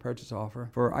 I had a purchase offer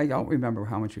for, I don't remember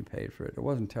how much we paid for it. It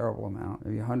wasn't a terrible amount,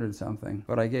 maybe 100 something.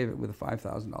 But I gave it with a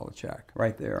 $5,000 check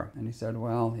right there. And he said,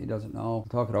 well, he doesn't know.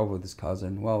 Talk it over with his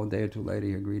cousin. Well, a day or 2 later,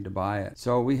 he agreed to buy it.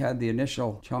 So we had the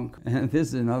initial chunk. And this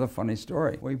is another funny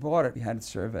story. We bought it. We had it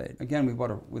surveyed. Again, we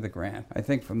bought it with a grant. I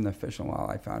think from the Fish and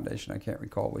Wildlife Foundation. I can't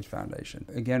recall which foundation.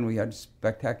 Again, we had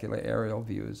spectacular aerial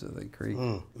views of the creek.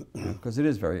 Because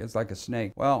it's like a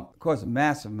snake. Well, of course,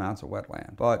 massive amounts of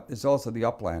wetland. But it's also the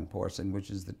upland portion, which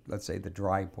is, let's say, the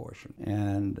dry portion.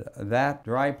 And that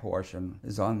dry portion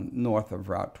is on north of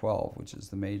Route 12, which is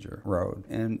the major road.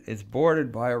 And it's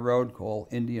bordered by a road called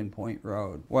Indian Point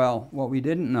Road. Well, what we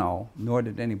didn't know, nor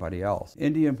did anybody else,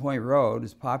 Indian Point Road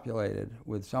is populated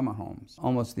with summer homes,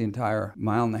 almost the entire 1.5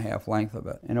 mile length of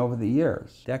it. And over the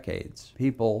years, decades,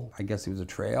 people, I guess it was a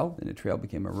trail, then the trail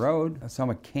became a road, a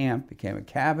summer camp became a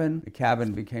cabin, the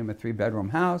cabin became a 3-bedroom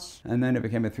house, and then it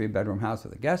became a 3-bedroom house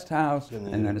with a guest house,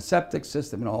 and then a septic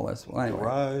system and all this. Well, anyway,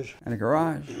 garage. And a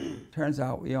garage. Turns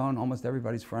out we own almost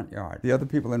everybody's front yard. The other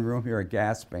people in the room here are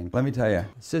gasping. Let me tell you,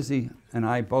 Sissy and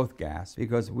I both gasp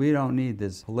because we don't need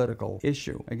this political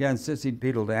issue. Again, Sissy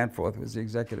Beadle Danforth was the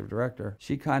executive director.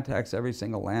 She contacts every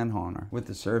single landowner with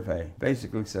the survey.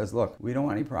 Basically says, look, we don't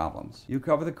want any problems. You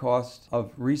cover the cost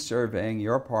of resurveying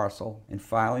your parcel and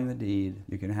filing the deed.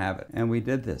 You can have it. And we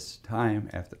did this time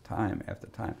after time after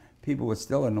time. People were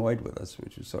still annoyed with us,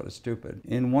 which was sort of stupid.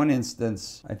 In one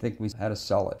instance, I think we had to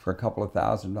sell it for a couple of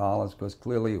 $1,000s because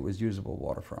clearly it was usable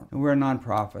waterfront. And we're a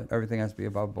nonprofit. Everything has to be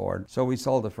above board. So we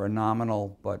sold it for a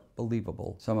nominal but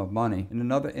believable sum of money. In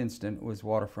another instant, it was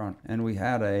waterfront. And we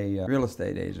had a real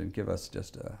estate agent give us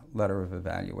just a letter of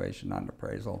evaluation, not an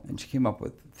appraisal. And she came up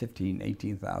with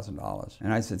 $15,000, $18,000.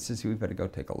 And I said, Sissy, we better go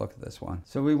take a look at this one.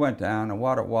 So we went down, and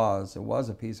what it was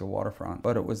a piece of waterfront,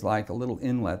 but it was like a little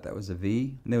inlet that was a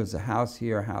V. And there was a house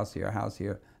here, a house here, a house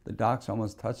here. The docks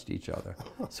almost touched each other.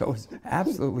 So it was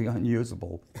absolutely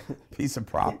unusable piece of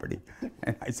property.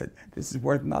 And I said, this is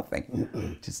worth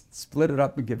nothing. Just split it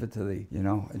up and give it to the,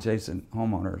 adjacent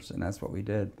homeowners. And that's what we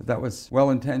did. But that was a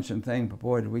well-intentioned thing. But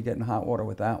boy, did we get in hot water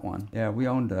with that one. Yeah, we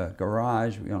owned a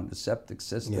garage. We owned the septic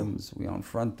systems. Yeah. We owned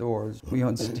front doors. We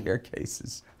owned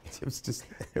staircases.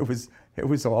 It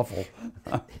was awful.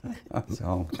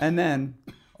 And then,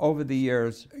 over the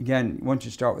years, again, once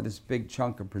you start with this big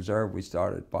chunk of preserve, we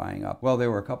started buying up. Well,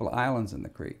 there were a couple of islands in the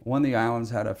creek. One of the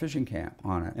islands had a fishing camp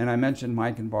on it. And I mentioned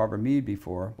Mike and Barbara Mead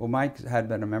before. Well, Mike had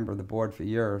been a member of the board for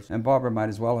years, and Barbara might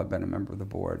as well have been a member of the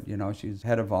board. You know, she's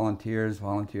head of volunteers,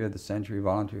 volunteer of the century,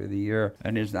 volunteer of the year,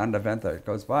 and there's not an event that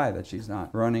goes by that she's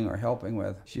not running or helping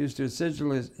with. She used to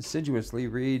assiduously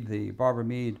read Barbara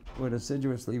Mead would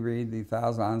assiduously read the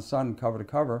Thousand Islands Sun cover to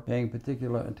cover, paying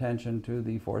particular attention to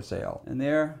the for sale. And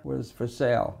there was for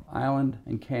sale, island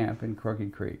and camp in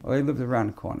Crooked Creek. Well, they lived around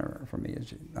the corner from me,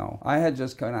 as you know. I had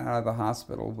just come out of the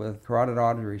hospital with carotid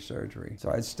artery surgery.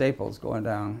 So I had staples going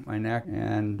down my neck,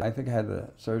 and I think I had the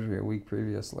surgery a week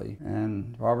previously.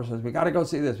 And Barbara says, we got to go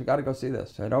see this. We got to go see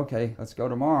this. I said, okay, let's go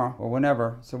tomorrow or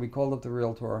whenever. So we called up the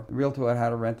realtor. The realtor had had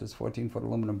to rent this 14-foot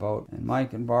aluminum boat. And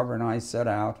Mike and Barbara and I set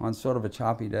out on sort of a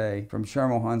choppy day from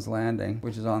Schermerhorn's Landing,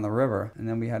 which is on the river. And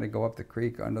then we had to go up the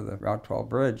creek under the Route 12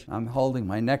 bridge. I'm holding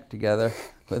my neck together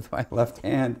with my left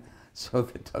hand so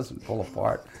that it doesn't pull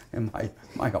apart and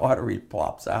my artery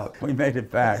plops out. We made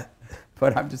it back.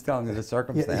 But I'm just telling you the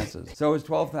circumstances. So it was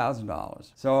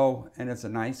 $12,000. So, and it's a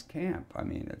nice camp. I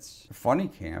mean, it's a funny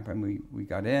camp. And we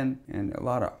got in, and a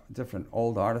lot of different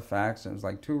old artifacts. And it was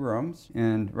like 2 rooms.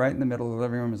 And right in the middle of the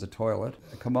living room is a toilet,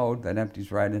 a commode that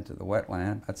empties right into the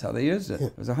wetland. That's how they used it.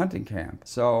 It was a hunting camp.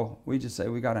 So we just say,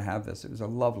 we got to have this. It was a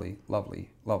lovely, lovely,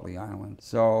 lovely island.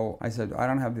 So I said, I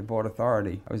don't have the board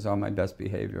authority. I was on my best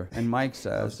behavior. And Mike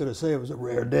says, I was going to say it was a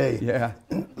rare day. Yeah.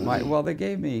 Well, they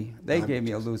gave me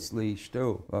a loose leash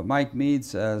too. But Mike Mead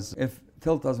says, if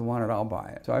Tilt doesn't want it, I'll buy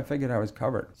it. So I figured I was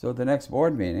covered. So at the next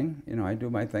board meeting, you know, I do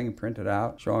my thing, print it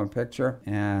out, show him a picture,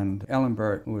 and Ellen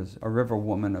Burt, who was a river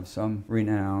woman of some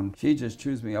renown, she just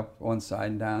chews me up one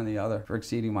side and down the other for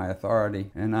exceeding my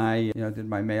authority. And I, did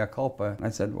my mea culpa. And I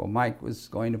said, well, Mike was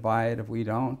going to buy it if we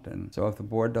don't. And so if the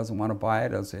board doesn't want to buy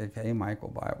it, I'll say, okay, Mike will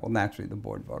buy it. Well, naturally, the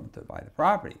board voted to buy the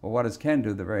property. Well, what does Ken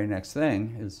do the very next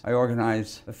thing is I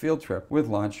organize a field trip with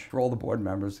lunch for all the board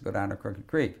members to go down to Crooked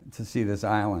Creek to see this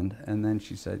island. And then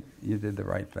she said, you did the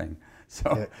right thing.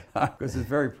 So, because it's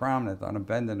very prominent on a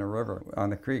bend in the river, on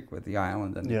the creek with the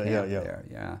island and the camp there.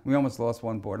 Yeah. We almost lost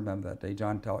one board member that day,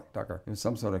 John Tucker. It was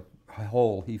some sort of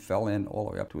hole he fell in all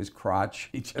the way up to his crotch.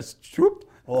 He just swooped.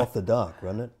 Off the dock,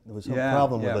 wasn't it? There was some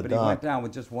problem with the dock. Yeah, but he went down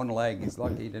with just one leg. He's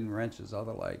lucky he didn't wrench his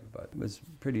other leg, but it was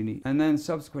pretty neat. And then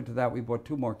subsequent to that, we bought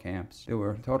 2 more camps. There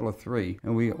were a total of 3,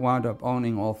 and we wound up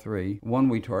owning all 3. One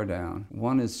we tore down.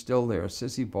 One is still there.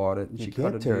 Sissy bought it, and she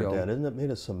cut a deal. You can't tear it down. Isn't it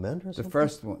made of cement or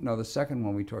something? The second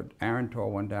one we tore, Aaron tore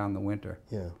one down in the winter.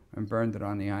 Yeah. And burned it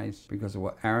on the ice because of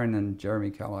what Aaron and Jeremy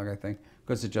Kellogg, I think,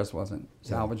 because it just wasn't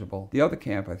salvageable. The other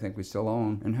camp, I think, we still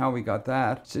own. And how we got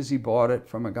that, Sissy bought it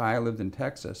from a guy who lived in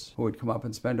Texas who would come up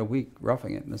and spend a week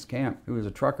roughing it in this camp. He was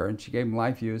a trucker, and she gave him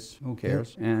life use. Who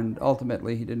cares? Yeah. And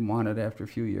ultimately, he didn't want it after a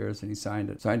few years, and he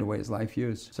signed away his life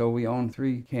use. So we own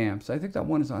 3 camps. I think that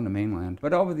one is on the mainland.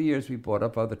 But over the years, we bought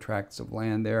up other tracts of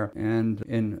land there. And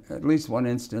in at least one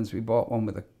instance, we bought one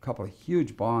with a couple of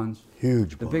huge barns.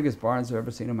 The biggest barns I've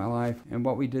ever seen in my life. And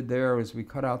what we did there was we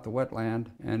cut out the wetland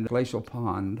and glacial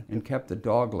pond and kept the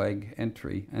dogleg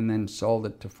entry and then sold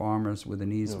it to farmers with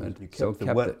an easement.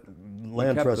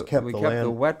 Land Trust kept the land. We kept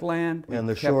the wetland. And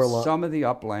the shoreline. shoreline. Some of the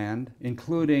upland,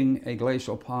 including a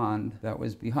glacial pond that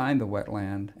was behind the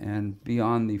wetland and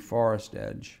beyond the forest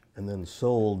edge. And then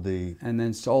sold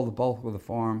the bulk of the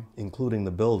farm, including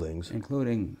the buildings,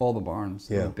 including all the barns,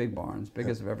 the big barns,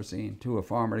 biggest I've ever seen, to a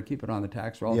farmer to keep it on the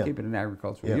tax roll, keep it in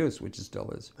agricultural use, which it still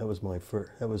is. That was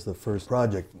That was the first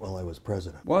project while I was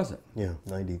president. Was it? Yeah,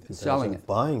 2000. Selling it,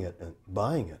 buying it,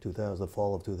 the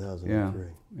fall of 2003.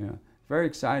 Yeah. Very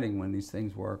exciting when these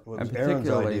things work. Well, it was Aaron's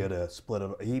idea to split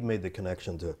it. He made the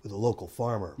connection with a local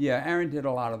farmer. Yeah, Aaron did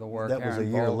a lot of the work. That was a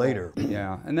year later.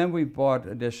 Yeah, and then we bought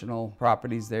additional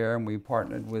properties there, and we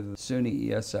partnered with SUNY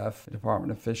ESF, the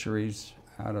Department of Fisheries,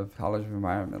 out of College of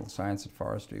Environmental Science and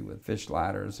Forestry with fish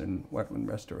ladders and wetland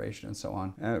restoration and so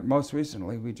on. Most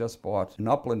recently, we just bought an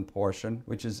upland portion,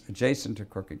 which is adjacent to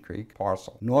Crooked Creek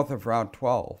parcel, north of Route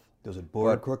 12. Does it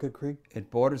border Crooked Creek?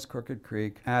 It borders Crooked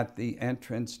Creek at the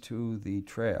entrance to the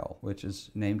trail, which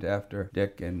is named after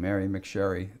Dick and Mary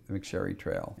McSherry, the McSherry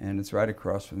Trail. And it's right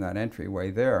across from that entryway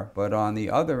there. But on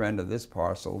the other end of this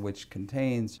parcel, which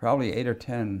contains probably 8 or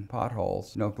 10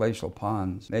 potholes, glacial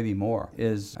ponds, maybe more,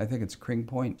 I think it's Cring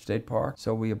Point State Park.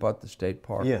 So we abut the state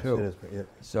park too. Yes, it is. Yeah.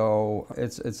 So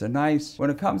it's a nice,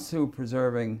 when it comes to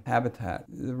preserving habitat,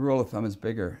 the rule of thumb is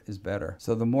bigger is better.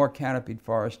 So the more canopied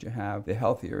forest you have, the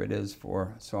healthier it it is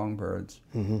for songbirds.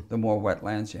 The more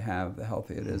wetlands you have, the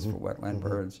healthier it is for wetland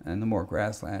birds. And the more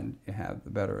grassland you have, the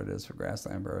better it is for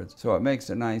grassland birds. So it makes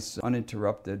a nice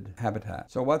uninterrupted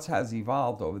habitat. So what has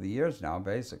evolved over the years now,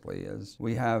 basically, is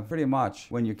we have pretty much,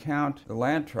 when you count the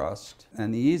land trust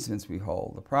and the easements we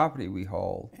hold, the property we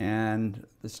hold, and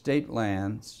the state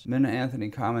lands, Minna Anthony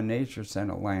Common Nature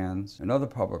Center lands, and other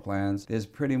public lands, there's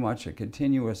pretty much a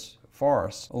continuous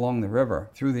forest along the river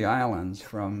through the islands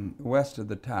from west of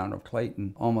the town of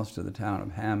Clayton almost to the town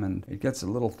of Hammond. It gets a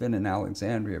little thin in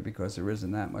Alexandria because there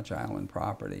isn't that much island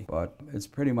property, but it's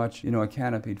pretty much, a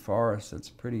canopied forest that's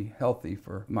pretty healthy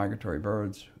for migratory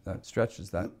birds that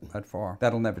stretches that far.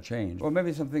 That'll never change. Well,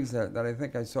 maybe some things that I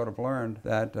think I sort of learned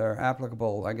that are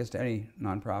applicable, I guess, to any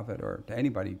nonprofit or to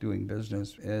anybody doing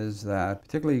business is that,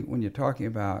 particularly when you're talking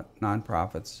about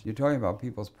nonprofits, you're talking about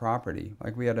people's property.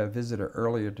 Like we had a visitor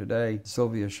earlier today,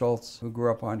 Sylvia Schultz, who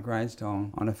grew up on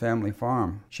Grindstone on a family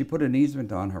farm. She put an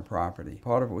easement on her property.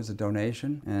 Part of it was a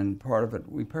donation, and part of it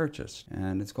we purchased,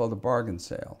 and it's called a bargain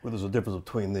sale. Well, there's a difference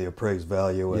between the appraised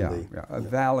value and a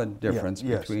valid difference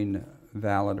between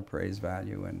valid appraised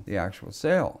value and the actual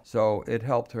sale. So it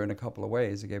helped her in a couple of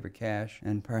ways. It gave her cash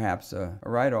and perhaps a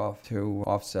write-off to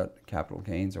offset capital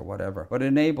gains or whatever, but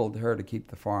enabled her to keep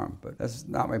the farm. But that's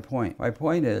not my point. My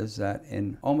point is that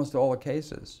in almost all the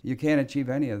cases, you can't achieve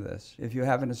any of this if you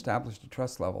haven't established a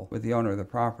trust level with the owner of the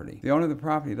property. The owner of the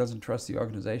property doesn't trust the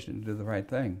organization to do the right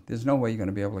thing. There's no way you're going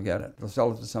to be able to get it. They'll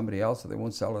sell it to somebody else or they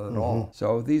won't sell it at all.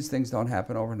 So these things don't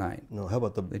happen overnight. No, how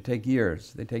about They take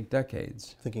years. They take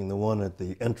decades. Thinking the one at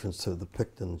the entrance to the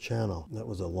Picton Channel, that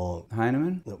was a long...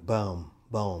 Heinemann? No,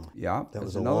 Baum. Yeah, that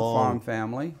was another farm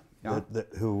family. Yeah.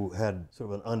 Who had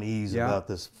sort of an unease about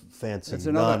this fancy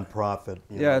non-profit.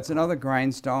 It's another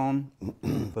Grindstone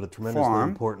but a tremendously farm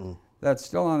important... That's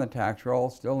still on the tax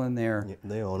roll, still in their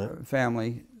they own it.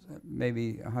 Family,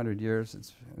 maybe 100 years.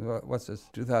 It's, what's this,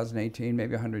 2018,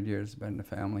 maybe 100 years it's been in the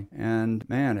family. And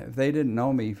man, if they didn't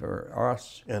know me for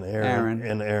us, and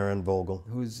Aaron Vogel,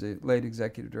 who's the late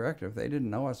executive director, if they didn't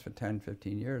know us for 10,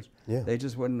 15 years, they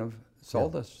just wouldn't have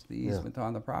sold us the easement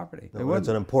on the property. No, it's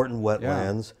an important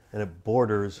wetlands, and it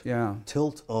borders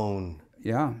tilt-own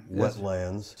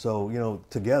wetlands. So,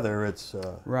 together it's,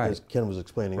 as Ken was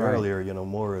explaining earlier,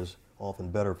 more is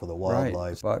often better for the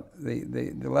wildlife. Right. But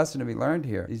the lesson to be learned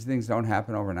here, these things don't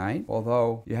happen overnight,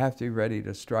 although you have to be ready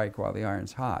to strike while the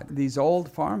iron's hot. These old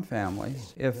farm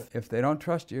families, if they don't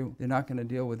trust you, they're not going to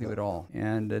deal with you at all.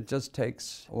 And it just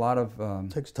takes a lot of...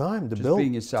 it takes time to just build.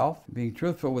 Being yourself, being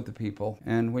truthful with the people.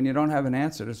 And when you don't have an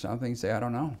answer to something, say, I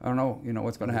don't know. I don't know,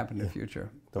 what's going to happen in the future.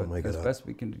 Don't make it up. As best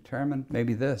we can determine,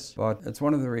 maybe this. But it's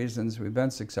one of the reasons we've been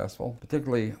successful,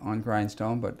 particularly on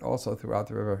Grindstone, but also throughout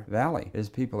the River Valley, is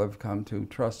people have come to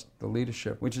trust the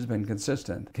leadership, which has been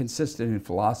consistent in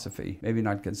philosophy, maybe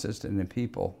not consistent in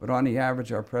people. But on the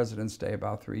average, our presidents stay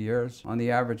about 3 years. On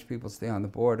the average, people stay on the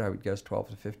board, I would guess 12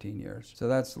 to 15 years. So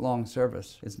that's long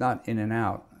service. It's not in and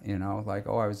out. Like,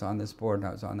 I was on this board and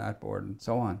I was on that board and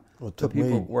so on. Well, it took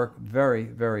people work very,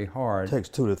 very hard. It takes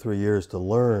 2 to 3 years to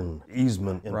learn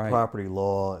easement and property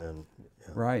law and...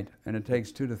 Right, and it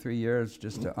takes 2 to 3 years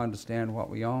just to understand what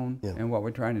we own and what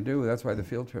we're trying to do. That's why the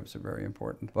field trips are very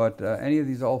important. But any of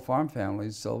these old farm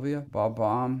families, Sylvia, Bob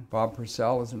Baum, Bob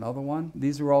Purcell is another one.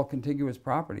 These are all contiguous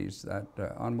properties that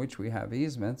on which we have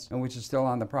easements and which are still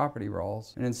on the property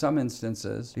rolls. And in some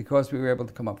instances, because we were able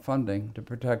to come up funding to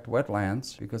protect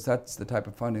wetlands, because that's the type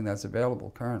of funding that's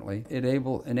available currently, it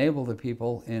enabled the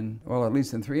people at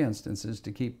least in 3 instances,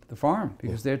 to keep the farm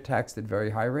because they're taxed at very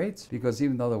high rates. Because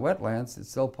even though the wetlands, it's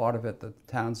still part of it. The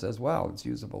town says, well, it's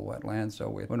usable wetland, so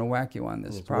we're going to whack you on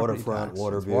this property waterfront, tax.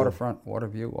 water view. Waterfront, water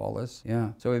view, all this.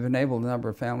 Yeah. So we've enabled a number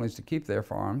of families to keep their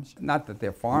farms. Not that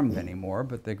they're farmed anymore,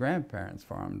 but their grandparents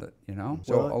farmed it,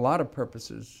 So a lot of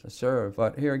purposes are served.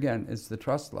 But here again, it's the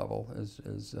trust level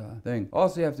is thing.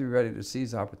 Also, you have to be ready to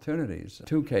seize opportunities.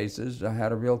 2 cases, I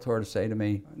had a realtor to say to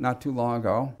me not too long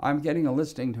ago, I'm getting a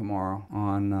listing tomorrow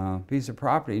on a piece of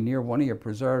property near one of your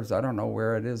preserves. I don't know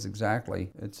where it is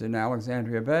exactly. It's in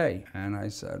Alexandria Bay. And I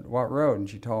said, what road? And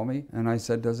she told me. And I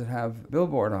said, does it have a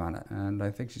billboard on it? And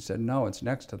I think she said, no, it's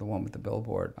next to the one with the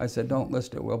billboard. I said, don't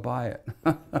list it, we'll buy it.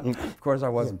 Of course, I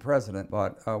wasn't president,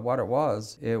 but what it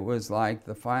was like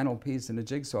the final piece in the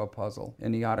jigsaw puzzle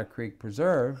in the Otter Creek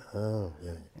Preserve. Oh,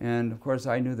 yeah. And of course,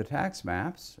 I knew the tax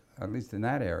maps at least in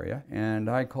that area. And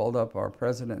I called up our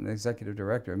president and executive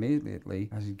director immediately.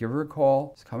 I said, give her a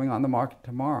call. It's coming on the market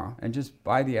tomorrow. And just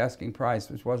buy the asking price,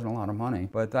 which wasn't a lot of money.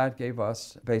 But that gave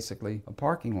us basically a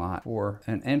parking lot for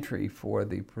an entry for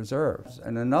the preserves.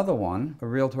 And another one, a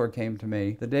realtor came to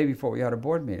me the day before we had a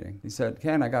board meeting. He said,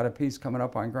 Ken, I got a piece coming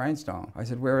up on Grindstone. I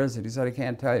said, where is it? He said, I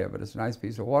can't tell you, but it's a nice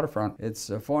piece of waterfront. It's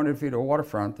 400 feet of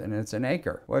waterfront, and it's an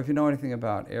acre. Well, if you know anything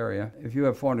about area, if you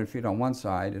have 400 feet on one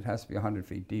side, it has to be 100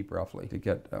 feet deep, roughly, to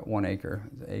get 1 acre.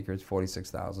 The acre is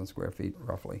 46,000 square feet,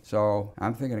 roughly. So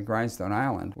I'm thinking of Grindstone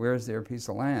Island. Where is there a piece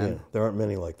of land? Yeah, there aren't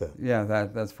many like that. Yeah,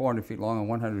 that's 400 feet long and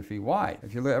 100 feet wide.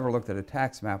 If you ever looked at a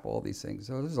tax map, all these things,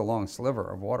 so this is a long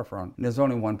sliver of waterfront. And there's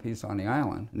only one piece on the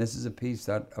island. And this is a piece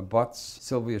that abuts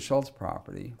Sylvia Schultz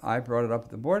property. I brought it up at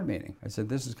the board meeting. I said,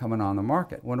 this is coming on the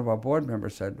market. One of our board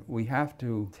members said, we have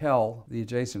to tell the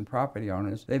adjacent property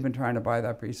owners they've been trying to buy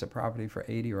that piece of property for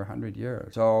 80 or 100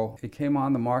 years. So it came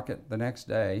on the market the next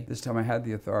day. This time I had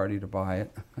the authority to buy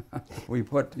it. We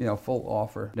put, full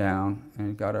offer down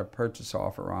and got a purchase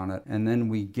offer on it. And then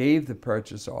we gave the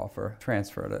purchase offer,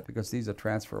 transferred it, because these are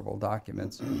transferable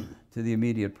documents, to the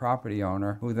immediate property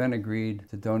owner, who then agreed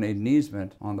to donate an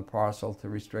easement on the parcel to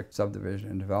restrict subdivision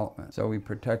and development. So we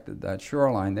protected that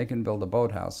shoreline. They can build a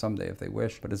boathouse someday if they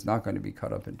wish, but it's not going to be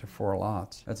cut up into 4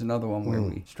 lots. That's another one where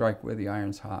we strike where the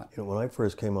iron's hot. When I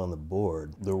first came on the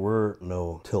board, there were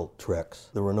no tilt treks.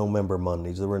 There were no member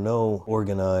Mondays. There were no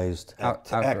organized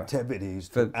activities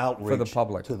to outreach for the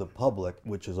public. To the public,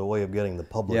 which is a way of getting the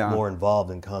public more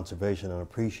involved in conservation and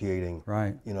appreciating,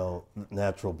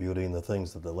 natural beauty and the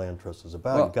things that the land trust is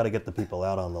about. You've got to get the people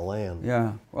out on the land.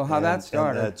 Yeah. Well, that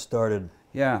started. And that started.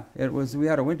 Yeah, it was. We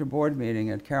had a winter board meeting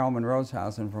at Carol Monroe's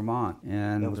house in Vermont,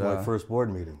 and that was my first board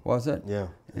meeting. Was it? Yeah.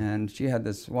 And she had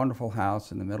this wonderful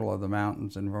house in the middle of the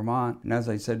mountains in Vermont. And as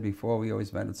I said before, we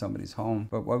always met at somebody's home.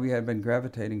 But what we had been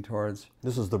gravitating towards...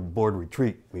 This is the board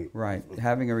retreat meet. Right.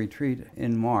 Having a retreat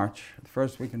in March, the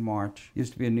first week in March,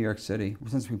 used to be in New York City.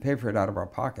 Since we paid for it out of our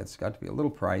pockets, it got to be a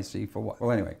little pricey for what...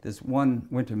 Well, anyway, this one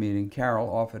winter meeting,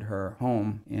 Carol offered her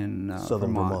home in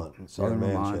Southern Vermont. Southern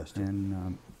Vermont.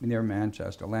 Manchester. Near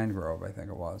Manchester, Landgrove, I think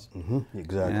it was. Mm-hmm,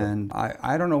 exactly. And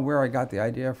I don't know where I got the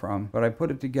idea from, but I put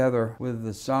it together with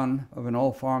the son of an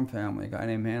old farm family, a guy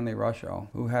named Manley Rusho,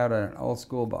 who had an old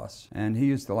school bus. And he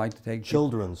used to like to take...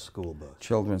 Children's school bus.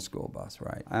 Children's school bus,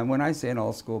 right. And when I say an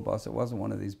old school bus, it wasn't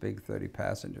one of these big 30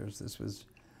 passengers. This was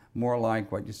more like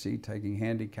what you see taking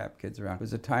handicapped kids around. It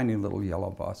was a tiny little yellow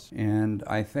bus, and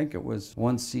I think it was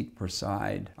 1 seat per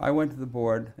side. I went to the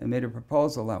board and made a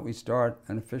proposal that we start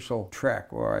an official trek,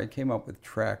 or I came up with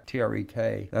trek,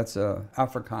 T-R-E-K. That's a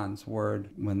Afrikaans word.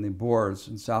 When the Boers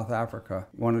in South Africa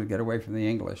wanted to get away from the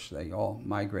English, they all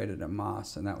migrated en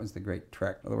masse, and that was the great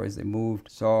trek. Otherwise, they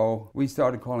moved. So we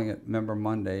started calling it Member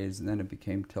Mondays, and then it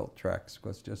became Tilt Treks,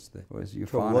 because it was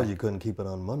euphonic. Well, you couldn't keep it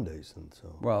on Mondays, and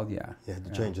so... Well, yeah. You had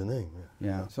to change the name.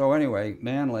 Yeah. So anyway,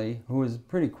 Manley, who was a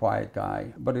pretty quiet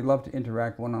guy, but he loved to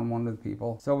interact one-on-one with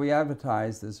people. So we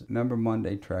advertised this Member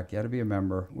Monday trek. You had to be a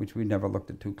member, which we never looked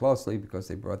at too closely because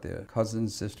they brought their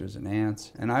cousins, sisters, and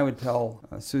aunts. And I would tell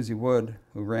Susie Wood,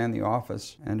 who ran the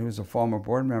office and who was a former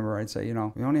board member, I'd say,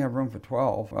 we only have room for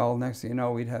 12. Well, next thing you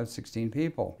know, we'd have 16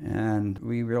 people. And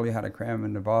we really had to cram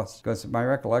in the bus. Because my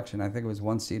recollection, I think it was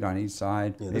 1 seat on each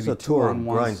side. Yeah, maybe 2 on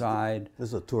one side. This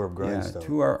is a tour of Grindstone.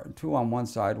 Yeah, two on one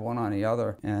side, 1 on the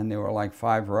other. And there were like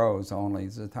 5 rows only.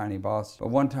 It's a tiny bus.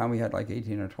 But one time we had like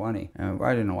 18 or 20. And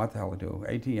I didn't know what the hell to do.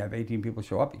 You have 18 people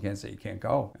show up, you can't say you can't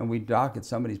go. And we dock at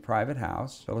somebody's private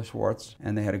house, Phyllis Schwartz.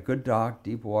 And they had a good dock,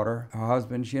 deep water.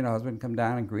 She and her husband come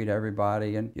down and greet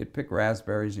everybody, and you'd pick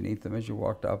raspberries and eat them as you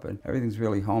walked up, and everything's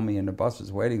really homey, and the bus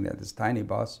is waiting there, this tiny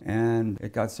bus. And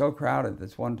it got so crowded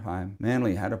this one time,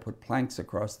 Manley had to put planks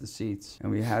across the seats,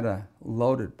 and we had to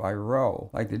load it by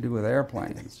row, like they do with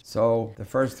airplanes. So the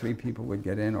first 3 people would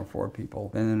get in, or 4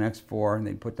 people, then the next 4, and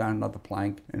they'd put down another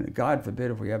plank, and God forbid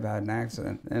if we ever had an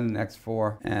accident, then the next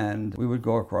 4, and we would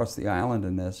go across the island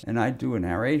in this, and I'd do a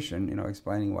narration,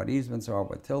 explaining what easements are,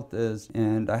 what tilt is,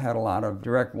 and I had a lot of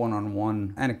direct one-on-one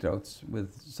anecdotes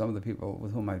with some of the people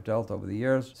with whom I've dealt over the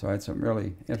years. So I had some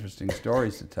really interesting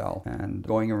stories to tell. And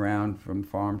going around from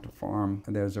farm to farm,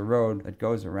 there's a road that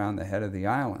goes around the head of the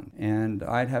island. And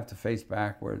I'd have to face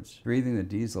backwards, breathing the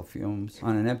diesel fumes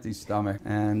on an empty stomach.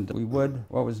 And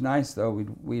what was nice though,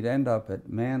 we'd end up at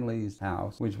Manley's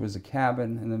house, which was a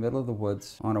cabin in the middle of the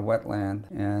woods on a wetland,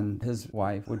 and his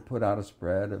wife would put out a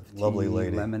spread of tea, lovely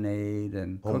lady, lemonade,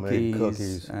 and homemade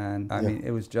cookies. And I mean,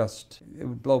 it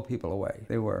would blow people away.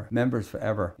 They were members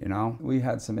forever, you know. We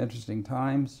had some interesting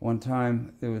times. One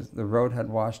time, the road had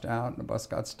washed out and the bus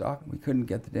got stuck. We couldn't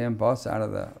get the damn bus out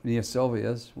of near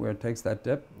Sylvia's, where it takes that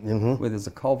dip, where there's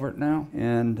a culvert now.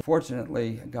 And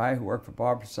fortunately, a guy who worked for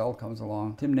Bob Purcell comes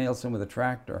along, Tim Nielsen, with a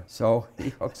tractor. So he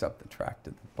hooks up the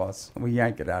tractor to the bus, and we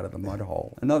yank it out of the mud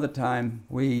hole. Another time,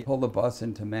 we pull the bus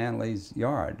into Manley's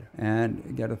yard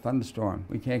and get a thunderstorm.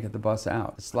 We can't get the bus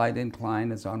out. The slight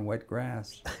incline is on wet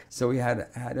grass. So we had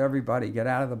everybody get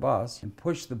out of the bus and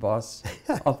push the bus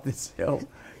up this hill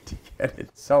to get it.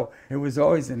 So it was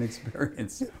always an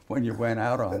experience when you went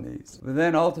out on these. But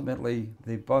then ultimately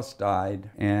the bus died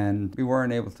and we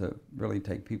weren't able to really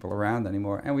take people around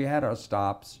anymore. And we had our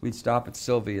stops. We'd stop at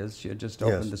Sylvia's. She had just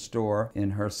opened a store in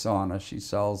her sauna. She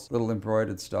sells little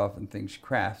embroidered stuff and things,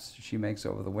 crafts she makes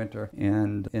over the winter.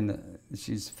 And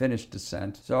she's finished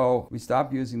Descent. So we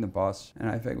stopped using the bus and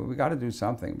I figured, well, we got to do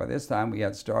something. By this time we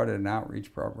had started an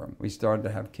outreach program. We started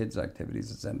to have kids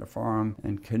activities at Zenda Farm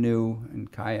and canoe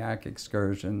and kayak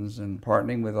excursions and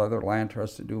partnering with other land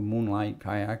trusts to do moonlight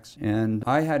kayaks. And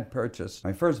I had purchased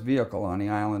my first vehicle on the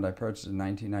island. I purchased in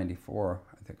 1994.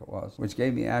 I think it was, which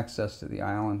gave me access to the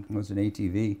island. It was an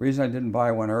ATV. The reason I didn't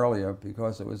buy one earlier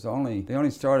because they only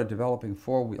started developing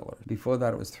four-wheelers. Before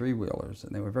that it was three-wheelers,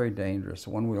 and they were very dangerous,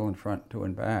 one wheel in front, two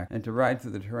in back. And to ride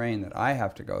through the terrain that I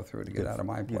have to go through to get out of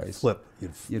my place.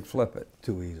 You'd flip it.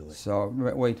 Too easily. So,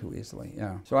 way too easily,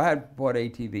 yeah. So I had bought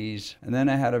ATVs, and then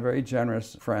I had a very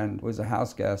generous friend who was a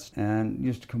house guest and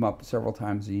used to come up several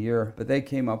times a year. But they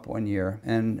came up one year,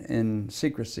 and in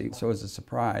secrecy, so as a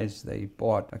surprise, they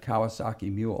bought a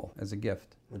Kawasaki Mule as a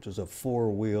gift. Which is a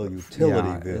four-wheel utility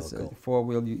vehicle. It's a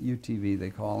four-wheel UTV, they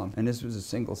call them. And this was a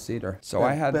single-seater. So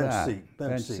I had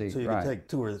bench seat. So you could take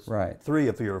two or three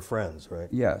of your friends, right?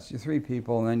 Yes, you're three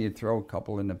people, and then you'd throw a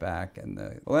couple in the back.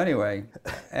 Well, anyway,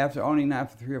 after owning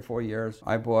that for 3 or 4 years,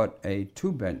 I bought a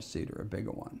two-bench seater, a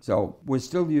bigger one. So we're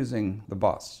still using the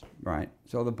bus, right?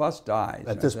 So the bus dies.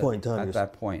 At this point in time. At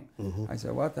that point. I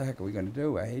said, what the heck are we going to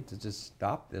do? I hate to just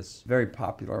stop this very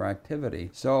popular activity.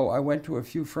 So I went to a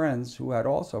few friends who had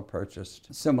also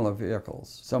purchased similar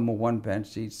vehicles. Some were one bench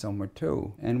seats, some were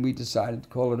two. And we decided to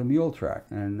call it a mule track.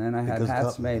 And then I had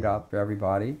hats made up for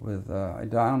everybody. I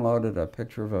downloaded a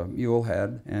picture of a mule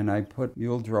head, and I put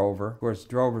mule drover. Of course,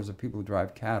 drovers are people who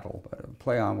drive cattle, but a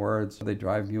play on words, they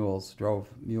drove mules.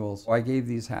 So I gave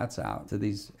these hats out to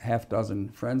these half dozen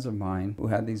friends of mine who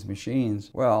had these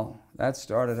machines. Well, that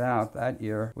started out that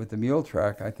year with the mule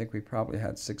track. I think we probably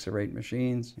had 6 or 8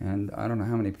 machines, and I don't know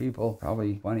how many people,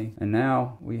 probably 20. And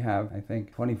now we have, I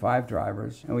think, 25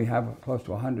 drivers, and we have close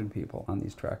to 100 people on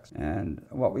these treks. And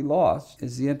what we lost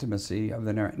is the intimacy of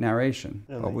the narration.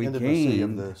 And the intimacy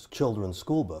of the children's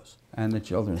school bus. And the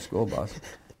children's school bus.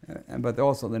 But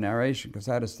also the narration, because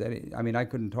I had a steady, I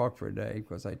couldn't talk for a day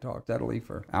because I talked steadily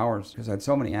for hours because I had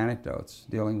so many anecdotes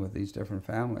dealing with these different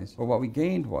families. But what we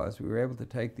gained was we were able to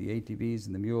take the ATVs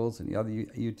and the mules and the other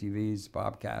UTVs,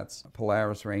 Bobcats,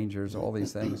 Polaris Rangers, all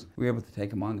these things. We were able to take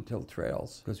them on the tilt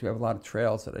trails because we have a lot of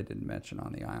trails that I didn't mention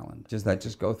on the island.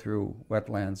 Just go through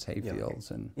wetlands, hayfields,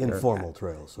 and informal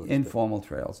trails. So informal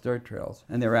trails, dirt trails,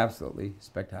 and they're absolutely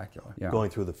spectacular. Yeah.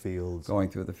 Going through the fields.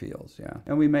 Yeah.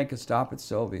 And we make a stop at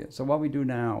Sylvia. So what we do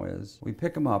now is we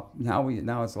pick them up. Now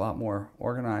it's a lot more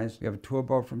organized. We have a tour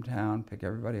boat from town, pick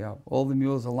everybody up. All the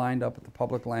mules are lined up at the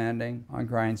public landing on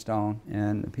Grindstone,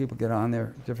 and people get on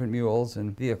their different mules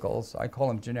and vehicles. I call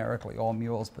them generically all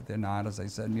mules, but they're not. As I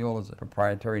said, mule is a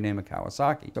proprietary name of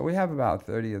Kawasaki. So we have about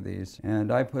 30 of these,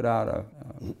 and I put out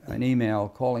an email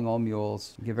calling all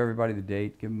mules, give everybody the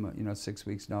date, give them 6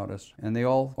 weeks notice, and they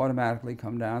all automatically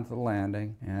come down to the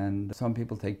landing. And some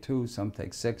people take 2, some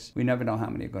take 6. We never know how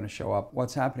many are going to show up.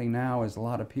 What's happening now is a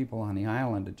lot of people on the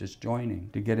island are just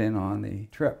joining to get in on the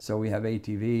trip. So we have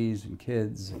ATVs and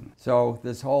kids. And so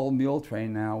this whole mule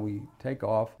train now, we take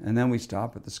off and then we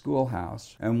stop at the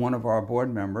schoolhouse. And one of our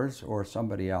board members or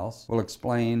somebody else will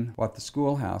explain what the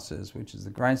schoolhouse is, which is the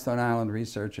Grindstone Island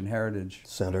Research and Heritage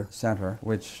Center,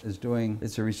 which is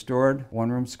it's a restored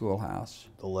one-room schoolhouse.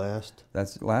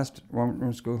 That's the last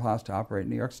one-room schoolhouse to operate in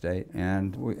New York State.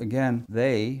 And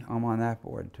I'm on that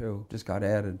board too. Just got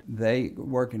added. They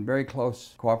work in very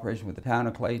close cooperation with the town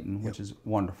of Clayton, which is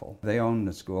wonderful. They own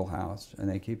the schoolhouse, and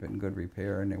they keep it in good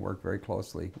repair, and they work very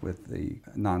closely with the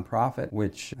nonprofit,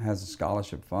 which has a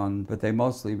scholarship fund, but they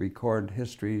mostly record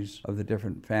histories of the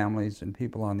different families and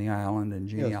people on the island and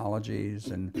genealogies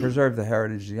and preserve the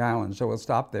heritage of the island. So we'll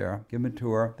stop there, give them a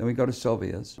tour, then we go to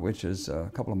Sylvia's, which is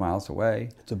a couple of miles away.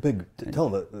 It's a big, tell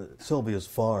them Sylvia's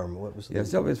farm, what was the...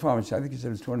 Sylvia's farm, which I think you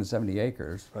said was 270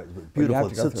 acres. Right, beautiful.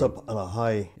 It sits up on a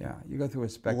high you go through a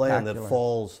spectacular... land that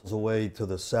falls away to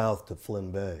the south to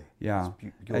Flynn Bay. Yeah.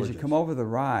 As you come over the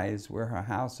rise where her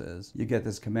house is, you get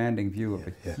this commanding view of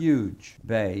a huge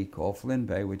bay called Flynn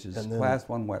Bay, which is Class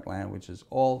 1 wetland, which is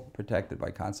all protected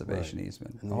by conservation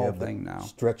easement. And the whole thing now.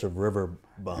 Stretch of river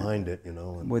behind it, you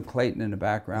know. With Clayton in the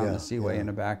background, the Seaway in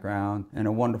the background, and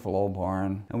a wonderful old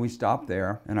barn. And we stopped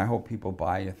there, and I hope people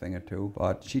buy a thing or two.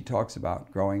 But she talks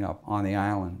about growing up on the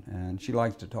island, and she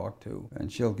likes to talk too.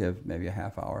 And she'll give maybe a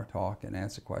half-hour talk and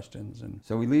answer questions. And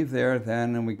so we leave there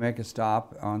then, and we make a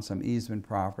stop on some easement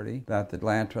property that the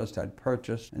land trust had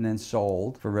purchased and then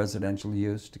sold for residential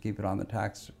use to keep it on the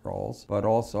tax rolls. But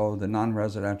also the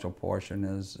non-residential portion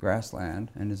is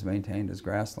grassland and is maintained as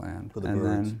grassland. For the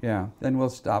birds. Then we'll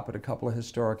stop at a couple of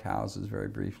historic houses very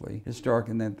briefly. Historic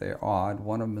in that they're odd.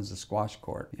 One of them is a squash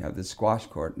court. You have this squash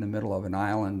court in the middle of an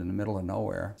island in the middle of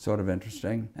nowhere. Sort of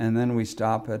interesting. And then we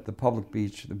stop at the public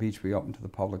beach, the beach we opened to the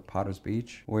public, Potter's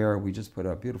Beach, where we just put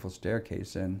a beautiful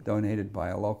staircase in, donated by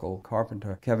a local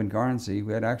carpenter, Kevin Garnsey.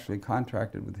 We had actually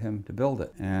contracted with him to build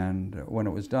it. And when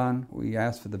it was done, we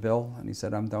asked for the bill, and he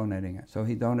said, I'm donating it. So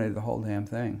he donated the whole damn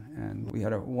thing. And we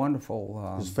had a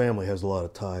wonderful... His family has a lot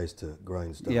of ties to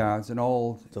Grindstone. Yeah, it's an old...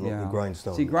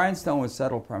 Grindstone. See, Grindstone was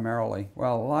settled primarily,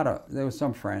 there was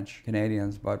some French,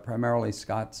 Canadians, but primarily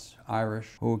Scots, Irish,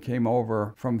 who came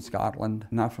over from Scotland,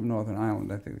 not from Northern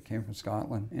Ireland, I think they came from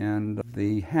Scotland. And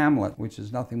the hamlet, which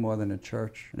is nothing more than a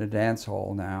church and a dance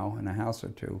hall now and a house or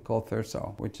two, called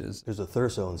Thurso, which is... There's a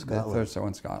Thurso in Scotland. Thurso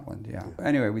in Scotland,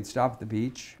 Anyway, we'd stop at the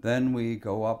beach, then we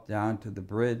go up down to the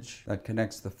bridge that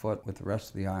connects the foot with the rest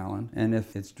of the island. And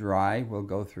if it's dry, we'll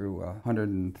go through a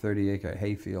 130-acre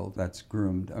hayfield that's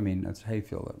groomed. That's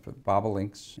hayfield for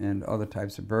bobolinks and other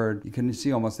types of bird. You can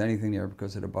see almost anything there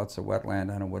because it abuts a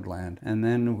wetland and a woodland. And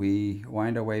then we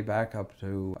wind our way back up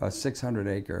to a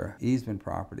 600-acre easement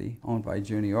property owned by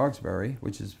Junie Orgsbury,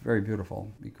 which is very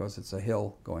beautiful because it's a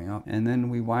hill going up. And then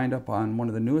we wind up on one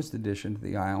of the newest additions to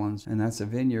the islands, and that's a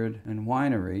vineyard and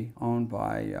winery owned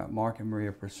by Mark and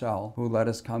Maria Purcell, who let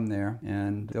us come there,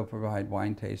 and they'll provide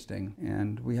wine tasting,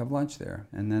 and we have lunch there.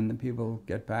 And then the people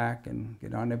get back and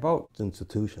get on their boat. It's an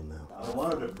institution now. I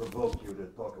wanted to provoke you to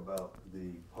talk about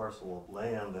the parcel of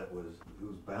land that was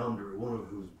one of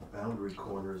whose boundary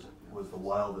corners was the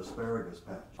wild asparagus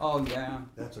patch. Oh yeah,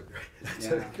 that's a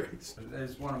great story.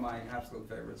 It's one of my absolute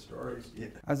favorite stories. Yeah.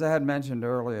 As I had mentioned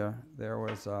earlier, there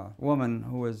was a woman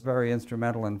who was very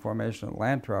instrumental in formation of the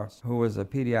land trust, who was a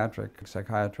pediatric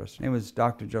psychiatrist. Her name was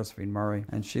Dr. Josephine Murray,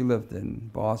 and she lived in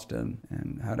Boston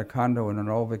and had a condo in an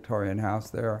old Victorian house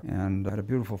there, and had a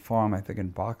beautiful farm, I think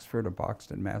in Boxford or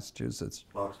Boxton, Massachusetts.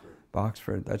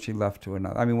 Boxford, that she left to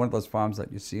another. One of those farms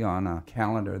that you see on a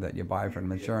calendar that you buy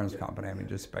from an insurance company.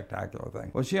 Just spectacular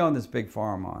thing. Well, she owned this big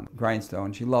farm on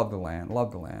Grindstone. She loved the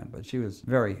land, but she was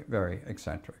very, very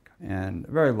eccentric and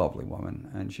a very lovely woman,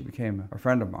 and she became a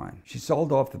friend of mine. She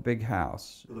sold off the big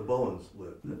house. Where the Bolins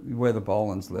lived. Where the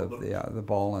Bolins lived, the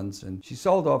Bolins. And she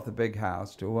sold off the big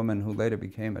house to a woman who later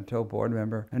became a Till board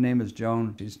member. Her name is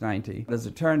Joan. She's 90. But as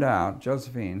it turned out,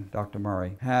 Josephine, Dr.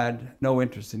 Murray, had no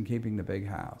interest in keeping the big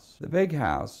house. The big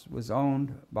house was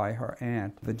owned by her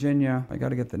aunt, Virginia, I got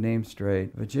to get the name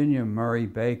straight, Virginia Murray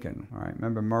Bacon. All right,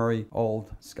 remember Murray,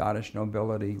 old Scottish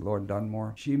nobility, Lord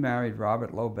Dunmore? She married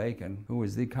Robert Lowe Bacon, who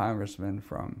was the congressman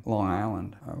from Long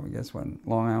Island. I guess when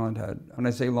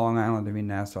I say Long Island, I mean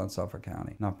Nassau and Suffolk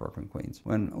County, not Brooklyn, Queens.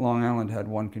 When Long Island had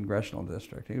one congressional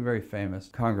district, he was a very famous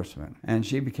congressman. And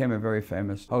she became a very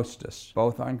famous hostess,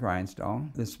 both on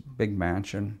Grindstone, this big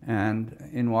mansion, and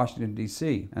in Washington,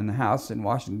 D.C. And the house in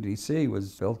Washington, D.C.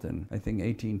 was built in, I think,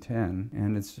 1810,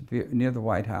 and it's near the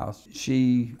White House.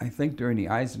 She, I think during the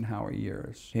Eisenhower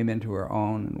years, came into her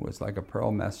own and was like a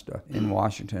Pearl Mesta in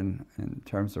Washington in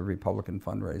terms of Republican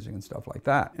fundraising and stuff like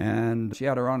that. And she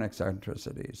had her own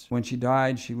eccentricities. When she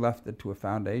died, she left it to a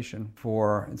foundation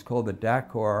it's called the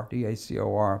Dacor,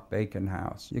 D-A-C-O-R, Bacon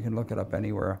House. You can look it up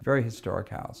anywhere. Very historic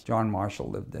house. John Marshall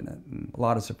lived in it, and a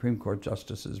lot of Supreme Court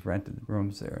justices rented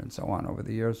rooms there and so on over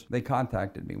the years. They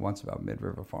contacted me once about Mid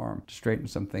River Farm farm to straighten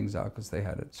some things out because they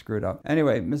had it screwed up.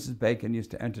 Anyway, Mrs. Bacon used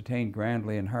to entertain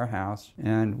grandly in her house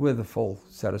and with a full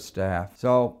set of staff.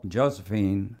 So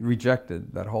Josephine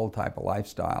rejected that whole type of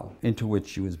lifestyle into which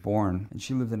she was born. And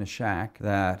she lived in a shack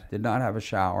that did not have a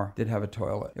shower, did have a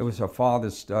toilet. It was her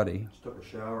father's study. She took a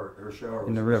shower, her shower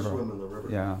in the was river. Swim in the river.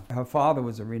 Yeah. Her father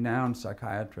was a renowned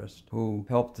psychiatrist who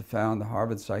helped to found the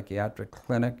Harvard Psychiatric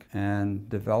Clinic and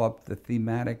developed the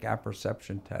thematic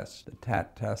apperception test, the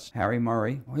TAT test. Harry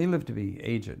Murray, well, he lived to be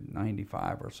aged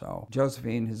 95 or so.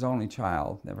 Josephine, his only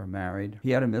child, never married.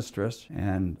 He had a mistress,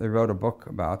 and they wrote a book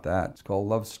about that. It's called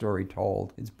Love Story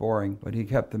Told. It's boring, but he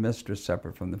kept the mistress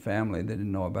separate from the family. They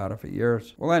didn't know about her for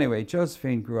years. Well, anyway,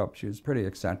 Josephine grew up. She was pretty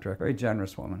eccentric, very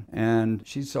generous woman, and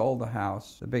she sold the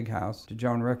house, the big house, to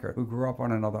Joan Rickert, who grew up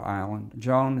on another island.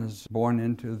 Joan is born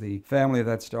into the family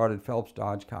that started Phelps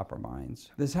Dodge Copper Mines.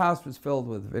 This house was filled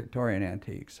with Victorian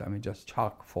antiques. I mean, just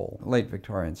chock full, late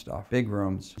Victorian stuff, big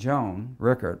rooms. Joan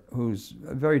Rickert, who's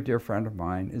a very dear friend of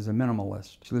mine, is a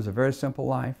minimalist. She lives a very simple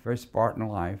life, very Spartan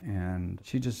life, and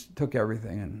she just took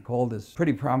everything and called this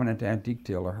pretty prominent antique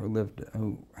dealer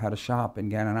who had a shop in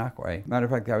Gananoque. Matter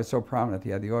of fact, the guy was so prominent he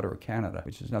had the Order of Canada,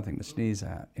 which is nothing to sneeze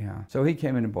at. Yeah. So he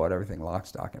came in and bought everything lock,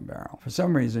 stock, and barrel. For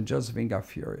some reason, Josephine got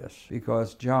furious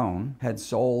because Joan had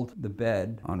sold the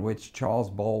bed on which Charles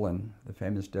Bolin, the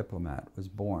famous diplomat, was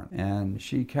born. And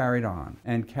she carried on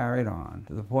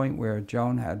to the point where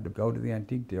Joan had to go to the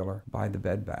antique dealer, buy the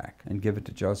bed back, and give it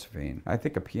to Josephine. I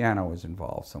think a piano was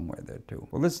involved somewhere there too.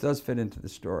 Well, this does fit into the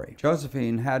story.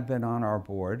 Josephine had been on our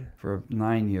board for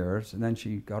 9 years, and then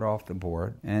she got off the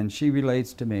board, and she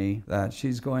relates to me that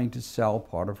she's going to sell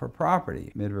part of her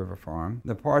property, Mid-River Farm.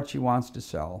 The part she wants to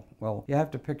sell, well, you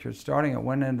have to picture starting at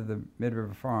one end of the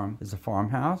Mid-River Farm is a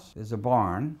farmhouse, there's a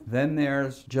barn, then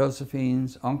there's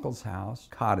Josephine's uncle's house,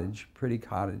 cottage, pretty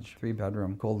cottage,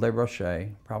 3-bedroom, called Les Rochers,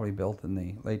 probably built in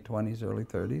the late 20s, early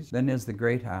 30s. Then there's the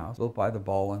great house, built by the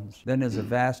Bolins. Then there's a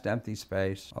vast empty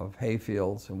space of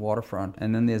hayfields and waterfront.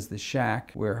 And then there's the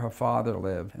shack where her father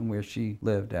lived and where she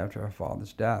lived after her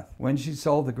father's death. When she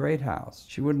sold the great house,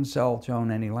 she wouldn't sell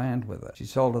Joan any land with it. She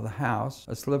sold her the house,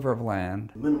 a sliver of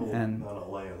land, minimal amount of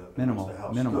land.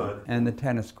 Minimal, and the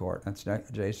tennis court that's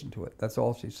adjacent to it. That's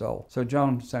all she sold. So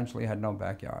Joan essentially had no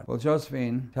backyard. Well,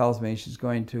 Josephine tells me she's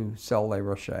going to sell Les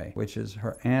Rochers, which is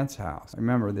her aunt's house.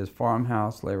 Remember, there's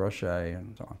farmhouse, Les Rochers,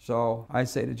 and so on. So I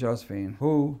say to Josephine,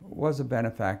 who was a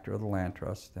benefactor of the land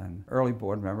trust and early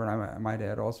board member, and I might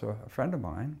add also a friend of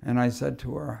mine, and I said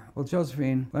to her, well,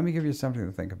 Josephine, let me give you something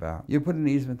to think about. You put an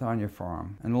easement on your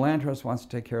farm, and the land trust wants to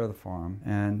take care of the farm,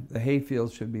 and the hay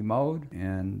fields should be mowed,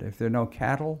 and if there are no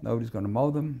cattle, nobody's going to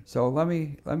mow them. So let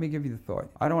me give you the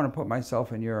thought. I don't want to put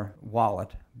myself in your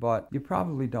wallet, but you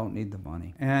probably don't need the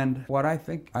money. And what I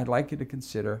think I'd like you to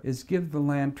consider is give the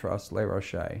land trust Les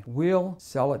Rochers. We'll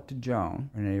sell it to Joan,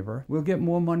 her neighbor. We'll get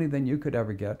more money than you could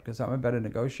ever get because I'm a better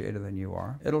negotiator than you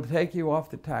are. It'll take you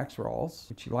off the tax rolls,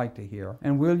 which you like to hear,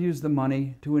 and we'll use the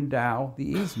money to endow the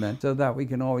easement so that we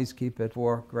can always keep it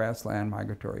for grassland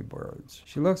migratory birds.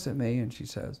 She looks at me and she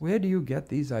says, where do you get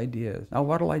these ideas? Now,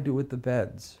 what'll I do with the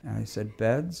beds? And I said,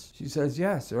 beds? She says,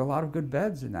 yes, there are a lot of good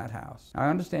beds in that house. I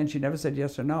understand she never said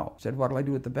yes or no. I said, what'll I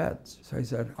do with the beds? So he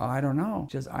said, I don't know.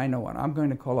 She says, I know what. I'm going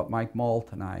to call up Mike Moll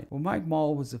tonight. Well, Mike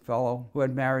Moll was a fellow who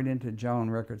had married into Joan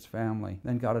Rickert's family,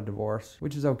 then got a divorce,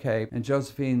 which is okay. And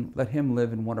Josephine let him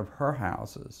live in one of her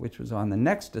houses, which was on the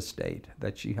next estate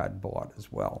that she had bought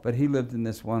as well. But he lived in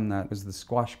this one that was the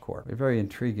squash court. Very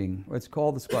intriguing. It's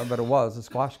called the squash, but it was a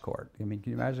squash court. I mean,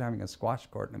 can you imagine having a squash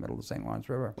court in the middle of the St. Lawrence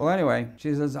River? Well, anyway,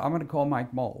 she says, I'm going to call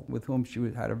Mike Moll, with whom she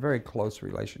had a very close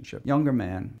relationship. Younger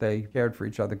man. They cared for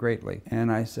each other greatly.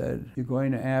 And I said, you're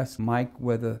going to ask Mike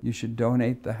whether you should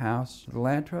donate the house to the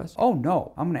land trust? Oh,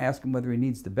 no. I'm going to ask him whether he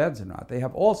needs the beds or not. They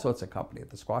have all sorts of company at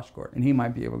the squash court, and he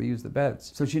might be able to use the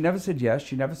beds. So she never said yes.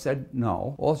 She never said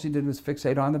no. All she did was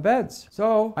fixate on the beds.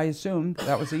 So I assumed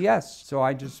that was a yes. So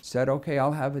I just said, okay,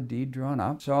 I'll have a deed drawn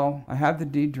up. So I have the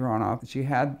deed drawn up. She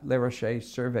had Les Rochers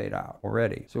surveyed out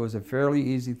already. So it was a fairly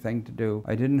easy thing to do.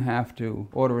 I didn't have to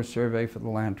order a survey for the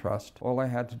land trust. All I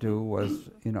had to do was,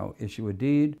 issue a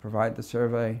deed, provide the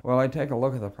survey. Well, I take a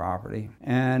look at the property,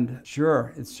 and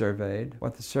sure, it's surveyed.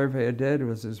 What the surveyor did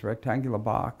was this rectangular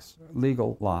box,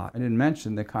 legal lot. I didn't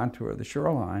mention the contour of the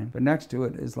shoreline, but next to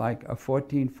it is like a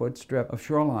 14-foot strip of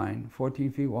shoreline,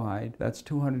 14 feet wide. That's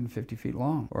 250 feet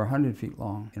long, or 100 feet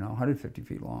long, 150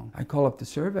 feet long. I call up the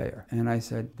surveyor, and I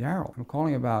said, Darrell, I'm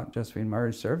calling about Josephine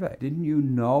Murray's survey. Didn't you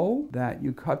know that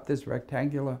you cut this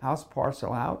rectangular house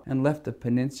parcel out and left a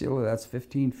peninsula that's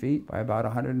 15 feet by about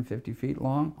 150 feet feet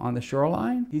long on the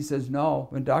shoreline? He says, no.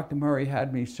 When Dr. Murray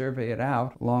had me survey it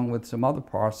out, along with some other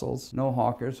parcels, no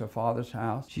Hawkers, her father's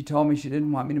house, she told me she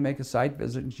didn't want me to make a site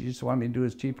visit, and she just wanted me to do it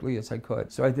as cheaply as I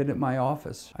could. So I did it in my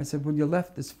office. I said, well, you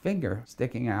left this finger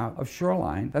sticking out of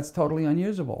shoreline. That's totally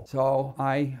unusable. So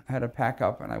I had to pack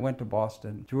up, and I went to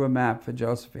Boston, drew a map for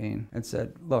Josephine, and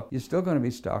said, look, you're still going to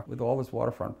be stuck with all this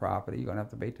waterfront property you're going to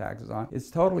have to pay taxes on. It's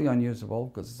totally unusable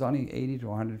because it's only 80 to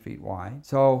 100 feet wide.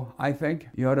 So I think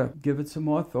you ought to give it some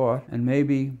more thought, and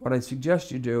maybe what I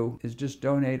suggest you do is just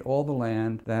donate all the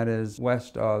land that is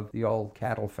west of the old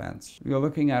cattle fence. You're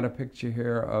looking at a picture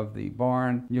here of the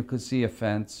barn. You could see a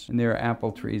fence, and there are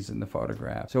apple trees in the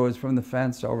photograph. So it's from the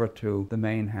fence over to the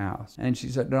main house. And she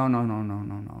said, no.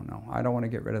 I don't want to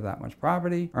get rid of that much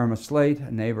property. Irma Slate,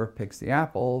 a neighbor, picks the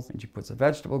apples, and she puts a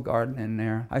vegetable garden in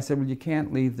there. I said, well, you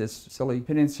can't leave this silly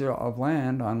peninsula of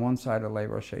land on one side of Les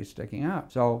Rochers sticking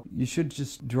out. So you should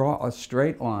just draw a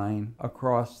straight line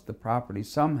across the property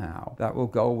somehow that will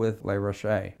go with Les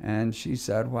Rochers. And she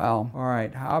said, well, all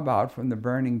right, how about from the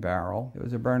burning barrel, there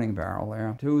was a burning barrel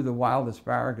there, to the wild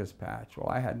asparagus patch? Well,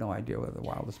 I had no idea where the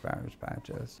wild asparagus patch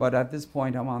is. But at this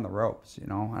point, I'm on the ropes,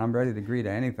 and I'm ready to agree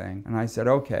to anything. And I said,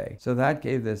 okay. So that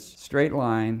gave this straight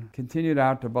line, continued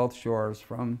out to both shores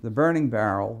from the burning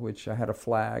barrel, which I had a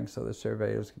flag so the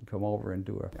surveyors could come over and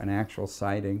do an actual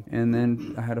sighting. And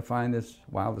then I had to find this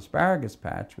wild asparagus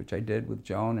patch, which I did with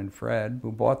Joan and Fred,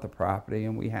 who bought the property,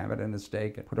 and we have it in the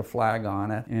stake and put a flag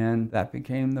on it. And that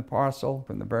became the parcel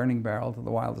from the burning barrel to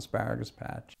the wild asparagus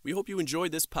patch. We hope you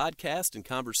enjoyed this podcast and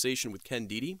conversation with Ken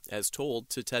Deedy, as told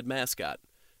to Ted Mascott.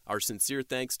 Our sincere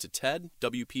thanks to Ted,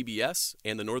 WPBS,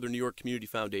 and the Northern New York Community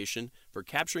Foundation for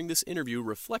capturing this interview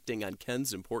reflecting on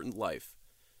Ken's important life.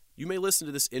 You may listen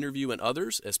to this interview and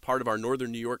others as part of our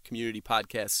Northern New York Community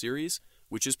Podcast series,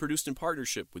 which is produced in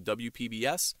partnership with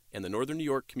WPBS and the Northern New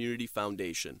York Community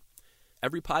Foundation.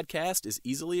 Every podcast is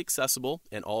easily accessible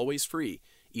and always free,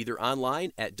 either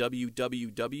online at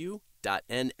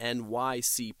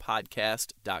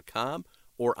www.nnycpodcast.com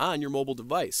or on your mobile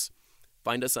device.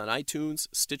 Find us on iTunes,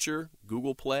 Stitcher,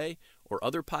 Google Play, or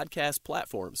other podcast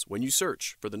platforms when you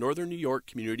search for the Northern New York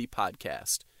Community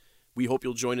Podcast. We hope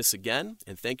you'll join us again,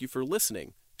 and thank you for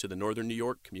listening to the Northern New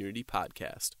York Community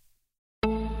Podcast.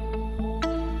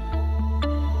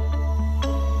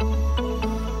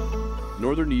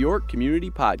 Northern New York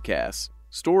Community Podcast.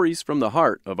 Stories from the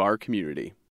heart of our community.